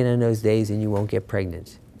 abstain on those days and you won't get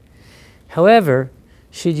pregnant. However,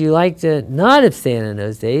 should you like to not abstain on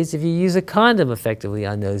those days, if you use a condom effectively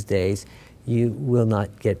on those days, you will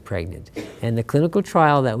not get pregnant. And the clinical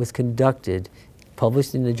trial that was conducted,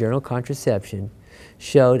 published in the journal Contraception,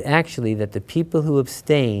 showed actually that the people who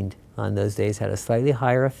abstained on those days had a slightly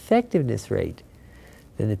higher effectiveness rate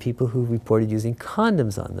than the people who reported using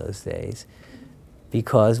condoms on those days.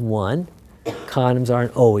 Because one, condoms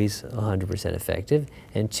aren't always 100% effective,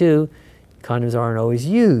 and two, condoms aren't always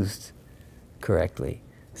used correctly.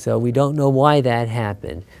 So we don't know why that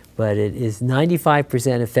happened, but it is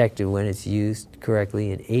 95% effective when it's used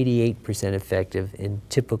correctly and 88% effective in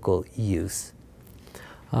typical use.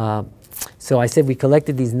 So I said we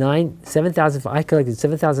collected these I collected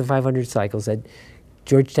 7,500 cycles that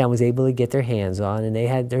Georgetown was able to get their hands on, and they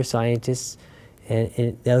had their scientists,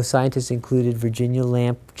 and those scientists included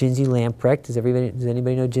Jinsey Lamprecht. Does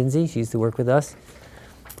anybody know Jinsey? She used to work with us.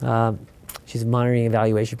 She's a monitoring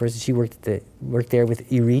evaluation person. She worked there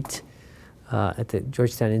with IRIT at the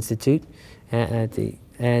Georgetown Institute,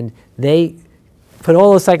 and they put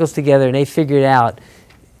all those cycles together, and they figured out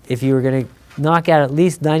if you were going to knock out at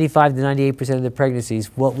least 95 to 98% of the pregnancies,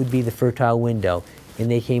 what would be the fertile window?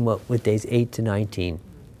 And they came up with days 8 to 19.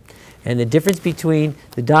 And the difference between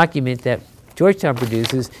the document that Georgetown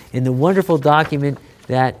produces and the wonderful document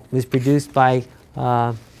that was produced by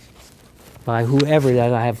whoever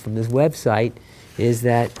that I have from this website is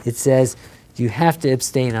that it says you have to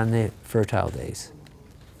abstain on the fertile days.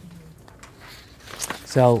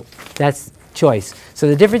 So that's choice. So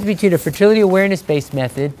the difference between a fertility awareness-based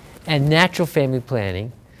method and natural family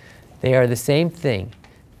planning, they are the same thing.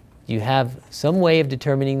 You have some way of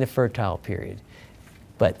determining the fertile period.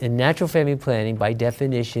 But in natural family planning, by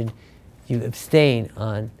definition, you abstain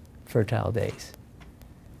on fertile days.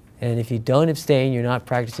 And if you don't abstain, you're not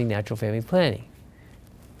practicing natural family planning.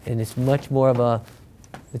 And it's much more of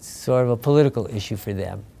it's sort of a political issue for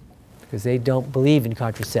them because they don't believe in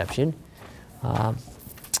contraception.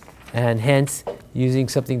 And hence, using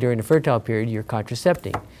something during the fertile period, you're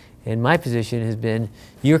contracepting. And my position has been,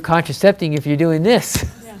 you're contracepting if you're doing this.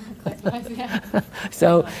 Yeah.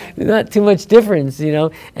 So not too much difference, you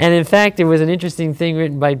know. And in fact, there was an interesting thing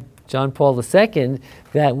written by John Paul II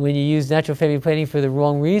that when you use natural family planning for the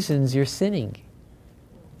wrong reasons, you're sinning.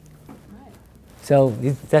 Right. So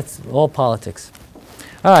that's all politics.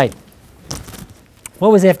 All right.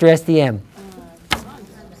 What was after SDM?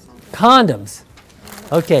 Condoms.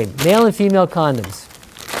 Okay, male and female condoms.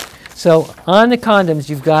 So on the condoms,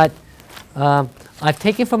 you've got, I've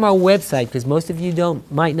taken from our website, because most of you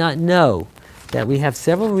might not know, that we have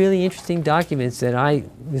several really interesting documents that I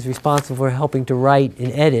was responsible for helping to write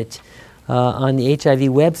and edit on the HIV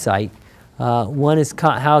website. One is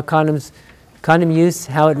condom use,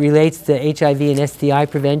 how it relates to HIV and STI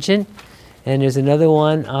prevention. And there's another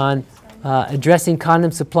one on addressing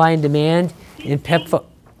condom supply and demand in PEPFAR.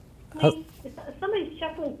 Somebody's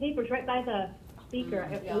shuffling papers right by the speaker.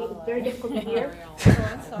 It's very difficult to hear.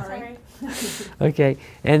 I'm sorry. Okay,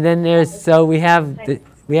 and then we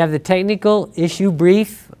have the technical issue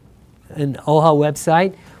brief on OHA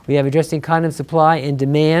website. We have addressing condom supply and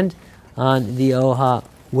demand on the OHA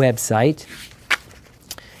website.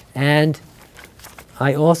 And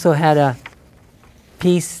I also had a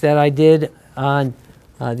piece that I did on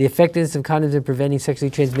the effectiveness of condoms in preventing sexually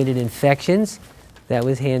transmitted infections that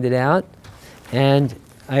was handed out. And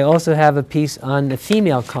I also have a piece on the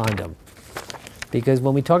female condom. Because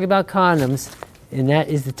when we talk about condoms, and that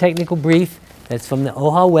is the technical brief that's from the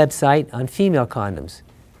OHA website on female condoms.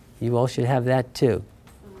 You all should have that too.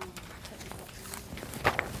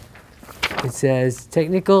 It says,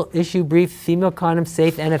 technical issue brief, female condom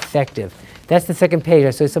safe and effective. That's the second page. I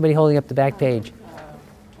saw somebody holding up the back page.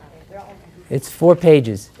 It's 4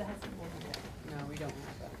 pages. No, we don't have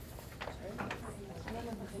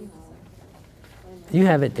that. You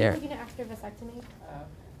have it there. Taking it after vasectomy?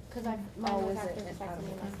 Because mine was after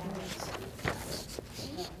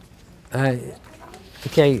vasectomy.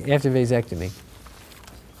 Okay, after vasectomy.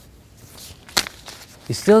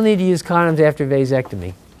 You still need to use condoms after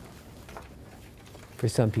vasectomy for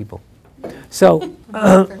some people. So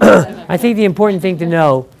I think the important thing to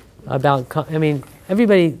know about,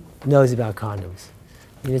 everybody knows about condoms.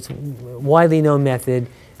 I mean, it's a widely known method,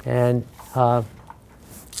 and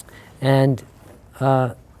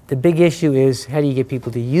the big issue is how do you get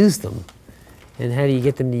people to use them, and how do you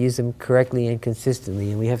get them to use them correctly and consistently?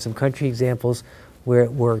 And we have some country examples where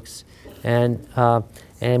it works, and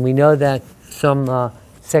we know that some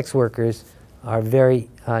sex workers are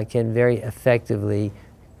can very effectively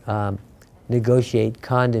negotiate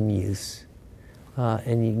condom use,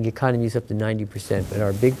 and you can get condom use up to 90%. But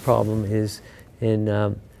our big problem is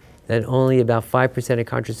that only about 5% of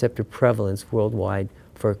contraceptive prevalence worldwide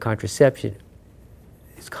for contraception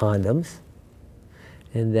is condoms,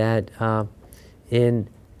 and that in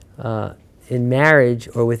marriage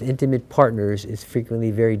or with intimate partners, it's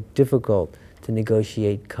frequently very difficult to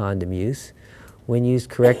negotiate condom use. When used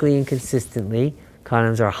correctly and consistently,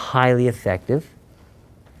 condoms are highly effective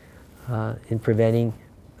in preventing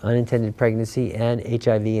unintended pregnancy and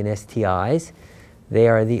HIV and STIs. They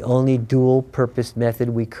are the only dual-purpose method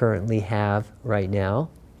we currently have right now,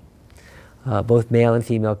 both male and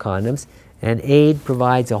female condoms. And AID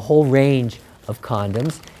provides a whole range of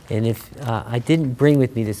condoms. And if I didn't bring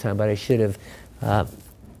with me this time, but I should have,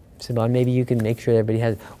 Simone, maybe you can make sure everybody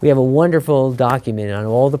has. We have a wonderful document on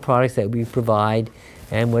all the products that we provide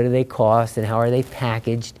and what do they cost and how are they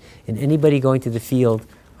packaged. And anybody going to the field,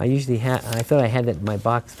 I thought I had that in my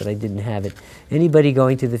box, but I didn't have it. Anybody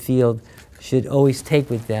going to the field should always take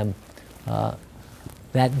with them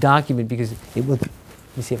that document, because it will, let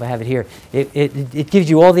me see if I have it here. It gives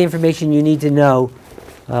you all the information you need to know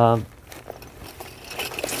about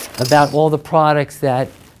all the products that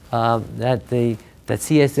that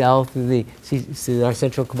CSL through our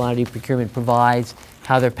Central Commodity Procurement provides,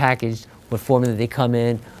 how they're packaged, what formula they come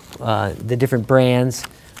in, the different brands,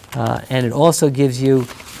 and it also gives you,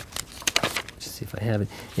 let's see if I have it,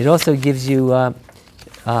 it also gives you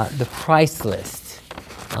the price list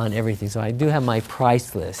on everything. So I do have my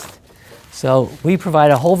price list. So we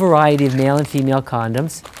provide a whole variety of male and female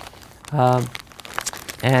condoms,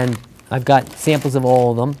 and I've got samples of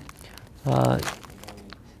all of them.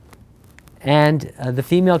 And the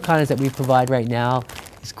female condoms that we provide right now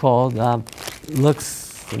is called, let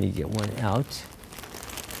me get one out.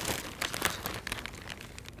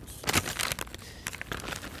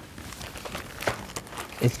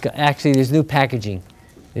 Actually, there's new packaging.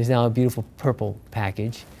 There's now a beautiful purple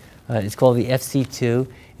package. It's called the FC2.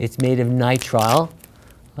 It's made of nitrile,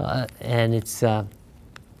 and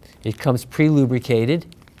it comes pre-lubricated.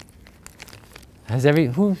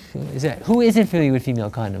 Who isn't familiar with female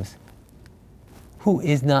condoms? Who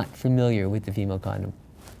is not familiar with the female condom?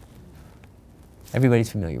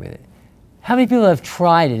 Everybody's familiar with it. How many people have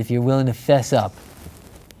tried it, if you're willing to fess up?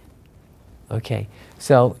 Okay,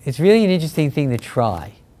 so it's really an interesting thing to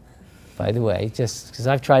try, by the way, just because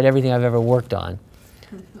I've tried everything I've ever worked on.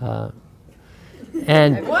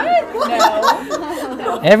 And what?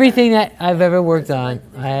 No. Everything that I've ever worked on,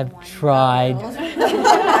 I have tried,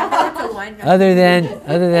 other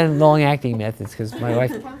than long-acting methods, because my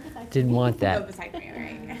wife didn't want that.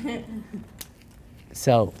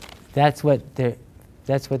 So that's what the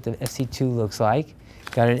FC2 looks like.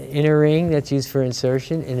 Got an inner ring that's used for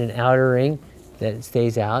insertion and an outer ring that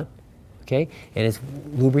stays out, okay? And it's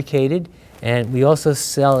lubricated, and we also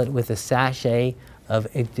sell it with a sachet of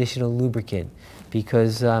additional lubricant,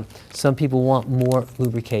 because some people want more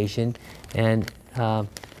lubrication, and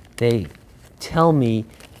they tell me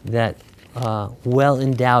that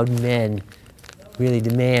well-endowed men really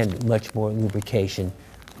demand much more lubrication,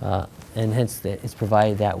 and hence it's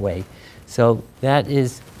provided that way. So that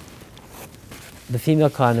is the female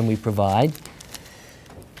condom we provide.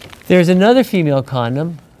 There's another female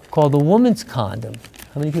condom called the woman's condom.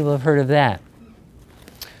 How many people have heard of that?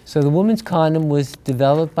 So the woman's condom was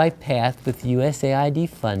developed by PATH with USAID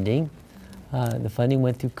funding. The funding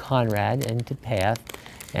went through Conrad and to PATH,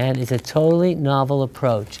 and it's a totally novel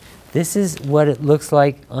approach. This is what it looks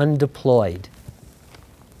like undeployed.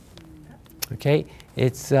 Okay,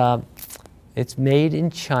 it's made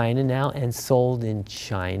in China now and sold in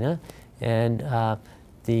China, and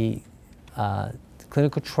the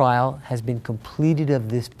clinical trial has been completed of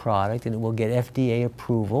this product, and it will get FDA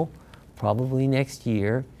approval probably next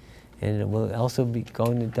year, and it will also be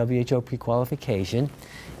going to WHO pre-qualification.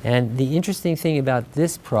 And the interesting thing about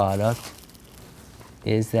this product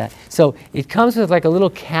is that, so it comes with like a little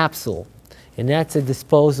capsule, and that's a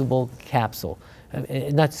disposable capsule.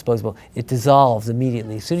 Not disposable, it dissolves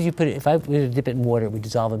immediately. As soon as you put it, if I were to dip it in water, it would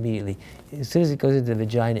dissolve immediately. As soon as it goes into the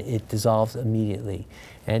vagina, it dissolves immediately.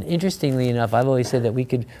 And interestingly enough, I've always said that we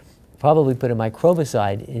could probably put a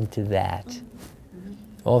microbicide into that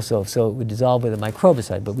also, so it would dissolve with a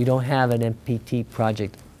microbicide, but we don't have an MPT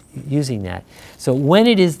project using that. So when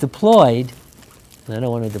it is deployed, and I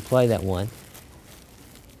don't want to deploy that one,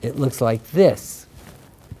 it looks like this.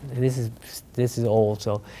 And this is old,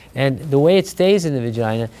 so, and the way it stays in the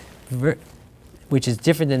vagina, which is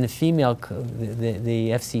different than the female, the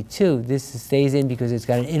FC2, this stays in because it's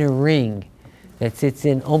got an inner ring that sits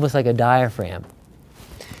in almost like a diaphragm.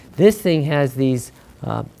 This thing has these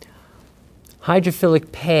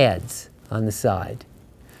hydrophilic pads on the side.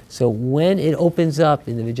 So when it opens up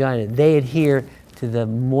in the vagina, they adhere to the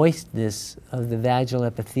moistness of the vaginal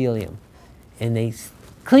epithelium, and they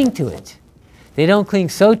cling to it. They don't cling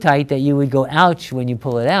so tight that you would go ouch when you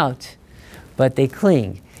pull it out, but they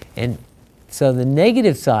cling. And so the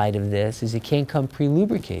negative side of this is it can't come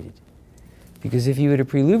pre-lubricated, because if you were to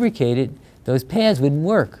pre-lubricate it, those pads wouldn't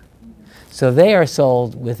work. So they are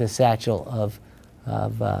sold with a satchel of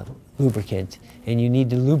lubricant, and you need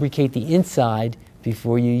to lubricate the inside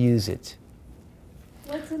before you use it.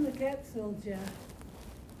 What's in the capsule, Jeff?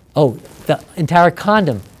 Oh, the entire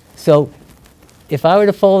condom. So if I were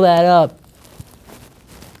to fold that up,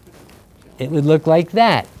 it would look like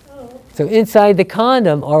that. Oh. So inside the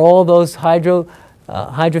condom are all those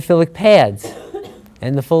hydrophilic pads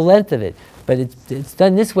and the full length of it. But it's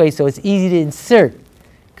done this way so it's easy to insert,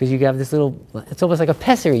 because you have this little, it's almost like a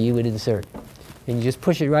pessary you would insert. And you just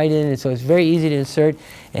push it right in, and so it's very easy to insert.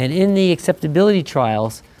 And in the acceptability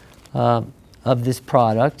trials of this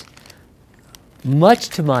product, much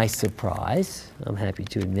to my surprise, I'm happy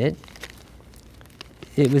to admit,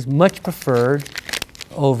 it was much preferred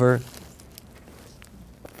over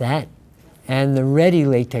that and the ready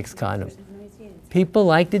latex condom. People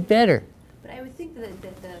liked it better. But I would think that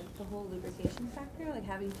the whole lubrication factor, like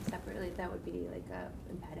having to separate, like that would be like a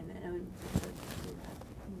impediment. I would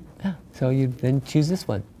Yeah, so you then choose this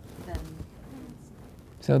one. then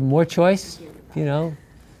So more choice, you know.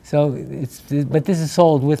 So but this is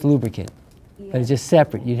sold with lubricant. But it's just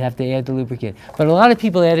separate. You'd have to add the lubricant. But a lot of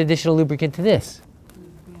people add additional lubricant to this.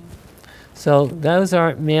 So those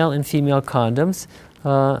are male and female condoms.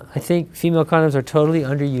 I think female condoms are totally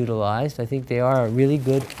underutilized. I think they are a really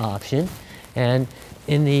good option. And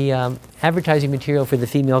in the advertising material for the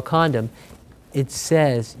female condom, it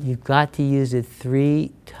says you've got to use it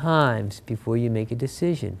 3 times before you make a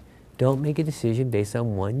decision. Don't make a decision based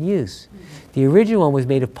on one use. The original one was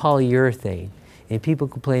made of polyurethane, and people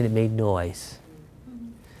complained it made noise.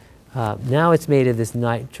 Now it's made of this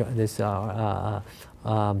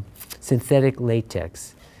synthetic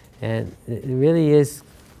latex. And it really is,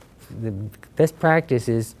 the best practice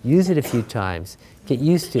is use it a few times, get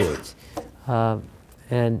used to it,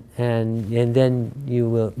 and then you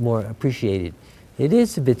will more appreciate it. It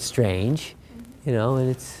is a bit strange, you know, and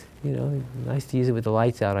it's, you know, nice to use it with the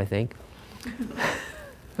lights out, I think.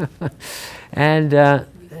 And the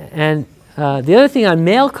other thing on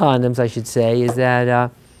male condoms, I should say, is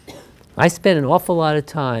that I spent an awful lot of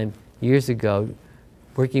time years ago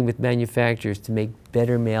working with manufacturers to make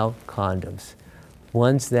better male condoms.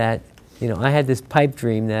 Ones that, you know, I had this pipe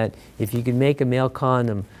dream that if you could make a male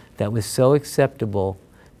condom that was so acceptable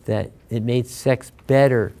that it made sex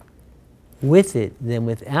better with it than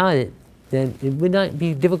without it, then it would not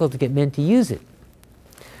be difficult to get men to use it.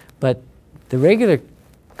 But the regular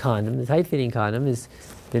condom, the tight-fitting condom, has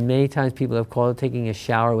been many times people have called it taking a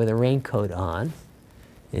shower with a raincoat on,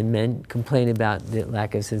 and men complain about the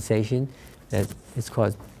lack of sensation that is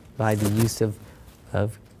caused by the use of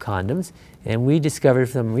condoms. And we discovered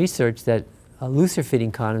from research that looser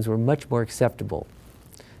fitting condoms were much more acceptable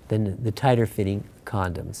than the tighter fitting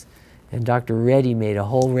condoms. And Dr. Reddy made a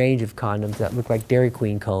whole range of condoms that looked like Dairy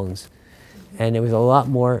Queen cones. And there was a lot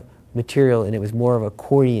more material, and it was more of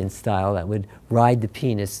accordion style that would ride the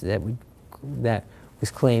penis, that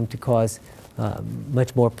was claimed to cause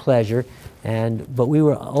much more pleasure. But we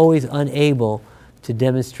were always unable to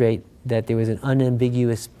demonstrate that there was an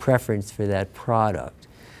unambiguous preference for that product.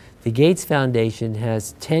 The Gates Foundation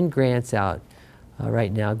has 10 grants out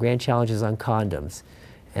right now, Grand Challenges on Condoms.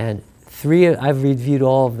 And I've reviewed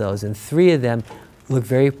all of those, and 3 of them look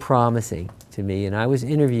very promising to me. And I was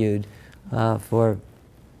interviewed for,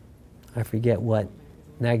 I forget what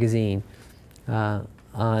magazine,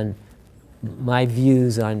 on my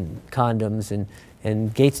views on condoms,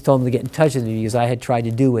 and Gates told them to get in touch with me because I had tried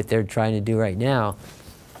to do what they're trying to do right now.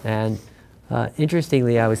 And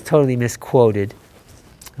interestingly, I was totally misquoted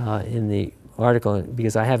in the article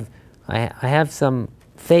because I have some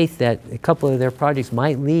faith that a couple of their projects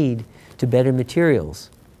might lead to better materials.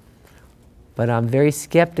 But I'm very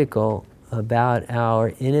skeptical about our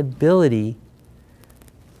inability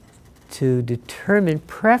to determine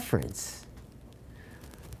preference.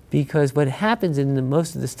 Because what happens in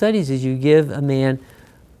most of the studies is you give a man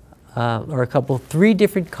or a couple 3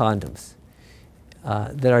 different condoms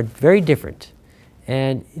that are very different.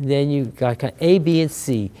 And then you got kind of A, B, and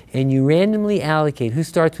C, and you randomly allocate who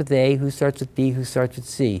starts with A, who starts with B, who starts with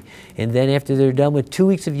C. And then after they're done with 2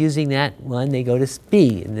 weeks of using that one, they go to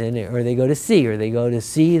B, and then, or they go to C, or they go to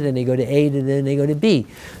C, then they go to A, and then they go to B.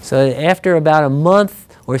 So after about a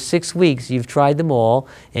month or 6 weeks, you've tried them all,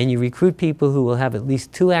 and you recruit people who will have at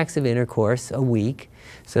least 2 acts of intercourse a week,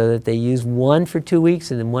 so that they use one for 2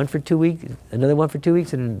 weeks, and then one for 2 weeks, another one for 2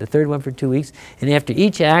 weeks, and then the third one for 2 weeks. And after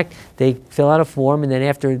each act, they fill out a form, and then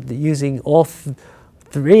after using all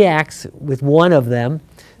 3 acts with one of them,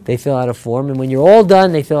 they fill out a form. And when you're all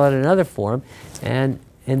done, they fill out another form. And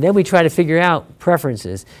then we try to figure out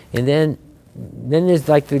preferences. And then there's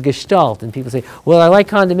like the gestalt, and people say, well, I like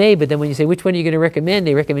condom A, but then when you say, which one are you going to recommend,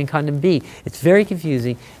 they recommend condom B. It's very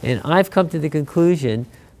confusing, and I've come to the conclusion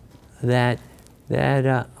that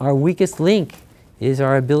our weakest link is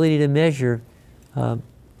our ability to measure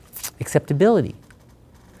acceptability.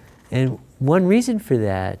 And one reason for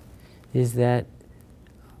that is that,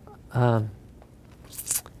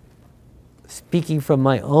 speaking from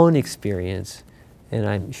my own experience, and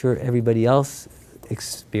I'm sure everybody else's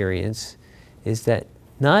experience, is that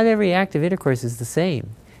not every act of intercourse is the same.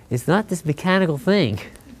 It's not this mechanical thing.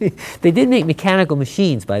 They did make mechanical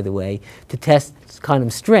machines, by the way, to test condom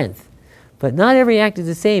strength. But not every act is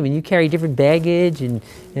the same, and you carry different baggage, and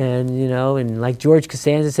you know, and like George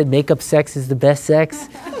Costanza said, make-up sex is the best sex.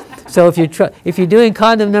 So if you're doing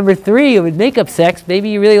condom number 3 with make-up sex, maybe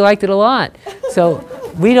you really liked it a lot. So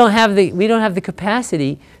we don't have the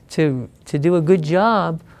capacity to do a good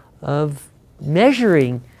job of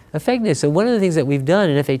measuring effectiveness. So one of the things that we've done,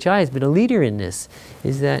 and FHI has been a leader in this,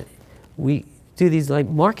 is that we do these like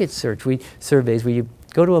market surveys where you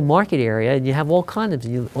go to a market area and you have all condoms,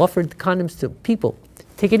 and you offer the condoms to people.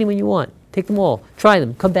 Take any one you want. Take them all. Try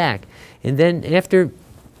them. Come back. And then after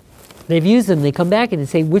they've used them, they come back and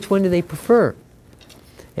say, which one do they prefer?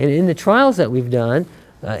 And in the trials that we've done,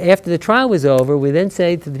 after the trial was over, we then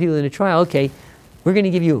say to the people in the trial, okay, we're going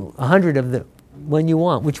to give you 100 of the one you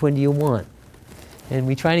want. Which one do you want? And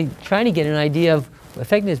we try to get an idea of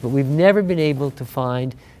effectiveness, but we've never been able to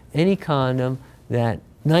find any condom that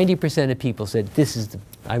 90% of people said,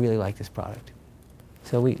 I really like this product.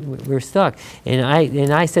 So we're stuck. And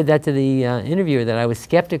I said that to the interviewer, that I was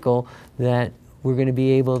skeptical that we're going to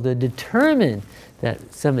be able to determine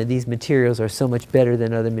that some of these materials are so much better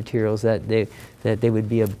than other materials that they would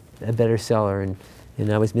be a better seller.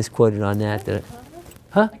 And I was misquoted on that.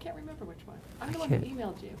 I can't remember which one. I'm the one who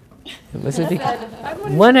emailed you. Was it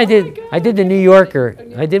one I did? I did the New Yorker.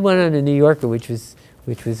 I did one on the New Yorker, which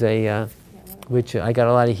I got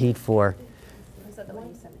a lot of heat for. Was that the one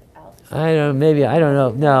you sent out? I don't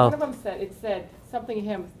know. No. One of them said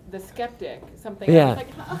something the skeptic, something. Yeah,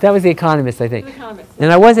 like, huh? that was The Economist, I think. The Economist.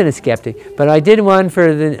 And I wasn't a skeptic, but I did one for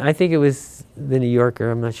I think it was the New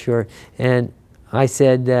Yorker, I'm not sure. And I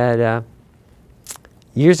said that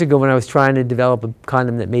years ago when I was trying to develop a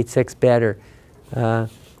condom that made sex better,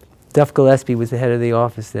 Duff Gillespie was the head of the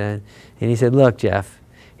office then, and he said, look, Jeff,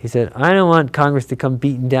 he said, I don't want Congress to come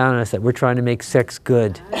beating down on us that we're trying to make sex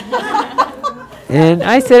good. And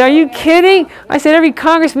I said, are you kidding? I said, every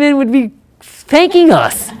congressman would be thanking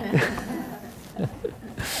us.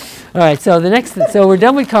 All right, so so we're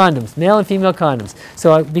done with condoms, male and female condoms.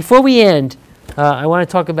 So before we end, I want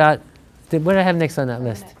to talk about, what do I have next on that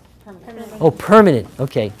list? Permanent. Oh, permanent.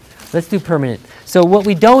 Okay, let's do permanent. So what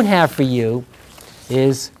we don't have for you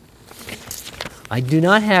is, I do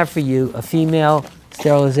not have for you a female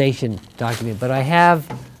sterilization document, but I have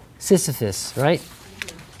Sisyphus, right?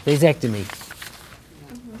 Vasectomy.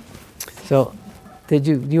 So,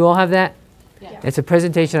 do you all have that? Yeah. It's a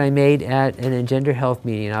presentation I made at an Engender Health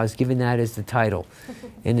meeting, and I was given that as the title.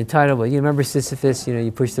 And the title, well, you remember Sisyphus? You know,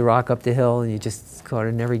 you push the rock up the hill, and you just sort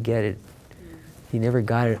of never get it. He never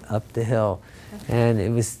got it up the hill.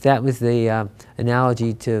 And that was the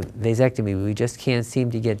analogy to vasectomy. We just can't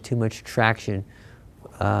seem to get too much traction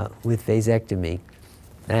with vasectomy.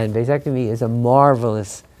 And vasectomy is a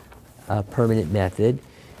marvelous permanent method.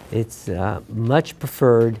 It's much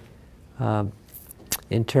preferred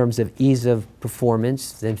in terms of ease of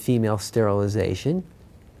performance than female sterilization.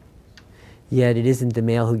 Yet it isn't the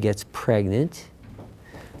male who gets pregnant.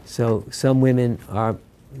 So some women are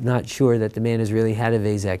not sure that the man has really had a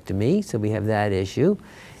vasectomy, so we have that issue.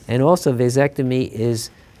 And also vasectomy is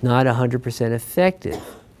not 100% effective.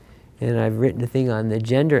 And I've written a thing on the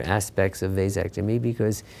gender aspects of vasectomy,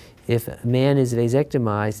 because if a man is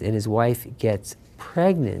vasectomized and his wife gets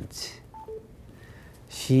pregnant,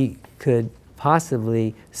 she could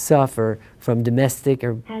possibly suffer from domestic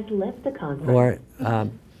or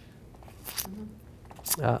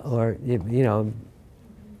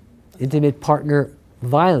intimate partner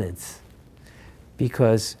violence,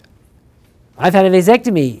 because I've had a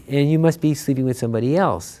vasectomy and you must be sleeping with somebody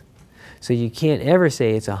else. So you can't ever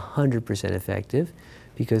say it's 100% effective,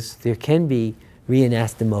 because there can be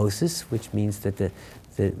reanastomosis, which means that the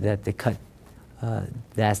cut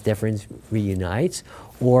vas deferens reunites,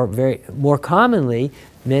 or more commonly,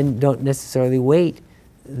 men don't necessarily wait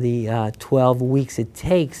the 12 weeks it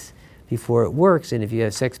takes before it works, and if you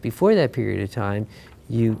have sex before that period of time,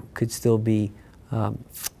 you could still be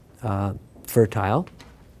fertile.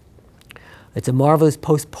 It's a marvelous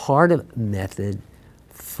postpartum method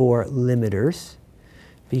for limiters,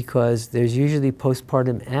 because there's usually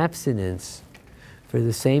postpartum abstinence for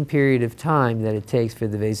the same period of time that it takes for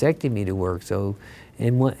the vasectomy to work. So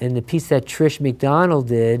in the piece that Trish McDonald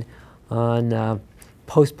did on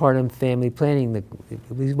postpartum family planning, it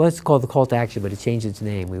was once called the Call to Action, but it changed its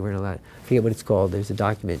name. We weren't allowed, I forget what it's called. There's a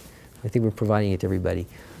document, I think we're providing it to everybody,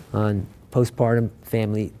 on postpartum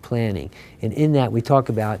family planning. And in that we talk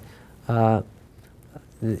about the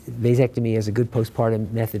vasectomy as a good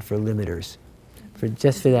postpartum method for limiters,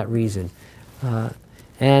 just for that reason.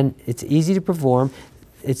 And it's easy to perform.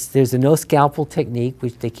 There's a no scalpel technique,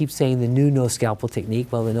 which they keep saying the new no scalpel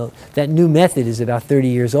technique. Well, that new method is about 30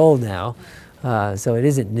 years old now, so it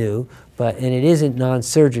isn't new, and it isn't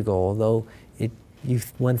non-surgical, although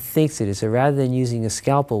one thinks it is. So rather than using a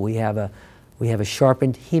scalpel, we have a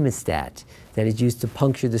sharpened hemostat that is used to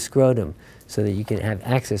puncture the scrotum so that you can have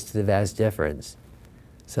access to the vas deferens.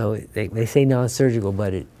 So they say non-surgical,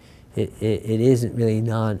 but it isn't really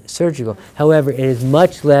non-surgical. However, it is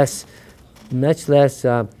much less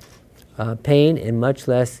pain and much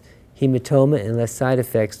less hematoma and less side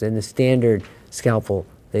effects than the standard scalpel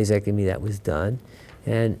vasectomy that was done.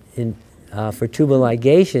 And for tubal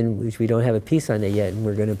ligation, which we don't have a piece on that yet, and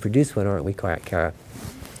we're going to produce one, aren't we, Kara?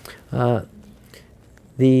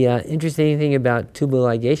 The interesting thing about tubal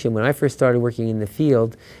ligation, when I first started working in the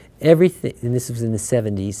field, everything, and this was in the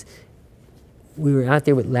 70s, we were out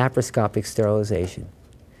there with laparoscopic sterilization.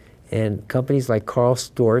 And companies like Karl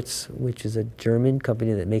Storz, which is a German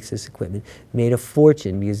company that makes this equipment, made a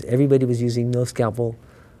fortune because everybody was using no scalpel,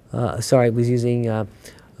 was using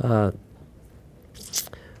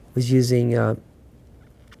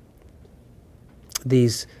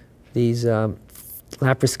these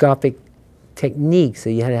laparoscopic techniques. So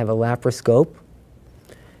you had to have a laparoscope.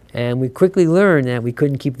 And we quickly learned that we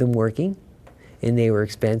couldn't keep them working, and they were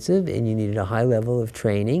expensive, and you needed a high level of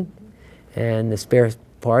training, and the spare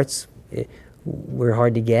parts were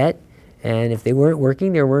hard to get, and if they weren't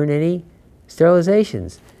working, there weren't any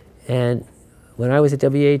sterilizations. And when I was at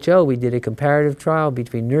WHO, we did a comparative trial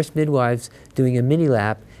between nurse midwives doing a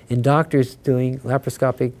mini-lap and doctors doing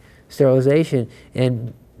laparoscopic sterilization,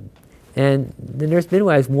 and the nurse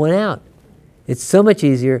midwives won out. It's so much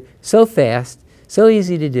easier, so fast, so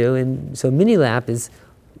easy to do, and so mini-lap is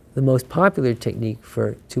the most popular technique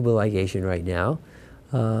for tubal ligation right now.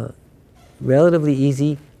 Relatively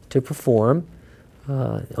easy to perform,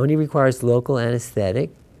 only requires local anesthetic,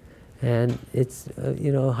 and it's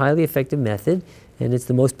a highly effective method, and it's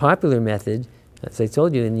the most popular method. As I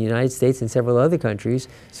told you, in the United States and several other countries,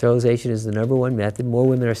 sterilization is the #1 method. More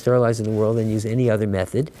women are sterilized in the world than use any other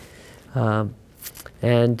method.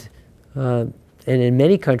 And in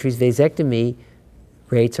many countries, vasectomy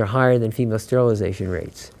rates are higher than female sterilization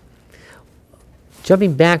rates.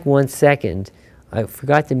 Jumping back 1 second, I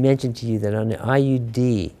forgot to mention to you that on the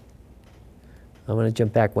IUD, I want to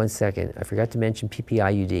jump back 1 second. I forgot to mention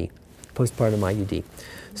PP-IUD, postpartum IUD.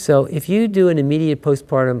 So if you do an immediate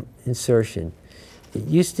postpartum insertion, it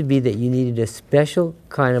used to be that you needed a special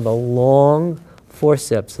kind of a long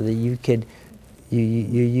forceps so that you could, you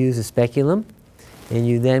use a speculum, and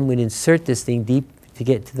you then would insert this thing deep to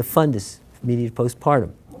get to the fundus, immediate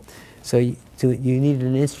postpartum. So you needed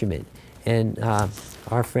an instrument. And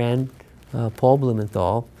our friend Paul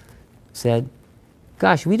Blumenthal said,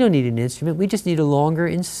 gosh, we don't need an instrument, we just need a longer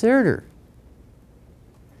inserter.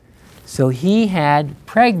 So he had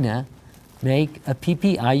Pregna make a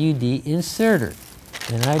PP-IUD inserter,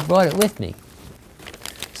 and I brought it with me.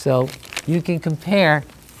 So you can compare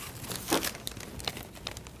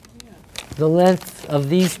the length of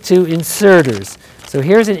these two inserters. So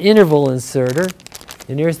here's an interval inserter,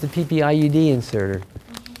 and here's the PP-IUD inserter.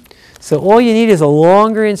 So all you need is a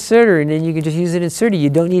longer inserter, and then you can just use an inserter. You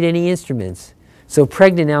don't need any instruments. So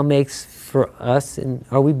Pregna now makes for us, and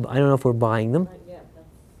I don't know if we're buying them. Yeah,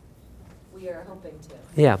 we are hoping to.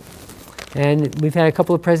 Yeah. And we've had a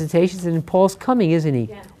couple of presentations, and Paul's coming, isn't he?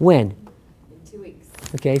 Yeah. When? In 2 weeks.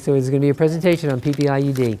 Okay, so there's going to be a presentation on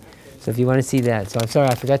PP-IUD. So if you want to see that. So I'm sorry,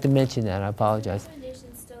 I forgot to mention that. I apologize.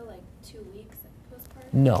 Recommendation still like 2 weeks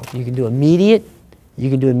postpartum? No, you can do immediate. You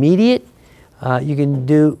can do immediate. You can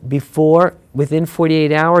do before, within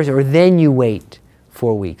 48 hours, or then you wait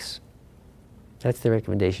 4 weeks. That's the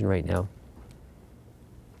recommendation right now.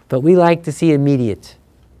 But we like to see immediate.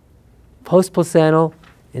 Post-placental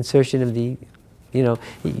insertion of the,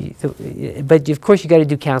 but of course you got to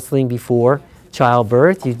do counseling before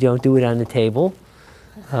childbirth. You don't do it on the table.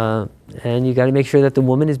 And you got to make sure that the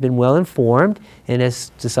woman has been well informed and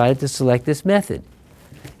has decided to select this method.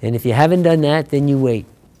 And if you haven't done that, then you wait.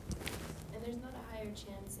 And there's not a higher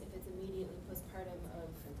chance if it's immediately postpartum of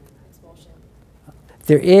expulsion?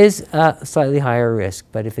 There is a slightly higher risk,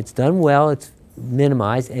 but if it's done well, it's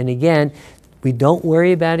minimized. And again, we don't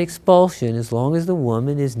worry about expulsion as long as the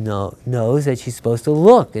woman knows that she's supposed to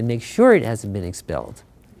look and make sure it hasn't been expelled.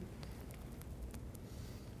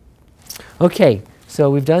 Okay,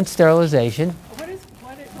 so we've done sterilization.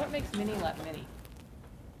 What makes mini mini?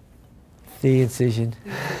 The incision.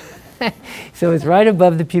 So it's right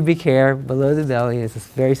above the pubic hair, below the belly. It's a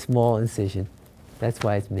very small incision. That's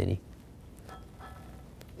why it's mini.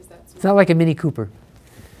 It's not like a Mini Cooper.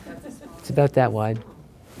 It's about that wide.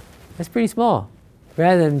 That's pretty small,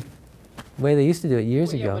 rather than the way they used to do it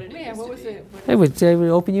years ago. What was it? They would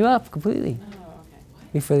open you up completely. Oh, okay.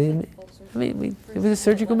 Before it was a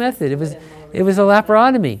surgical method. It was a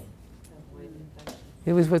laparotomy.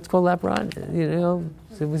 It was what's called laparotomy.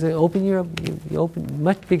 So it was you open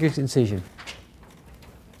much bigger incision.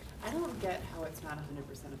 I don't get how it's not 100%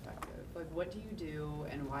 effective. Like, what do you do,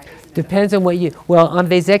 and why isn't it? Depends on what you. Well, on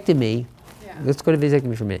vasectomy. Yeah. Let's go to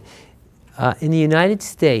vasectomy for a minute. In the United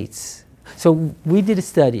States, so we did a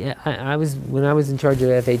study. When I was in charge of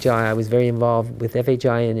FHI, I was very involved with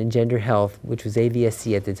FHI and Engender Health, which was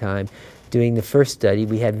AVSC at the time, doing the first study.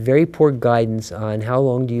 We had very poor guidance on how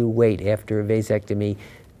long do you wait after a vasectomy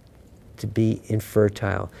to be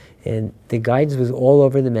infertile. And the guidance was all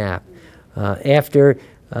over the map. After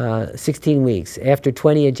 16 weeks, after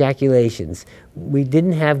 20 ejaculations, we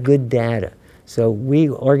didn't have good data. So we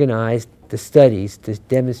organized the studies to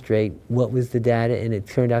demonstrate what was the data, and it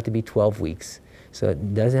turned out to be 12 weeks. So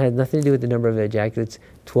it have nothing to do with the number of ejaculates.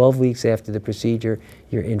 12 weeks after the procedure,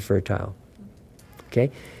 you're infertile. Okay?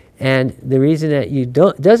 And the reason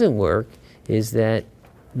that doesn't work is that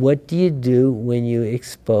what do you do when you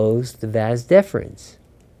expose the vas deferens?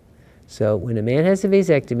 So when a man has a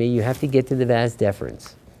vasectomy, you have to get to the vas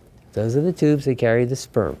deferens. Those are the tubes that carry the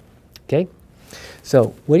sperm. Okay?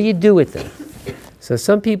 So what do you do with them? So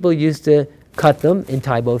some people used to cut them and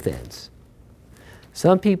tie both ends.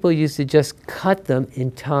 Some people used to just cut them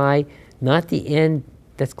and tie not the end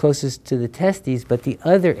that's closest to the testes, but the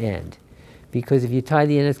other end. Because if you tie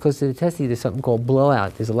the end that's close to the testes, there's something called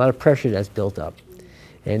blowout. There's a lot of pressure that's built up.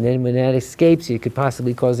 And then when that escapes, it could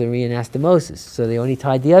possibly cause a reanastomosis. So they only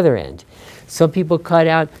tied the other end. Some people cut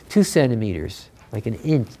out 2 centimeters, like an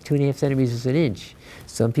inch. 2.5 centimeters is an inch.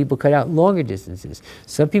 Some people cut out longer distances.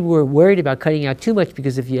 Some people were worried about cutting out too much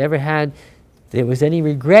because if you ever there was any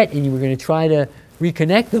regret and you were going to try to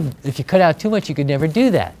reconnect them, if you cut out too much, you could never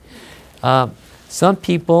do that. Some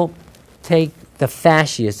people take the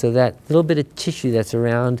fascia, so that little bit of tissue that's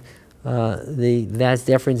around the vas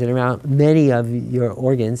deferens and around many of your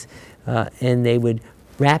organs, and they would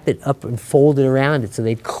wrap it up and fold it around it. So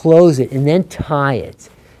they'd close it and then tie it.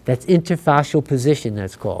 That's interfascial position,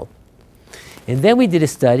 that's called. And then we did a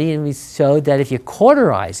study and we showed that if you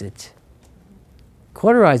cauterize it,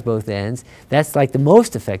 cauterize both ends, that's like the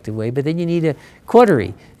most effective way, but then you need a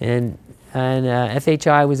cautery. And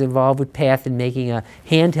FHI was involved with PATH in making a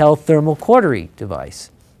handheld thermal cautery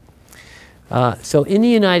device. So in the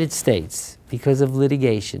United States, because of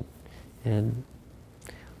litigation, and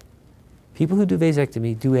people who do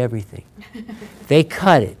vasectomy do everything. They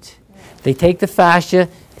cut it. They take the fascia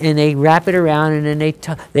and they wrap it around, and then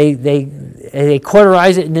they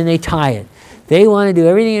cauterize it, and then they tie it. They want to do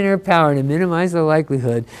everything in their power to minimize the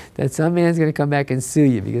likelihood that some man's going to come back and sue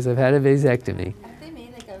you because I've had a vasectomy. Have they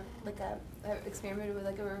made like a experimented with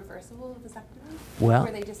like a reversible vasectomy? Well,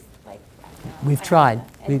 where they just like, I don't know, we've tried.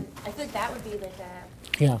 And I feel like that would be like a.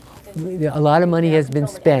 Yeah, a lot of money has been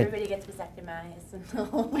spent. Everybody gets vasectomized.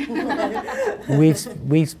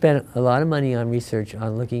 We've spent a lot of money on research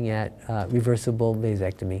on looking at reversible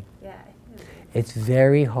vasectomy. Yeah. It's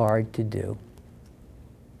very hard to do.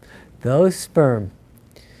 Those sperm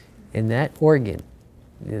in that organ,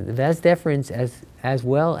 the vas deferens as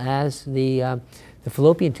well as the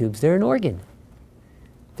fallopian tubes, they're an organ.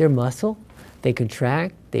 They're muscle. They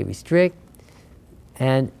contract. They restrict.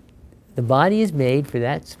 And the body is made for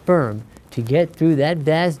that sperm to get through that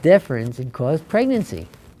vas deferens and cause pregnancy.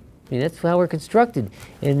 I mean, that's how we're constructed.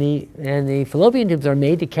 And the fallopian tubes are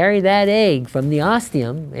made to carry that egg from the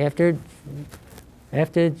ostium after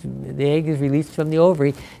the egg is released from the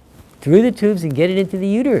ovary through the tubes and get it into the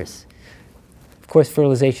uterus. Of course,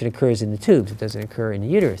 fertilization occurs in the tubes. It doesn't occur in the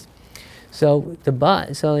uterus. So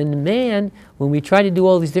in the man, when we try to do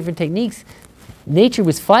all these different techniques, nature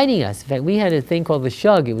was fighting us. In fact, we had a thing called the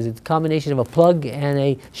shug. It was a combination of a plug and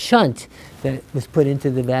a shunt that was put into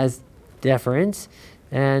the vas deferens.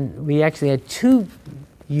 And we actually had 2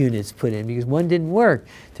 units put in because one didn't work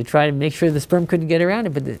to try to make sure the sperm couldn't get around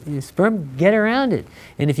it. But the sperm get around it.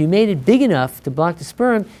 And if you made it big enough to block the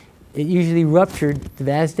sperm, it usually ruptured the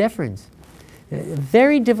vas deferens. A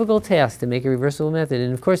very difficult task to make a reversible method.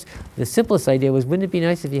 And of course, the simplest idea was, wouldn't it be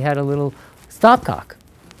nice if you had a little stopcock?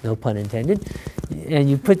 No pun intended. And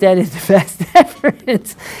you put that into vas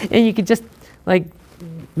deferens, and you could just like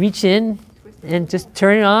reach in and just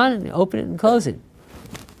turn it on and open it and close it.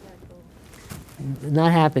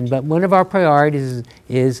 Not happen, but one of our priorities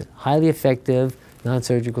is highly effective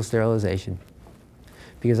non-surgical sterilization.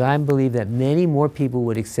 Because I believe that many more people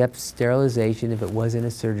would accept sterilization if it wasn't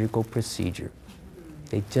a surgical procedure.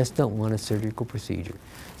 They just don't want a surgical procedure.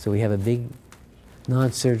 So we have a big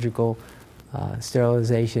non-surgical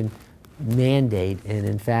sterilization mandate, and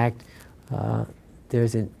in fact,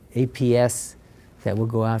 there's an APS that will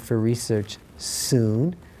go out for research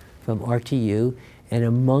soon from RTU, and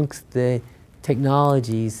amongst the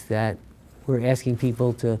technologies that we're asking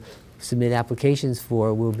people to submit applications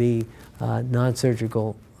for will be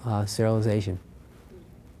non-surgical sterilization.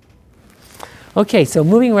 Okay, so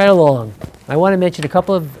moving right along, I want to mention a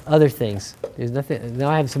couple of other things. There's nothing. Now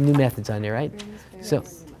I have some new methods on there, right? So,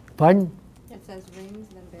 pardon? It says rings,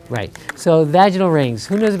 then bears. Right. So vaginal rings.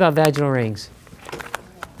 Who knows about vaginal rings?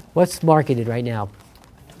 What's marketed right now?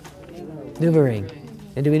 NuvaRing.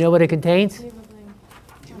 And do we know what it contains?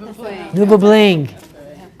 Nuva Bling.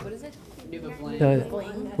 What is it?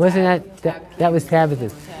 Wasn't that was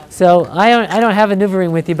Tabitha's. So I don't have a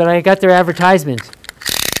NuvaRing with you, but I got their advertisement.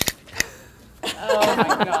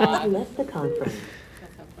 Oh my God.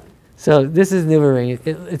 So this is NuvaRing.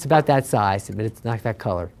 It's about that size, but it's not that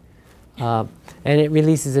color. And it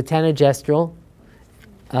releases a tenogestrel,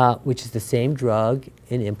 which is the same drug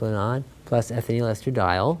in Implanon, plus ethinyl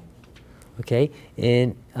estradiol. Okay,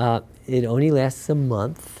 and it only lasts a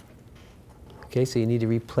month. Okay, so you need to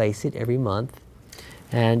replace it every month.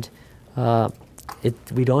 And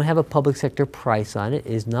we don't have a public sector price on it.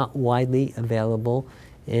 It is not widely available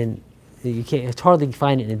it's hardly to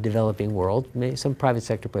find it in the developing world. Maybe some private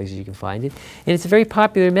sector places you can find it. And it's a very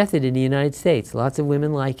popular method in the United States. Lots of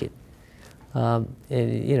women like it. And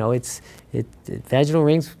you know, vaginal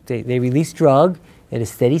rings, they release drug at a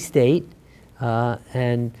steady state,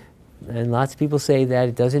 and lots of people say that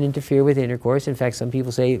it doesn't interfere with intercourse. In fact, some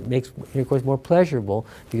people say it makes intercourse more pleasurable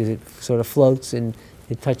because it sort of floats and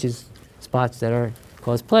it touches spots that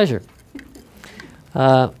cause pleasure.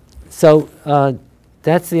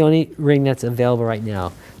 That's the only ring that's available right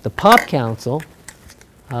now. The Pop Council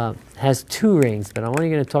has 2 rings, but I'm only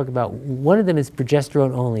going to talk about one of them is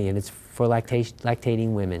progesterone only, and it's for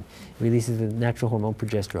lactating women. It releases the natural hormone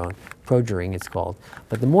progesterone, Progerin it's called.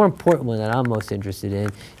 But the more important one that I'm most interested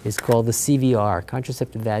in is called the CVR,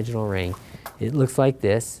 Contraceptive Vaginal Ring. It looks like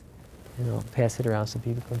this, and I'll pass it around so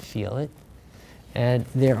people can feel it. And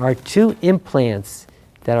there are 2 implants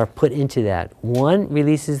that are put into that. One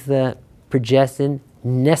releases the progestin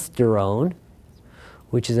nesterone,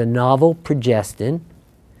 which is a novel progestin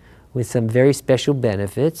with some very special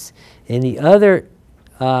benefits. And the other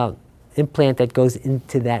implant that goes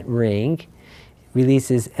into that ring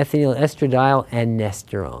releases ethinyl estradiol and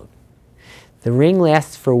nesterone. The ring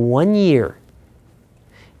lasts for 1 year,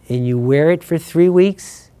 and you wear it for 3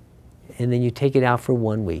 weeks, and then you take it out for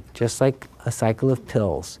 1 week, just like a cycle of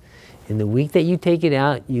pills. In the week that you take it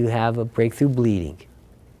out, you have a breakthrough bleeding.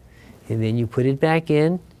 And then you put it back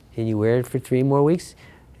in, and you wear it for 3 more weeks,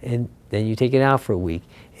 and then you take it out for a week.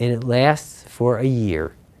 And it lasts for a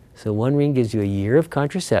year. So 1 ring gives you a year of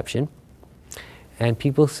contraception. And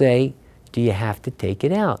people say, do you have to take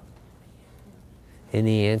it out? And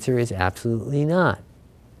the answer is absolutely not.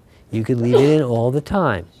 You could leave it in all the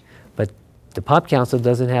time. But the Pop Council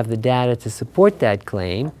doesn't have the data to support that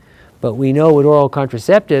claim. But we know with oral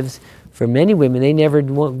contraceptives, for many women, they never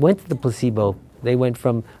went to the placebo. They went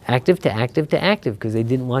from active to active to active because they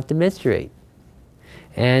didn't want to menstruate.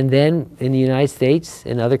 And then in the United States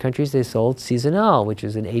and other countries, they sold Seasonal, which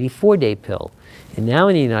is an 84-day pill. And now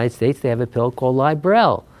in the United States, they have a pill called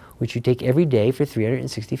Librel, which you take every day for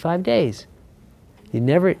 365 days. You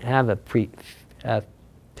never have a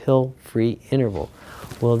pill-free interval.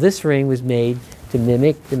 Well, this ring was made to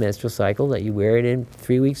mimic the menstrual cycle, that you wear it in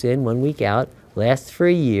 3 weeks in, 1 week out, lasts for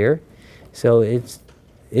a year. So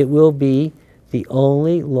it will be the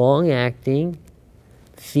only long-acting,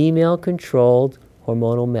 female-controlled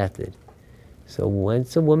hormonal method. So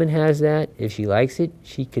once a woman has that, if she likes it,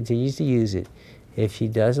 she continues to use it. If she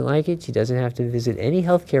doesn't like it, she doesn't have to visit any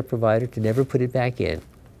healthcare provider to never put it back in.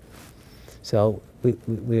 So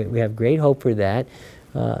we have great hope for that.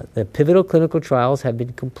 The pivotal clinical trials have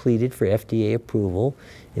been completed for FDA approval,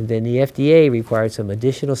 and then the FDA required some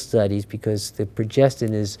additional studies because the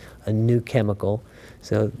progestin is a new chemical.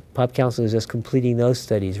 So Pop Council is just completing those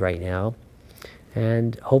studies right now,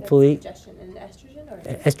 and hopefully That's progestin and estrogen, or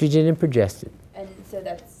estrogen and progestin. and so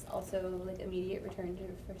that's also like immediate return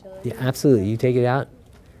to fertility. Yeah, absolutely. You take it out.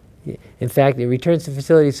 In fact, it returns to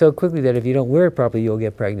fertility so quickly that if you don't wear it properly, you'll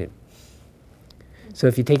get pregnant. So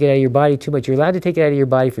if you take it out of your body too much, you're allowed to take it out of your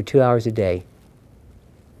body for 2 hours a day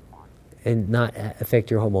and not affect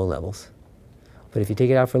your hormone levels. But if you take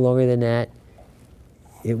it out for longer than that,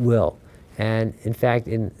 it will. And in fact,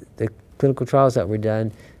 in the clinical trials that were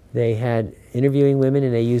done, they had interviewing women,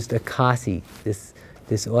 and they used Akasi, this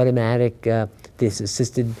automatic, this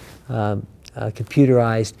assisted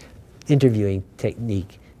computerized interviewing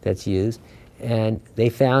technique that's used. And they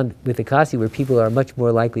found with Akasi, where people are much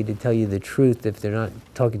more likely to tell you the truth if they're not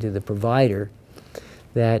talking to the provider,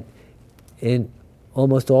 that in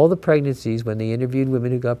almost all the pregnancies, when they interviewed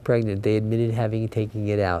women who got pregnant, they admitted taking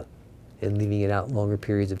it out and leaving it out longer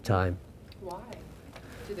periods of time. Why?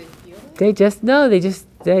 Do they feel it?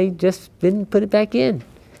 They just didn't put it back in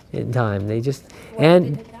time. They just, Why did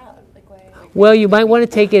they take it out? Like, why? well, you might want to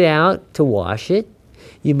take it out to wash it.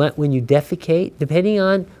 You might, when you defecate, depending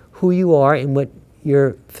on who you are and what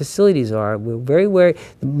your facilities are, we're very aware.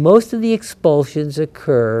 Most of the expulsions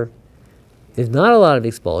occur, there's not a lot of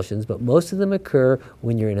expulsions, but most of them occur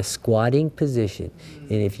when you're in a squatting position.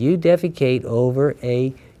 And if you defecate over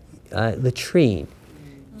a latrine,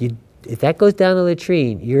 if that goes down the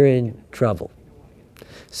latrine, you're in trouble.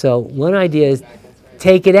 So one idea is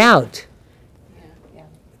take it out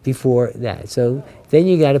before that. So then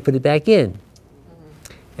you got to put it back in.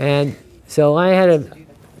 And so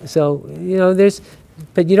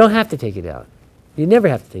but you don't have to take it out. You never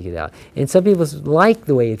have to take it out. And some people like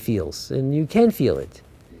the way it feels, and you can feel it.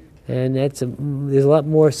 And there's a lot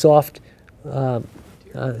more soft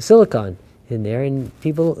silicone in there, and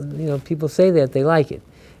people say that they like it.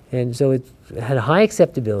 And so it had a high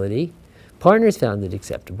acceptability. Partners found it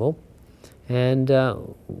acceptable, and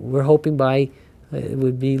we're hoping it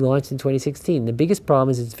would be launched in 2016. The biggest problem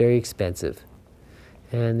is it's very expensive.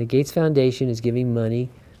 And the Gates Foundation is giving money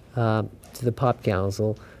to the Pop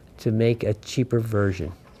Council to make a cheaper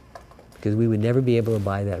version, because we would never be able to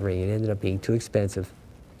buy that ring. It ended up being too expensive.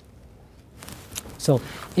 So,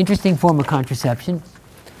 interesting form of contraception,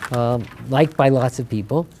 liked by lots of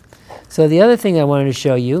people. So the other thing I wanted to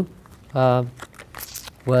show you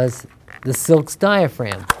was the Silk's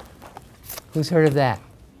diaphragm. Who's heard of that?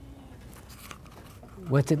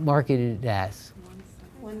 What's it marketed as?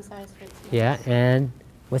 One size fits all. Yeah, and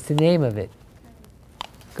what's the name of it?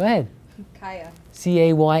 Go ahead. Kaya.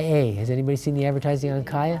 C-A-Y-A. Has anybody seen the advertising on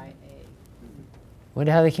Kaya?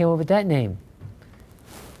 Wonder how they came up with that name.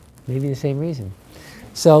 Maybe the same reason.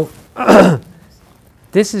 So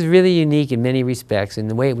this is really unique in many respects, and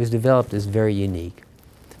the way it was developed is very unique.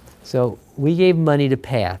 So we gave money to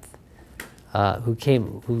Path,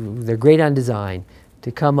 they're great on design,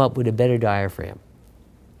 to come up with a better diaphragm.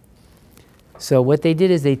 So what they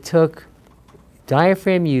did is they took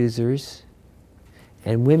diaphragm users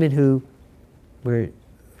and women who were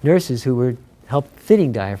nurses who were helped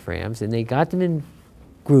fitting diaphragms, and they got them in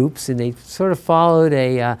groups, and they sort of followed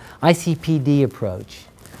a ICPD approach,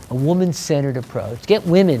 a woman-centered approach. Get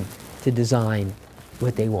women to design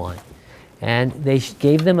what they want. And they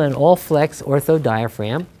gave them an all-flex ortho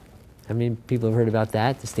diaphragm. I mean, people have heard about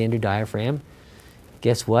that, the standard diaphragm.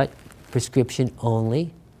 Guess what? Prescription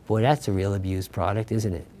only. Boy, that's a real abused product,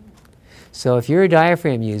 isn't it? So if you're a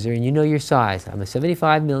diaphragm user and you know your size, I'm a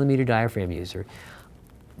 75 millimeter diaphragm user.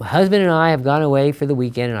 My husband and I have gone away for the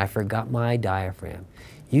weekend and I forgot my diaphragm.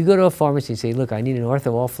 You go to a pharmacy and say, look, I need an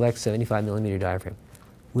ortho all-flex 75 millimeter diaphragm.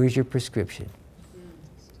 Where's your prescription?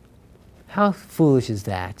 How foolish is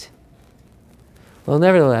that? Well,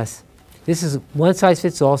 nevertheless, this is one size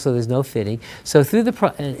fits all, so there's no fitting. So through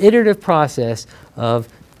an iterative process of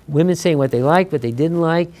women saying what they liked, what they didn't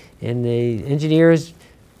like, and the engineers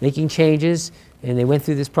making changes, and they went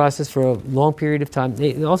through this process for a long period of time.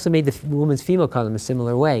 They also made the woman's female condom a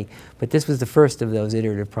similar way, but this was the first of those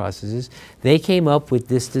iterative processes. They came up with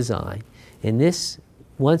this design, and this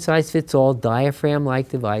one-size-fits-all diaphragm-like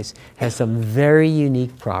device has some very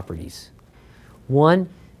unique properties. One,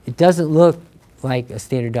 it doesn't look like a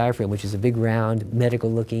standard diaphragm, which is a big round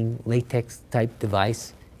medical-looking latex-type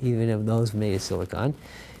device, even if those made of silicone.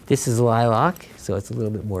 This is lilac, so it's a little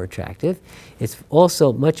bit more attractive. It's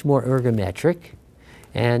also much more ergometric,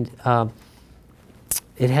 and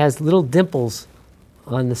it has little dimples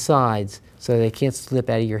on the sides so they can't slip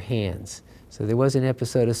out of your hands. So there was an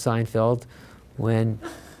episode of Seinfeld when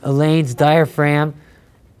Elaine's diaphragm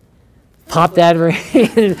popped out of her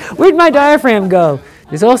hand. Where'd my diaphragm go?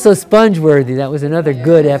 There's also Spongeworthy. That was another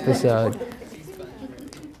good episode.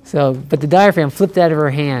 So, but the diaphragm flipped out of her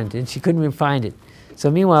hand, and she couldn't even find it. So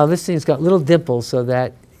meanwhile, this thing's got little dimples so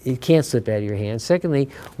that it can't slip out of your hand. Secondly,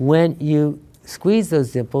 when you squeeze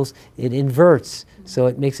those dimples, it inverts, so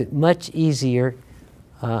it makes it much easier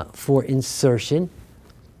for insertion,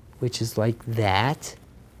 which is like that.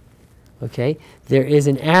 Okay, there is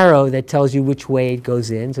an arrow that tells you which way it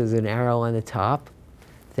goes in. So there's an arrow on the top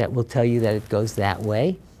that will tell you that it goes that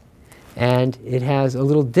way. And it has a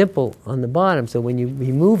little dimple on the bottom, so when you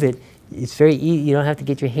remove it, it's very easy. You don't have to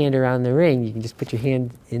get your hand around the ring. You can just put your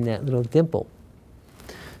hand in that little dimple.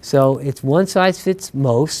 So it's one size fits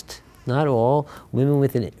most, not all. Women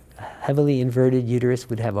with a heavily inverted uterus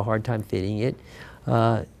would have a hard time fitting it.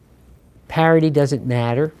 Parity doesn't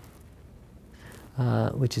matter,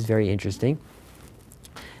 which is very interesting.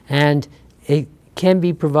 And it can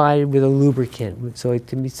be provided with a lubricant, so it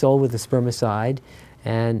can be sold with a spermicide.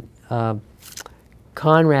 And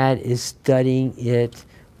Conrad is studying it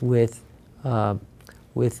with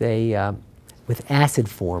acid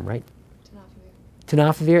form, right?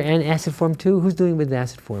 Tenofovir and acid form too. Who's doing with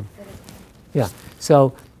acid form? Yeah.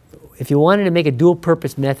 So if you wanted to make a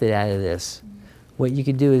dual-purpose method out of this, what you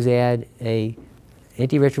could do is add a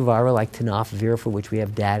antiretroviral like tenofovir, for which we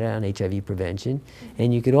have data on HIV prevention,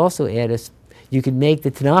 and you could also add you could make the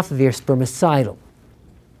tenofovir spermicidal.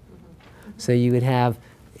 So you would have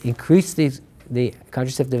increased the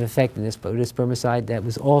contraceptive effectiveness, but with a spermicide that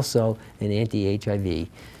was also an anti-HIV.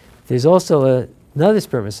 There's also another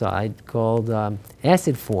spermicide called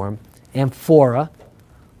acid form, Amphora,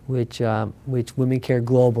 which Women Care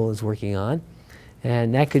Global is working on,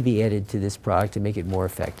 and that could be added to this product to make it more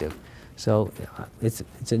effective. So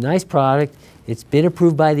it's a nice product. It's been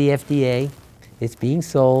approved by the FDA. It's being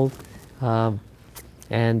sold, and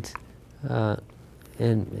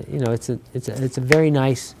you know it's a very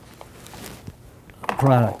nice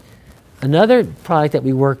product. Another product that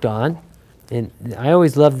we worked on, and I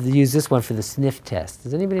always love to use this one for the sniff test.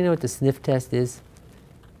 Does anybody know what the sniff test is?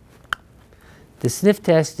 The sniff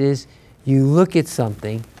test is you look at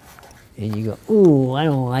something and you go, ooh, I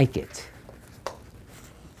don't like it.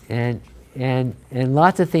 And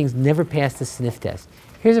lots of things never pass the sniff test.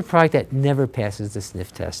 Here's a product that never passes the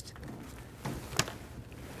sniff test.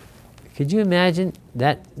 Could you imagine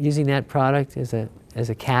that, using that product as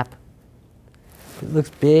a cap? It looks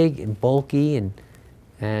big and bulky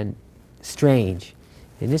and strange.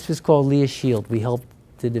 And this was called Leah Shield. We helped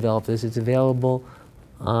to develop this. It's available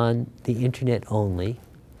on the internet only.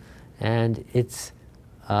 And it's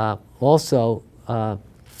also a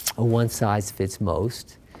one size fits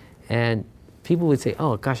most. And people would say,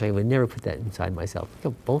 oh gosh, I would never put that inside myself.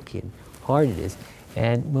 Look how bulky and hard it is.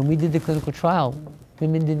 And when we did the clinical trial,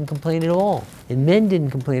 women didn't complain at all. And men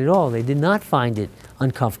didn't complain at all. They did not find it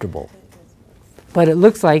uncomfortable. But it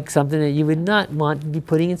looks like something that you would not want to be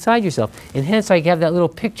putting inside yourself. And hence I have that little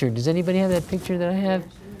picture. Does anybody have that picture that I have?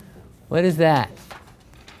 What is that?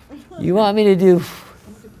 You want me to do?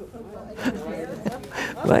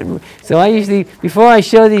 What? So I usually, before I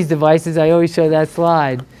show these devices, I always show that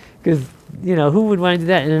slide. Because, you know, who would want to do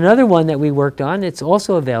that? And another one that we worked on, it's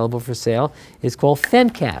also available for sale, is called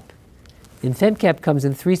FemCap. And FemCap comes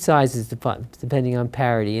in 3 sizes depending on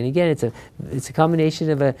parity. And again, it's a combination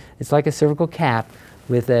of it's like a cervical cap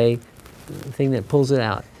with a thing that pulls it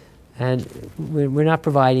out. And we're not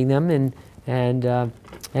providing them. And the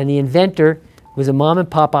inventor was a mom and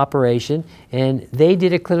pop operation, and they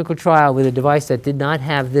did a clinical trial with a device that did not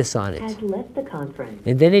have this on it. Has left the conference.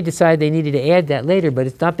 And then they decided they needed to add that later, but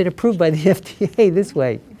it's not been approved by the FDA this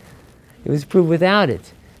way. It was approved without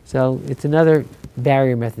it. So it's another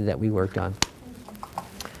barrier method that we worked on.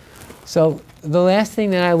 So the last thing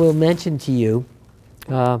that I will mention to you,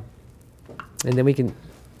 and then we can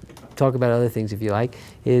talk about other things if you like,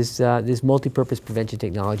 is this multi-purpose prevention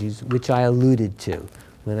technologies, which I alluded to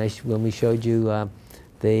when we showed you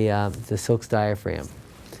the Silk's diaphragm.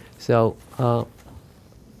 So a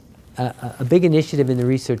big initiative in the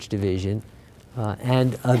research division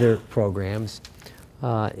and other programs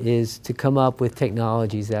is to come up with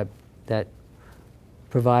technologies that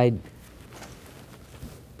provide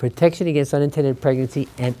protection against unintended pregnancy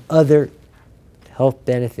and other health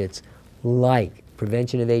benefits like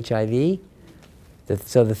prevention of HIV.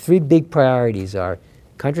 So the 3 big priorities are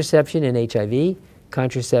contraception and HIV,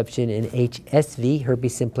 contraception and HSV,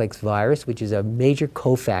 herpes simplex virus, which is a major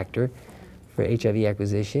cofactor for HIV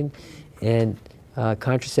acquisition, and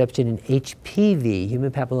contraception and HPV,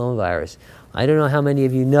 human papillomavirus. I don't know how many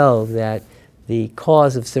of you know that the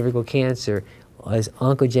cause of cervical cancer is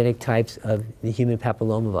oncogenic types of the human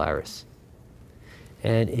papillomavirus.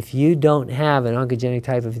 And if you don't have an oncogenic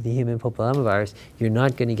type of the human papillomavirus, you're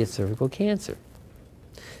not going to get cervical cancer.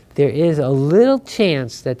 There is a little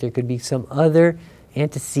chance that there could be some other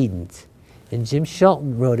antecedent. And Jim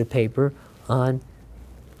Shelton wrote a paper on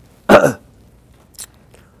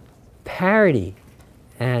parity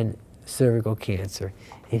and cervical cancer.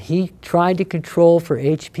 And he tried to control for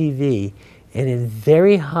HPV, and in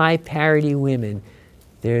very high parity women,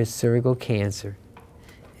 there's cervical cancer.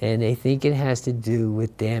 And they think it has to do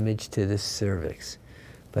with damage to the cervix.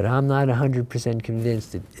 But I'm not 100%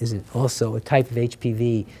 convinced it isn't also a type of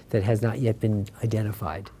HPV that has not yet been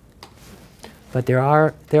identified. But there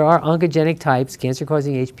are oncogenic types,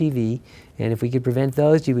 cancer-causing HPV, and if we could prevent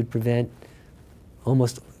those, you would prevent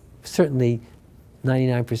almost certainly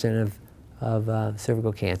 99% of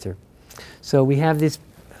cervical cancer. So we have this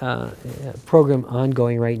program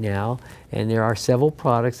ongoing right now, and there are several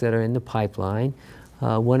products that are in the pipeline.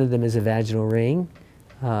 One of them is a vaginal ring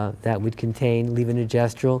that would contain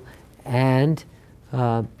levonorgestrel and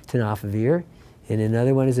tenofovir. And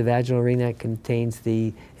another one is a vaginal ring that contains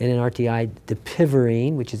the NNRTI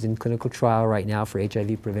dapivirine, which is in clinical trial right now for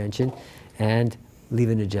HIV prevention, and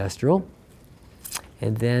levonorgestrel.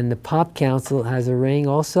 And then the POP Council has a ring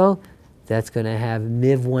also that's going to have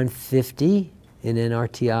MIV-150 in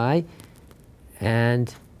NRTI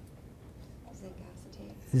and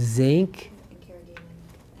zinc.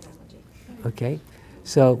 Okay,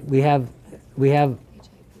 so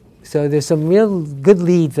so there's some real good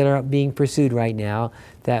leads that are being pursued right now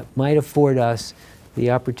that might afford us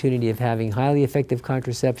the opportunity of having highly effective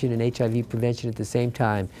contraception and HIV prevention at the same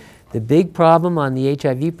time. The big problem on the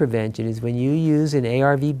HIV prevention is when you use an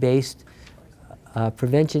ARV-based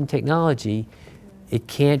prevention technology, it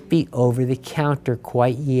can't be over-the-counter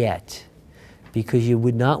quite yet, because you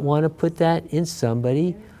would not want to put that in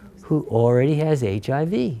somebody who already has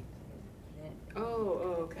HIV.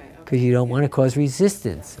 Because you don't want to cause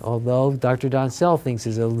resistance, although Dr. Doncel thinks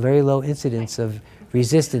there's a very low incidence of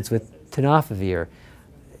resistance with tenofovir.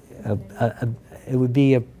 It would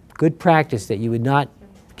be a good practice that you would not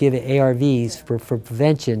give ARVs for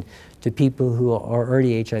prevention to people who are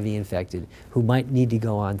already HIV infected, who might need to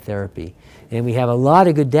go on therapy. And we have a lot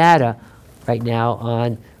of good data right now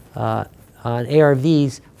on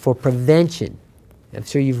ARVs for prevention. I'm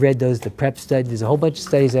sure you've read those, the PrEP study. There's a whole bunch of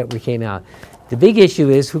studies that came out. The big issue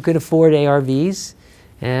is who can afford ARVs,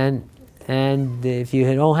 and if you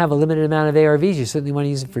don't have a limited amount of ARVs, you certainly want to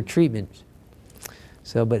use it for treatment.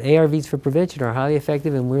 So, but ARVs for prevention are highly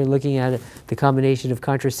effective, and we're looking at the combination of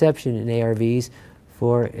contraception and ARVs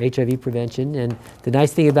for HIV prevention. And the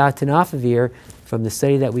nice thing about tenofovir, from the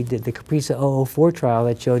study that we did, the Caprisa 004 trial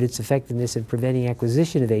that showed its effectiveness in preventing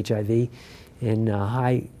acquisition of HIV in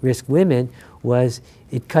high-risk women, was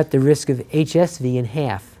it cut the risk of HSV in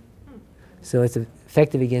half. So it's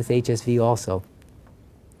effective against HSV also.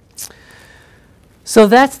 So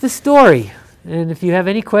that's the story. And if you have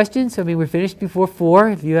any questions, I mean, we're finished before 4.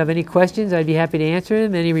 If you have any questions, I'd be happy to answer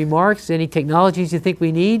them. Any remarks, any technologies you think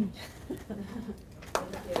we need?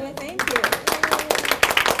 Well, thank you.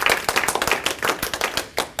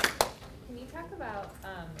 Can you talk about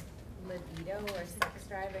libido or sex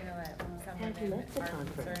drive? I know that some women are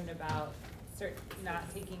concerned about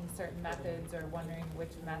not taking certain methods or wondering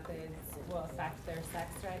which methods will affect their sex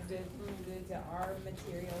drive. Did our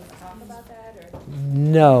materials talk about that, or?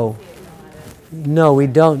 No. No, we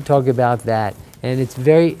don't talk about that. And it's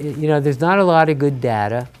very, there's not a lot of good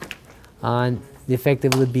data on the effect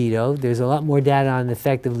of libido. There's a lot more data on the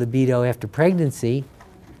effect of libido after pregnancy.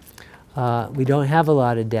 We don't have a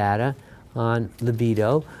lot of data on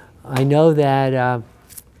libido. I know that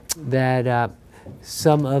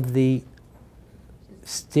some of the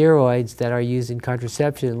steroids that are used in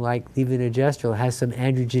contraception, like levonorgestrel, has some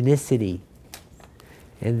androgenicity,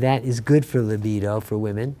 and that is good for libido for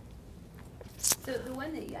women. So the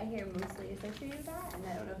one that I hear mostly associated with that, and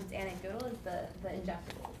I don't know if it's anecdotal, is the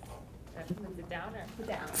injectables. The down or? The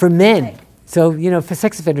down. For men. Like, So, for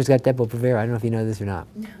sex offenders got Depo-Provera. I don't know if you know this or not.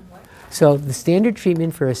 no. So the standard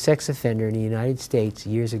treatment for a sex offender in the United States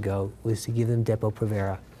years ago was to give them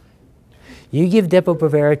Depo-Provera. You give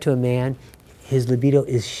Depo-Provera to a man, his libido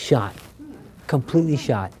is shot, completely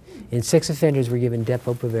shot. And sex offenders were given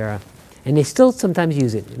Depo-Provera. And they still sometimes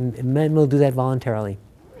use it. Men will do that voluntarily.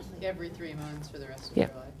 Every 3 months for the rest of Yeah.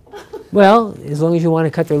 their life. Well, as long as you want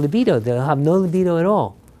to cut their libido, they'll have no libido at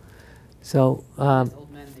all. So, As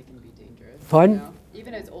old men, they can be dangerous. Pardon? You know?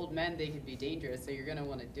 Even as old men, they can be dangerous, so you're going to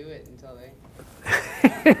want to do it until they...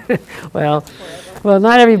 well,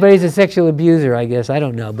 not everybody's a sexual abuser, I guess. I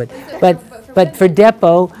don't know, but for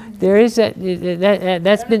Depo, there is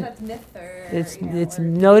that's been it's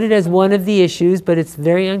noted as one of the issues, but it's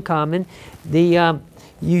very uncommon.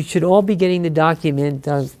 You should all be getting the document,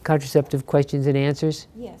 Contraceptive Questions and Answers.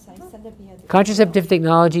 Yes, I sent it via the Contraceptive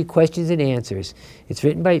Technology Questions and Answers. It's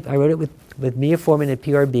written by, I wrote it with Mia Foreman at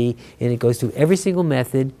PRB, and it goes through every single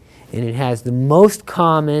method, and it has the most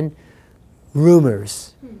common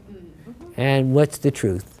rumors and what's the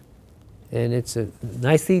truth. And it's a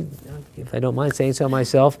nicely, if I don't mind saying so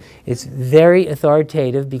myself, it's very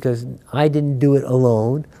authoritative because I didn't do it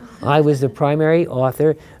alone. I was the primary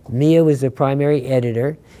author. Mia was the primary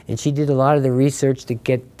editor, and she did a lot of the research to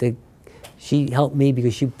get she helped me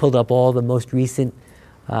because she pulled up all the most recent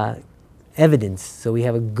evidence. So we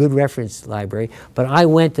have a good reference library. But I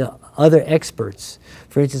went to other experts.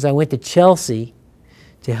 For instance, I went to Chelsea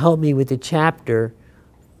to help me with the chapter,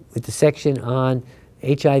 with the section on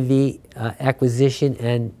HIV acquisition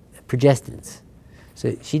and progestins.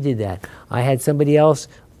 So she did that. I had somebody else,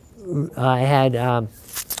 I had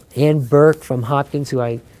Ann Burke from Hopkins, who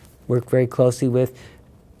I work very closely with,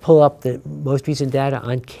 pull up the most recent data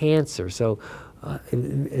on cancer. So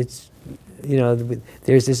it's,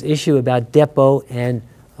 there's this issue about Depo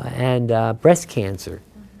and breast cancer.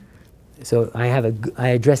 So I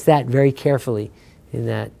address that very carefully in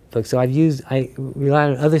that book. So I rely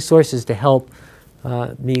on other sources to help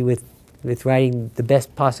me with writing the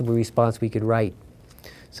best possible response we could write.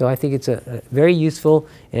 So I think it's a very useful,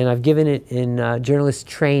 and I've given it in journalist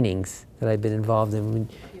trainings that I've been involved in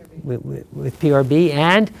with PRB,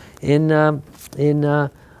 and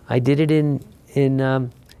I did it in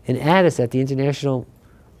Addis at the International.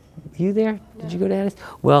 Were you there? Did you go to Addis?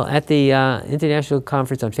 Well, at the International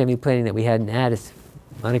Conference on Family Planning that we had in Addis,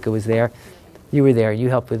 Monica was there. You were there. You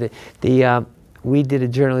helped with it. We did a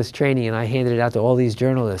journalist training, and I handed it out to all these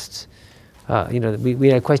journalists. We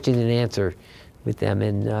had a question and answer with them,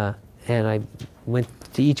 and I went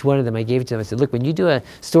to each one of them. I gave it to them. I said, "Look, when you do a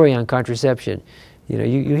story on contraception,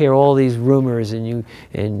 you hear all these rumors, and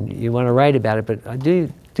you want to write about it, but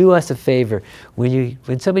do us a favor.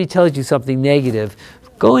 When somebody tells you something negative,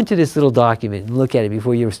 go into this little document and look at it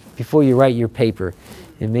before you write your paper,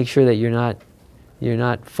 and make sure that you're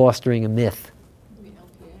not fostering a myth."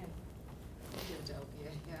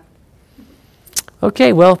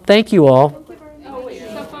 Okay, well, thank you all.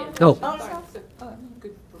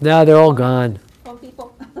 No, they're all gone.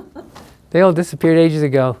 people. They all disappeared ages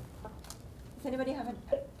ago. Does anybody have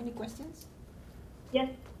any questions? Yes.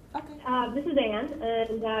 Okay. This is Anne,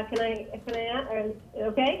 and can I ask,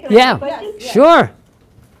 okay? Can I Yeah, ask a question? sure.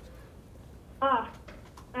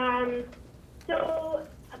 So,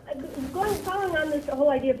 following on this whole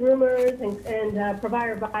idea of rumors and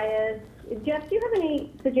provider bias, Jeff, do you have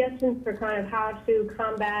any suggestions for kind of how to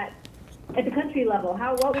combat, at the country level,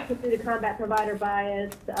 what we can do to combat provider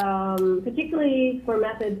bias, particularly for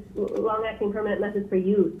methods, long-acting permanent methods for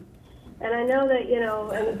youth? And I know that, in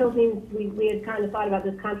the Philippines, we had kind of thought about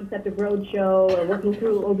this contraceptive roadshow or working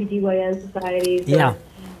through OBGYN societies. Yeah.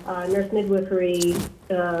 Nurse midwifery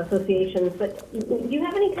associations, but do you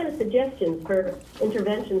have any kind of suggestions for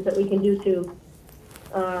interventions that we can do to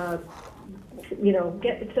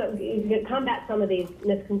combat some of these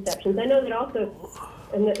misconceptions. I know that also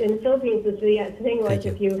in the Philippines, the thing was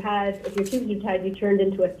if your tubes were tied, you turned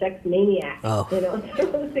into a sex maniac. Oh.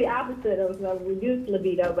 It's the opposite of reduced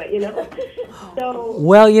libido, but So,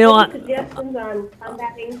 well, any suggestions on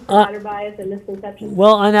combating provider bias and misconceptions?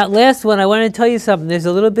 Well, on that last one, I want to tell you something. There's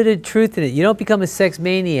a little bit of truth in it. You don't become a sex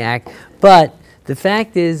maniac, but the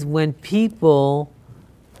fact is when people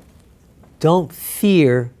don't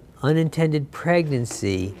fear unintended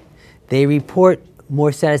pregnancy, they report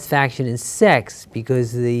more satisfaction in sex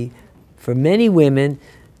because for many women,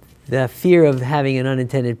 the fear of having an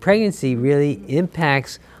unintended pregnancy really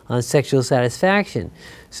impacts on sexual satisfaction.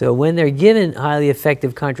 So when they're given highly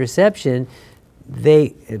effective contraception,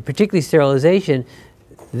 particularly sterilization,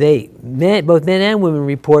 both men and women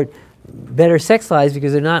report better sex lives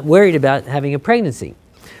because they're not worried about having a pregnancy.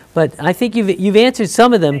 But I think you've answered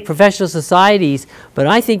some of them, professional societies, but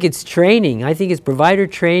I think it's training. I think it's provider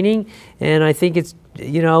training, and I think it's,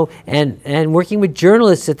 and working with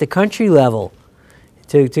journalists at the country level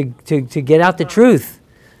to get out the truth.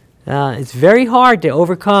 It's very hard to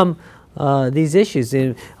overcome these issues.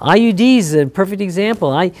 And IUDs is a perfect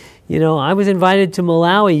example. I was invited to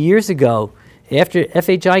Malawi years ago after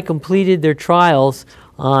FHI completed their trials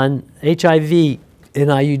on HIV and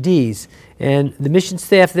IUDs. And the mission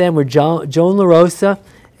staff then were Joan LaRosa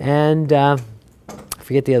and I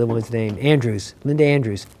forget the other one's name, Linda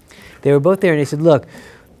Andrews. They were both there, and they said, look,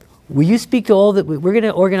 will you speak to all we're going to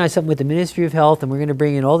organize something with the Ministry of Health, and we're going to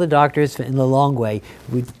bring in all the doctors in the long way.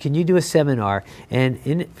 Can you do a seminar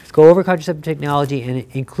and go over contraceptive technology and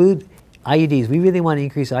include IUDs? We really want to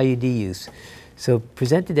increase IUD use. So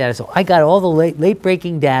present the data. So I got all the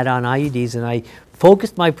late-breaking data on IUDs, and I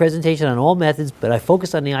focused my presentation on all methods, but I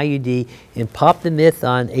focused on the IUD and popped the myth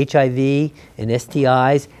on HIV and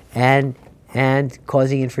STIs and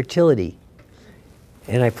causing infertility.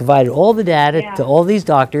 And I provided all the data to all these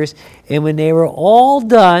doctors, and when they were all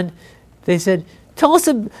done, they said, tell us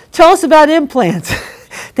about implants.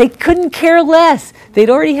 They couldn't care less. They'd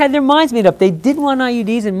already had their minds made up. They didn't want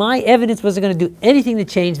IUDs, and my evidence wasn't going to do anything to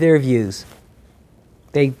change their views.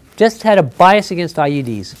 They just had a bias against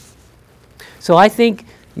IUDs. So I think,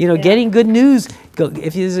 getting good news,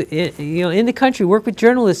 if in the country, work with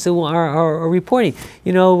journalists who are reporting.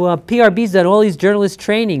 PRB's done all these journalist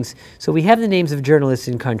trainings, so we have the names of journalists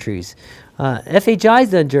in countries.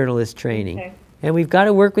 FHI's done journalist training, and we've got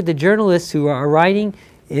to work with the journalists who are writing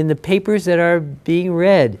in the papers that are being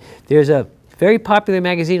read. There's a very popular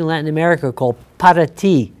magazine in Latin America called Para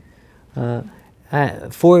Ti,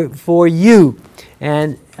 for you,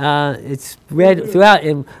 and it's read throughout.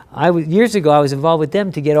 And years ago I was involved with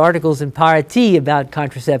them to get articles in Para Ti about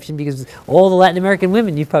contraception because all the Latin American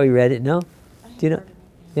women, you've probably read it, no? Do you know?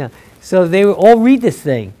 Yeah. So they all read this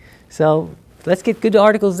thing. So let's get good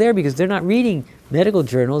articles there because they're not reading medical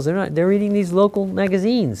journals. They're reading these local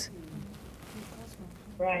magazines.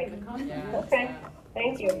 Right. Okay.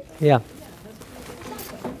 Thank you. Yeah.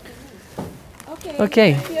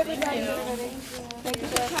 Okay. Thank you, everybody. Thank you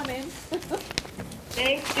for coming.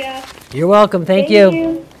 Thanks, Jeff. You're welcome. Thank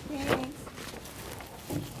you.